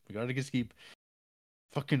trouble. We got to just keep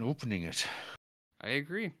fucking opening it. I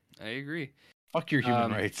agree. Fuck your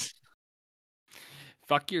human rights.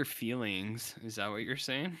 Fuck your feelings. Is that what you're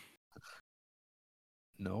saying?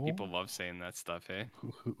 No. People love saying that stuff, hey?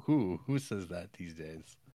 Who says that these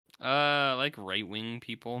days? Like right-wing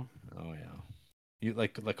people. Oh yeah. You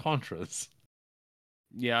like Contras.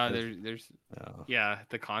 Yeah, there's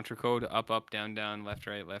the Contra code, up, down, left,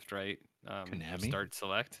 right. Konami? Start,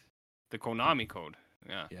 select. The Konami code.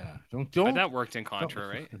 Yeah. Yeah. Don't. But that worked in Contra,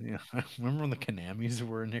 right? Yeah. Remember when the Konamis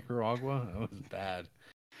were in Nicaragua? That was bad.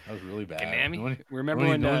 That was really bad.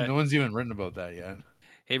 Konami? No one's even written about that yet.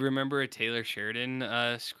 Hey, remember a Taylor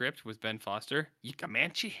Sheridan script with Ben Foster? You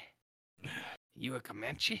Comanche? You a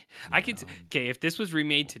Comanche? No. Okay, if this was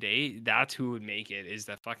remade today, that's who would make it, is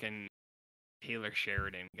that fucking Taylor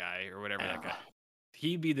Sheridan guy or whatever that guy.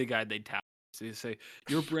 He'd be the guy they'd tap. So they say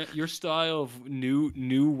your style of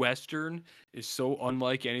new Western is so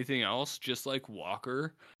unlike anything else, just like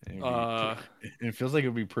Walker. It feels like it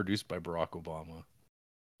would be produced by Barack Obama.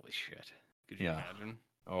 Holy shit! Could you imagine?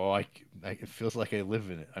 Oh, it feels like I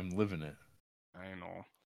live in it. I'm living it. I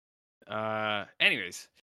know. Anyways,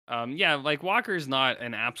 like Walker's not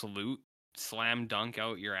an absolute slam dunk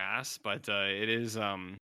out your ass, but it is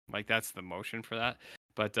like that's the motion for that.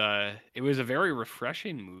 But it was a very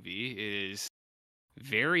refreshing movie. It is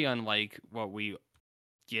very unlike what we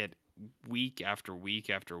get week after week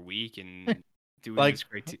after week in doing Like, this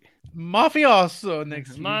great. Mafioso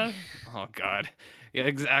next week. Oh God, yeah,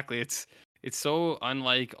 exactly. It's so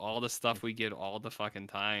unlike all the stuff we get all the fucking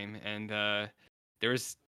time, and it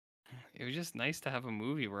was just nice to have a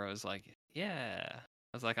movie where I was like, yeah,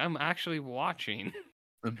 I was like, I'm actually watching.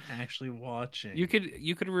 I'm actually watching. You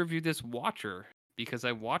could review this Watcher because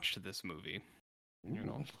I watched this movie. You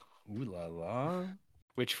know, ooh la la.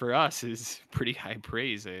 Which for us is pretty high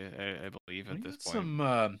praise, I believe at this point. Some,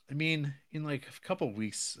 I mean, in like a couple of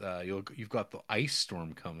weeks, you've got the ice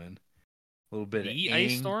storm coming. A little bit the of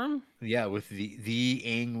ice storm. Yeah, with the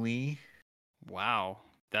Ang Lee. Wow,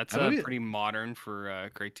 that's pretty modern for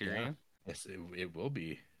Criterion. Yeah. Yes, it will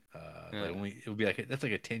be. It'll be like a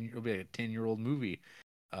 10-year-old movie,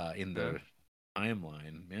 in the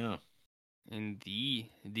timeline. Yeah. In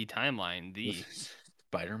the timeline, the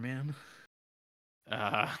Spider-Man.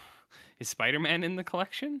 Is Spider-Man in the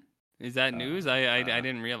collection? Is that news? I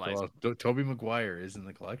didn't realize. Well, Tobey Maguire is in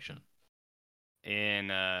the collection. In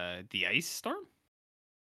the ice storm.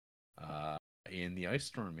 In the ice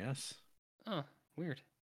storm, yes. Oh, weird.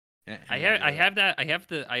 And, I have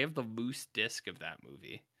the loose disc of that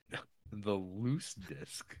movie. The loose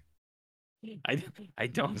disc. I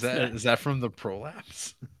don't. Is that from the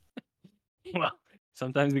prolapse? Well,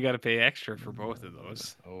 sometimes we got to pay extra for both of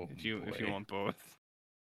those. If you want both.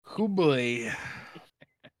 Oh boy.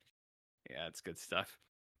 Yeah, it's good stuff.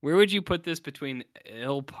 Where would you put this between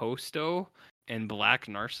Il Posto and Black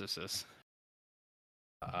Narcissus?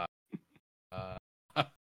 I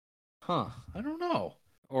don't know.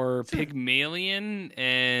 Or Pygmalion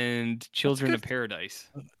and Children of Paradise.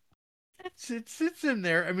 It's in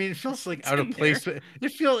there. I mean, it feels like out of place. It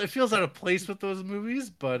feels out of place with those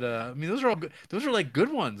movies, but I mean, those are all good. Those are like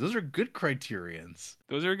good ones. Those are good Criterions.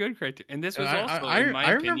 Those are good Criterion, and this was also, in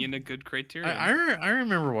my opinion, a good Criterion. I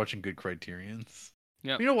remember watching good Criterions.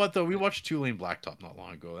 Yeah. You know what though? We watched Two Lane Blacktop not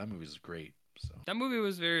long ago. That movie was great. So that movie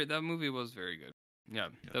was very good. Yeah,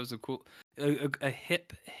 that was a cool, a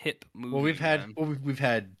hip movie. Well, we've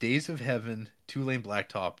had Days of Heaven, Two Lane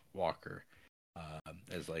Blacktop, Walker.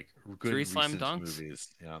 As like good 3 Slam recent Dunks movies,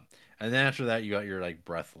 yeah, and then after that you got your like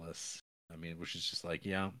Breathless. I mean, which is just like,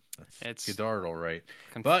 yeah, it's Godard, all right.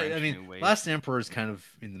 But I mean, Last Emperor is kind of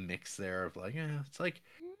in the mix there of like, yeah, it's like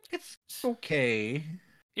it's okay.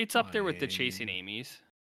 It's up there with the Chasing Amy's.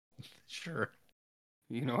 Sure.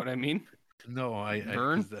 You know what I mean? No, I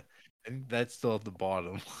think that's still at the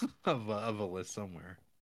bottom of a list somewhere.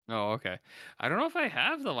 Oh, okay. I don't know if I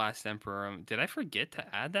have The Last Emperor. Did I forget to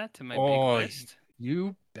add that to my big list?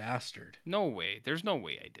 You bastard. No way. There's no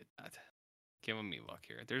way I did that. Giving me luck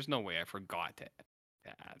here. There's no way I forgot to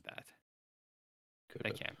add that.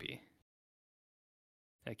 That can't be.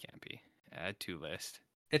 Add to list.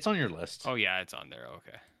 It's on your list. Oh, yeah, it's on there.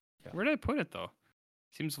 Okay. Yeah. Where did I put it, though?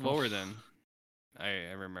 Seems lower than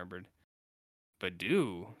I remembered.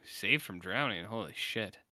 Badu, saved from drowning. Holy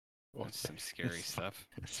shit. That's some scary stuff.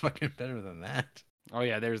 It's fucking better than that. Oh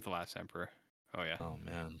yeah, there's The Last Emperor. Oh yeah. Oh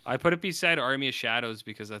man. I put it beside Army of Shadows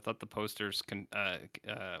because I thought the posters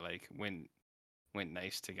like went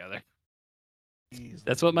nice together. Jeez,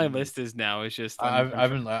 that's what my list is now. It's just I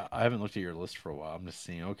haven't looked at your list for a while. I'm just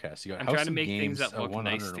seeing. Okay, so you got I'm House trying to of make Games, things that look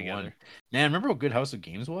nice together. Man, remember how good House of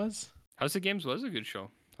Games was? House of Games was a good show.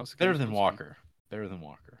 House of Better Games than Walker. Better than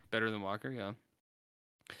Walker. Better than Walker, yeah.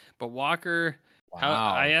 But Walker.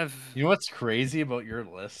 Wow. I have. You know what's crazy about your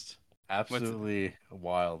list? Absolutely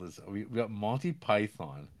wild is we got Monty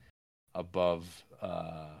Python above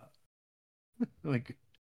like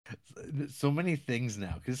so many things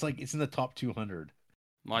now because it's like it's in the top 200.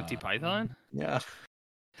 Monty Python? Yeah.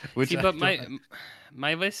 But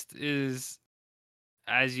my list is,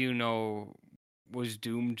 as you know, was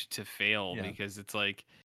doomed to fail because it's like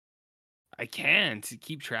I can't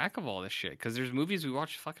keep track of all this shit because there's movies we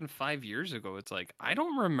watched fucking 5 years ago. It's like I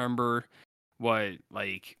don't remember what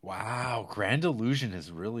like. Wow, Grand Illusion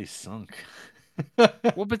has really sunk.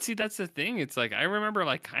 Well, but see, that's the thing. It's like I remember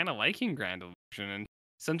like kind of liking Grand Illusion, and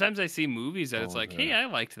sometimes I see movies that it's like, hey, I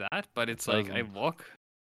liked that, but it's like I look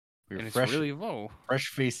and it's really low.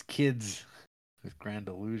 Fresh-faced kids with Grand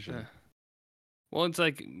Illusion. Well, it's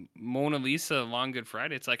like Mona Lisa, Long Good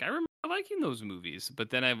Friday. It's like I remember liking those movies, but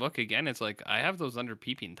then I look again. It's like I have those under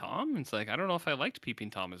Peeping Tom. It's like I don't know if I liked Peeping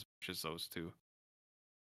Tom as much as those two.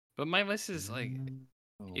 But my list is like,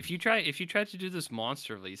 if you try to do this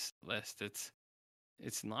monster list,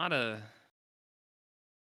 it's not the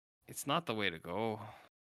way to go,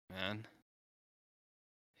 man.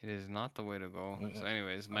 It is not the way to go. So,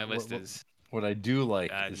 anyways, my list is. What I do like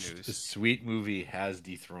bad is news. the Sweet movie has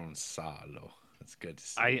dethroned Saw, though. That's good to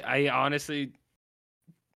see. I honestly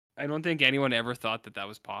I don't think anyone ever thought that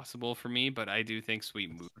was possible for me, but I do think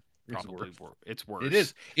Sweet Movie It's probably worse. it's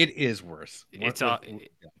worse. It is worse. It's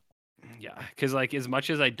yeah, because like as much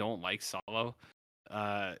as I don't like Solo,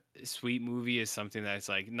 Sweet Movie is something that's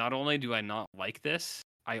like not only do I not like this,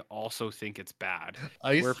 I also think it's bad.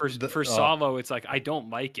 Where for Solo, it's like I don't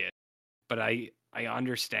like it, but I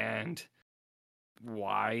understand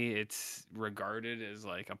why it's regarded as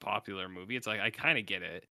like a popular movie. It's like I kind of get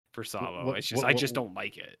it for Solo. It's just I just don't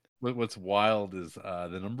like it. What's wild is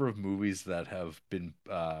the number of movies that have been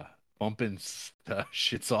bumping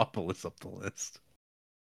Shitsopolis up the list.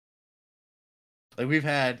 Like we've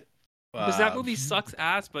had, because that movie sucks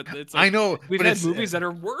ass. But it's like, I know we've had movies that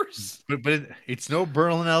are worse. But it's no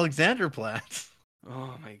Berlin Alexanderplatz.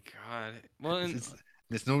 Oh my god! Well,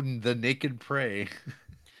 it's no The Naked Prey.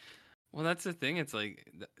 Well, that's the thing. It's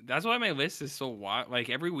like that's why my list is so wild. Like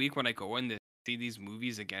every week when I go in to see these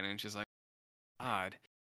movies again, and it's just like odd.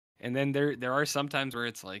 And then there are some times where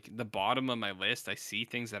it's like the bottom of my list, I see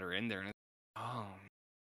things that are in there, and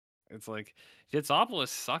it's like Shitsopolis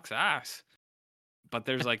sucks ass. But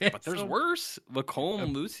there's like, but there's worse.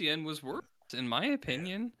 Lacombe Lucien was worse, in my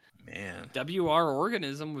opinion. Man, W.R.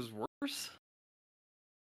 Organism was worse.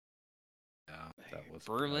 Yeah, that was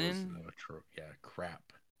Berlin. Yeah, crap.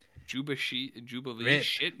 Jubilee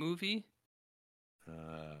shit movie.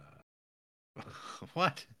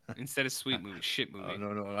 What? Instead of Sweet Movie, shit movie.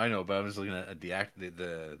 No, I know, but I was looking at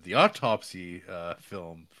the autopsy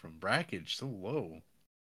film from Brackage, so low.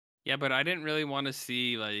 Yeah, but I didn't really want to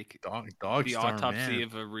see like Dog the Star autopsy Man.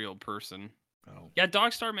 of a real person. Oh. Yeah,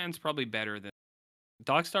 Dog Star Man's probably better than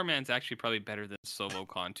actually probably better than Solo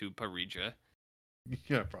Con to Parija.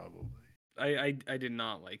 Yeah, probably. I did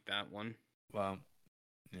not like that one. Well,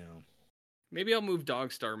 maybe I'll move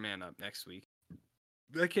Dog Star Man up next week.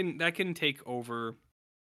 That can take over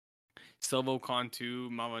Solo Con 2,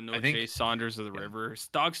 Mama Noche, Saunders of the River.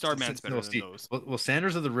 Dog Star Man's better than those. Well,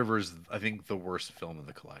 Sanders of the River is, I think, the worst film in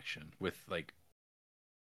the collection with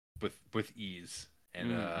ease.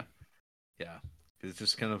 And yeah, it's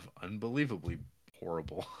just kind of unbelievably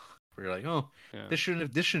horrible. Where you're like, oh, yeah. this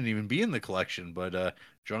shouldn't even be in the collection, but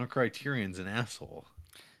John Criterion's an asshole.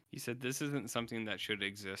 He said this isn't something that should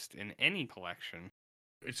exist in any collection.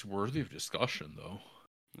 It's worthy of discussion, though.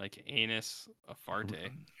 Like Anus Afarte.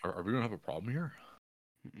 Are we gonna have a problem here?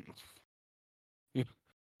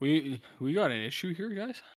 We got an issue here,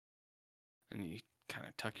 guys. And you kind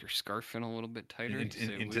of tuck your scarf in a little bit tighter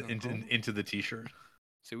into the t-shirt.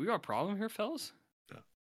 So we got a problem here, fellas.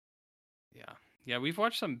 Yeah. We've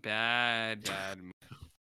watched some bad movies.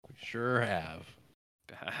 We sure have.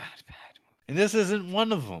 Bad movies. And this isn't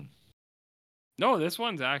one of them. No, this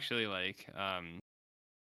one's actually like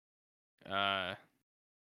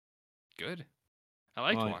good. I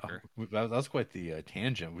liked Walker. That was quite the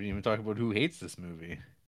tangent. We didn't even talk about who hates this movie.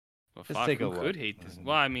 Well, who could hate this?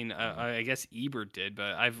 Well, I mean, I guess Ebert did,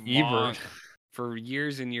 but for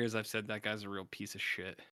years and years I've said that guy's a real piece of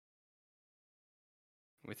shit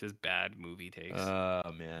with his bad movie takes.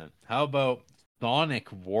 Oh man, how about Sonic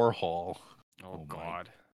Warhol? Oh God.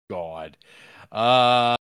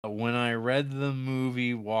 When I read the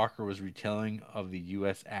movie, Walker was retelling of the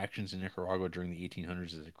U.S. actions in Nicaragua during the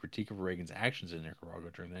 1800s as a critique of Reagan's actions in Nicaragua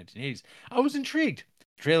during the 1980s. I was intrigued.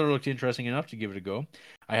 The trailer looked interesting enough to give it a go.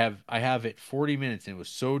 I have it 40 minutes, and it was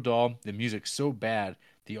so dull, the music so bad,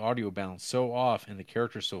 the audio balance so off, and the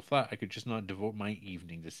characters so flat, I could just not devote my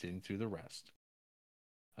evening to sitting through the rest.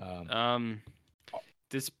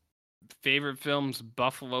 This favorite films: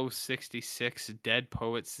 Buffalo 66, Dead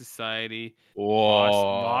Poets Society,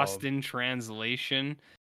 Lost in Translation,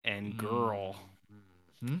 and Girl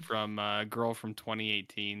from Girl from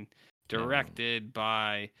 2018, directed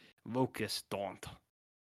by Locust Daunt.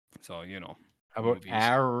 So How about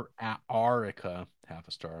Arica? Half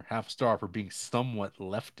a star for being somewhat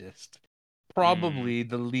leftist. Probably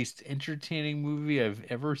the least entertaining movie I've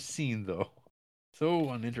ever seen, though. So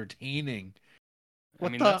unentertaining.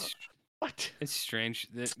 What? It's strange.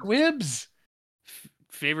 Squibs.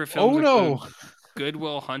 Favorite films: Good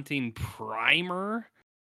Will Hunting, Primer,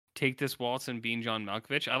 Take This Waltz, and Being John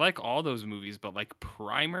Malkovich. I like all those movies, but like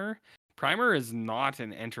Primer is not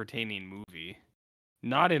an entertaining movie.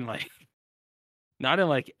 Not in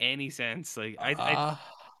any sense. Like I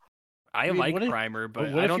like Primer,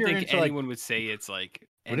 but I don't think anyone would say it's like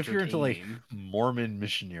what if you're into like Mormon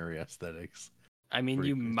missionary aesthetics? I mean,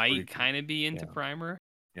 you might kind of be into Primer.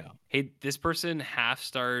 Yeah. Hey, this person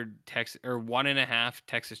half-starred 1.5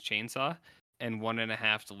 Texas Chainsaw and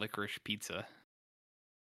 1.5 Licorice Pizza.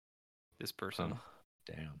 This person.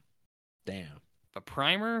 Damn. But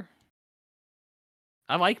Primer,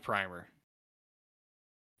 I like Primer.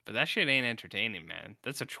 But that shit ain't entertaining, man.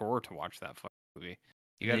 That's a chore to watch that fucking movie.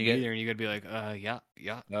 You gotta you be there and you gotta be like, yeah.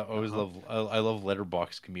 I always I love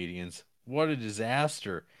letterbox comedians. What a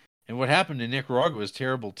disaster! And what happened in Nicaragua was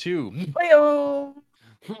terrible too.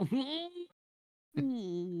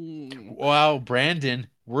 Wow, Brandon,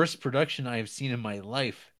 worst production I have seen in my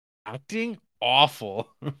life. Acting awful.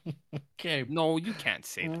 Okay. No, you can't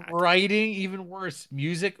say that. Writing even worse.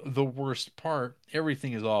 Music the worst part.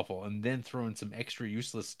 Everything is awful, and then throw in some extra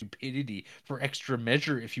useless stupidity for extra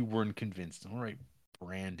measure if you weren't convinced. All right,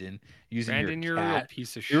 Brandon, Brandon, your you're a real cat.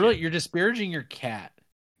 piece of You're shit. you're disparaging your cat.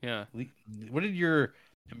 Yeah. What did your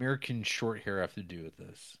American short hair have to do with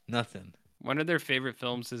this? Nothing. One of their favorite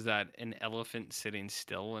films is that an elephant sitting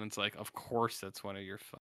still, and it's like, of course, that's one of your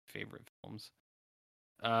favorite films.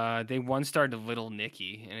 They one starred Little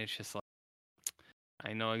Nicky, and it's just like,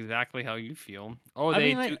 I know exactly how you feel. Oh,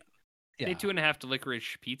 they 2.5 to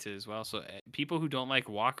Licorice Pizza as well. So people who don't like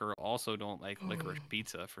Walker also don't like Licorice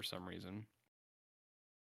Pizza for some reason.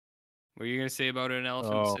 What are you gonna say about an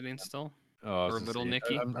elephant sitting still? Or Little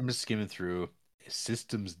Nicky? I'm just skimming through.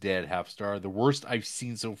 System's Dead, half star. The worst I've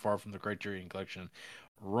seen so far from the Criterion Collection.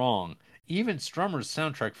 Wrong. Even Strummer's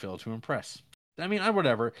soundtrack failed to impress. I mean,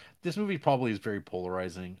 whatever. This movie probably is very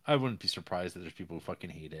polarizing. I wouldn't be surprised that there's people who fucking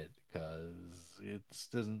hate it because it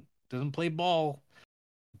doesn't play ball.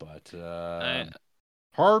 But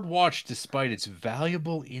hard watch despite its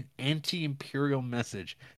valuable anti-imperial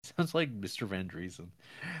message. Sounds like Mr. Van Driesen.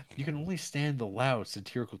 You can only stand the loud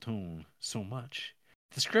satirical tone so much.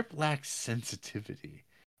 The script lacks sensitivity.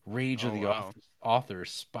 Rage of the author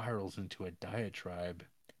spirals into a diatribe.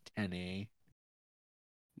 10A.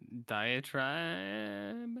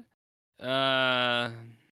 Diatribe?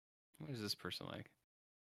 What is this person like?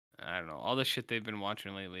 I don't know. All the shit they've been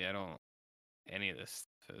watching lately, I don't any of this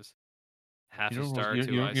stuff is. Half a star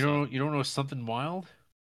You don't know Something Wild?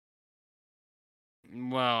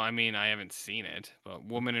 Well, I mean, I haven't seen it, but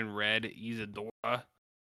Woman in Red, Isadora,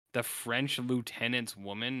 the French Lieutenant's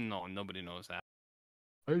Woman. No, nobody knows that.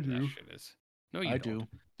 I do. That shit is. No, you don't.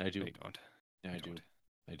 I do. No, you don't. Yeah,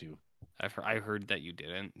 I do. I heard that you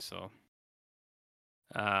didn't. So,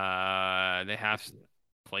 they have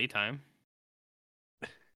playtime.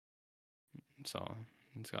 So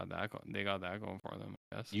it's got that. They got that going for them,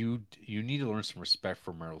 I guess. You need to learn some respect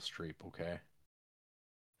for Meryl Streep, okay?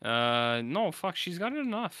 No, fuck, she's got it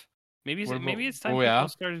enough. Maybe it's time people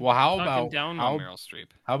started talking down on Meryl Streep.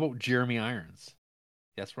 How about Jeremy Irons?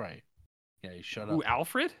 That's right. Yeah, you shut up. Ooh,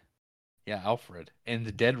 Alfred? Yeah, Alfred and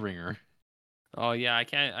the Dead Ringer. Oh yeah, I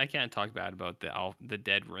can't talk bad about the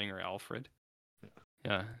Dead Ringer Alfred.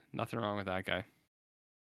 Yeah, nothing wrong with that guy.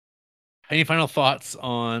 Any final thoughts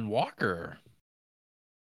on Walker?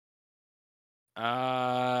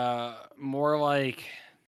 More like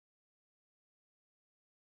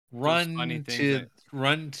run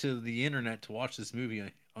to the internet to watch this movie.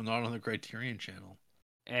 Not on the Criterion channel,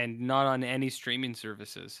 and not on any streaming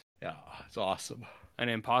services. Yeah, it's awesome. And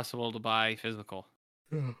impossible to buy physical.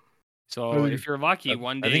 So if you're lucky,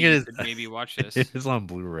 one day you could maybe watch this. It is on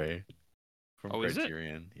Blu-ray from Is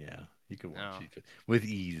Criterion. it? Yeah, you could watch it with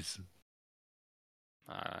ease.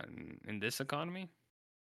 In this economy,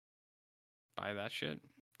 buy that shit.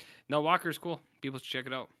 No, Walker's cool. People should check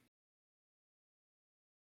it out.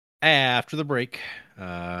 After the break,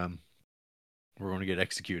 we're going to get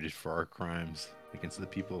executed for our crimes against the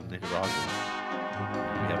people of Nicaragua.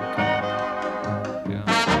 We have it coming. Yeah.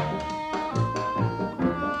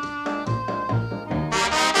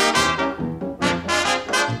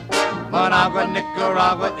 Managua,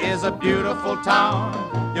 Nicaragua is a beautiful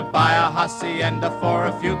town. You buy a hacienda for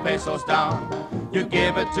a few pesos down. You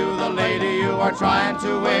give it to the lady you are trying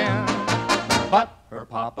to win, but her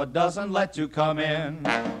papa doesn't let you come in.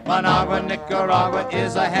 Managua, Nicaragua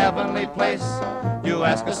is a heavenly place. You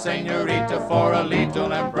ask a senorita for a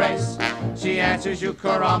little embrace. She answers you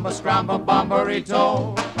caramba, scramba,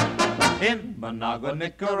 bomberito. In Managua,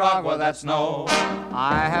 Nicaragua, that's no.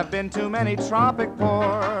 I have been to many tropic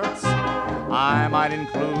ports. I might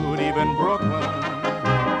include even Brooklyn.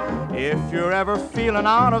 If you're ever feeling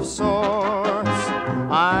out of sorts,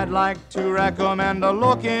 I'd like to recommend a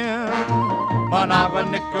look in Managua,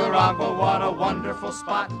 Nicaragua. What a wonderful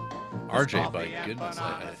spot. RJ, by goodness,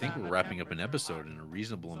 I think we're wrapping up an episode in a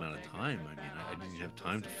reasonable amount of time. I mean, I didn't have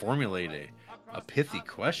time to formulate a pithy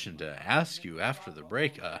question to ask you after the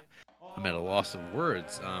break. I'm at a loss of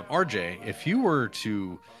words. RJ, if you were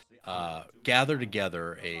to gather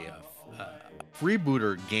together a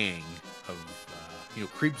freebooter gang of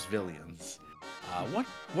creeps villains,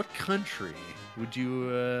 what country would you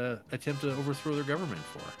attempt to overthrow their government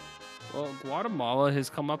for? Well, Guatemala has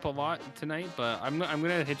come up a lot tonight, but I'm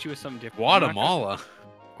gonna hit you with something different.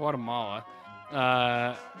 Guatemala.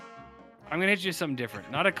 I'm gonna hit you with something different.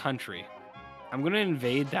 Not a country. I'm gonna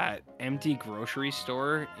invade that empty grocery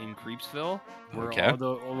store in Creepsville where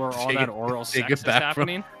all that oral sex is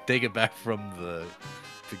happening. Take it back from the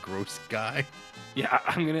gross guy. Yeah,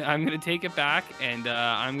 I'm gonna take it back, and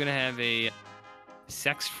I'm gonna have a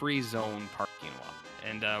sex-free zone parking lot,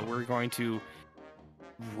 and we're going to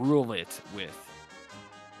rule it with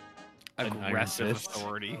aggressive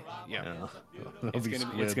authority. Yeah,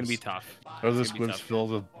 it's gonna be tough. Are the squibs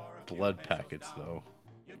filled with blood packets though?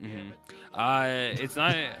 It's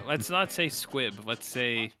not. Let's not say squib. Let's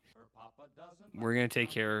say we're gonna take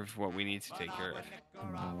care of what we need to take care of.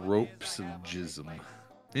 Ropes of jism.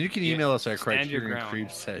 And you can email us at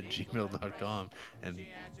criterioncreeps@gmail.com and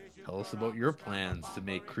tell us about your plans to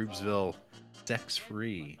make Creepsville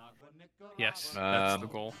sex-free. Yes, that's the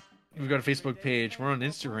goal. We've got a Facebook page. We're on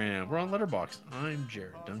Instagram. We're on Letterboxd. I'm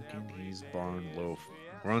Jared Duncan. He's Barn Loaf.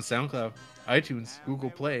 We're on SoundCloud, iTunes, Google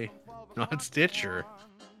Play, not Stitcher.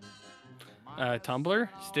 Tumblr,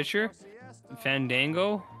 Stitcher,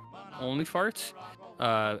 Fandango, Only Farts,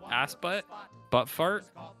 Ass Butt, Butt Fart,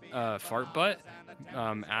 Fart Butt,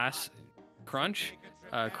 Ass Crunch,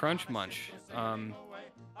 Crunch Munch,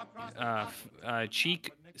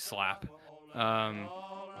 Cheek Slap,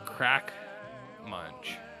 Crack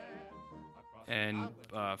Munch, and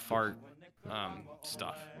Fart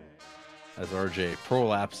stuff. As RJ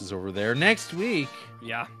prolapses over there. Next week,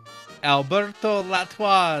 yeah, Alberto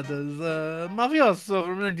Latuada's Mafioso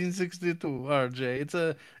from 1962. RJ, it's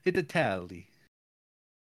a tally.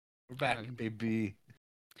 We're back, baby.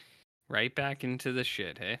 Right back into the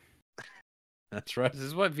shit, hey? That's right. This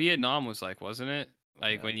is what Vietnam was like, wasn't it?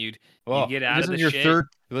 Like when you get out of the shit.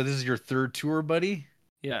 This is your third tour, buddy?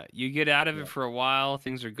 Yeah, you get out of it for a while,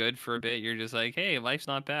 things are good for a bit, you're just like, hey, life's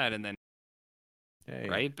not bad, and then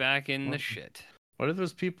right back in the shit. Why did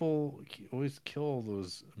those people always kill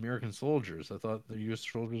those American soldiers? I thought the U.S.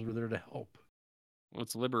 soldiers were there to help. Well,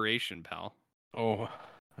 it's liberation, pal. Oh,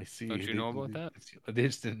 I see. Don't you know about that? They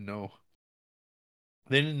just didn't know.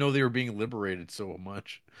 They didn't know they were being liberated so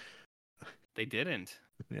much. They didn't.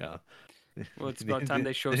 Yeah. Well, it's about time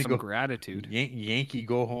they showed some gratitude. Yankee,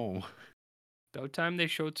 go home. About time they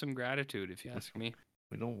showed some gratitude, if you ask me.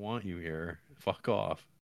 We don't want you here. Fuck off.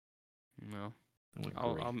 No.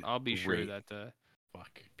 I'll be sure that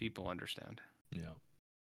people understand. Yeah.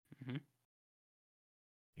 Mm-hmm.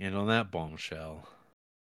 And on that bombshell.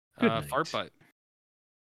 Good night. Fart butt.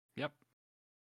 Yep.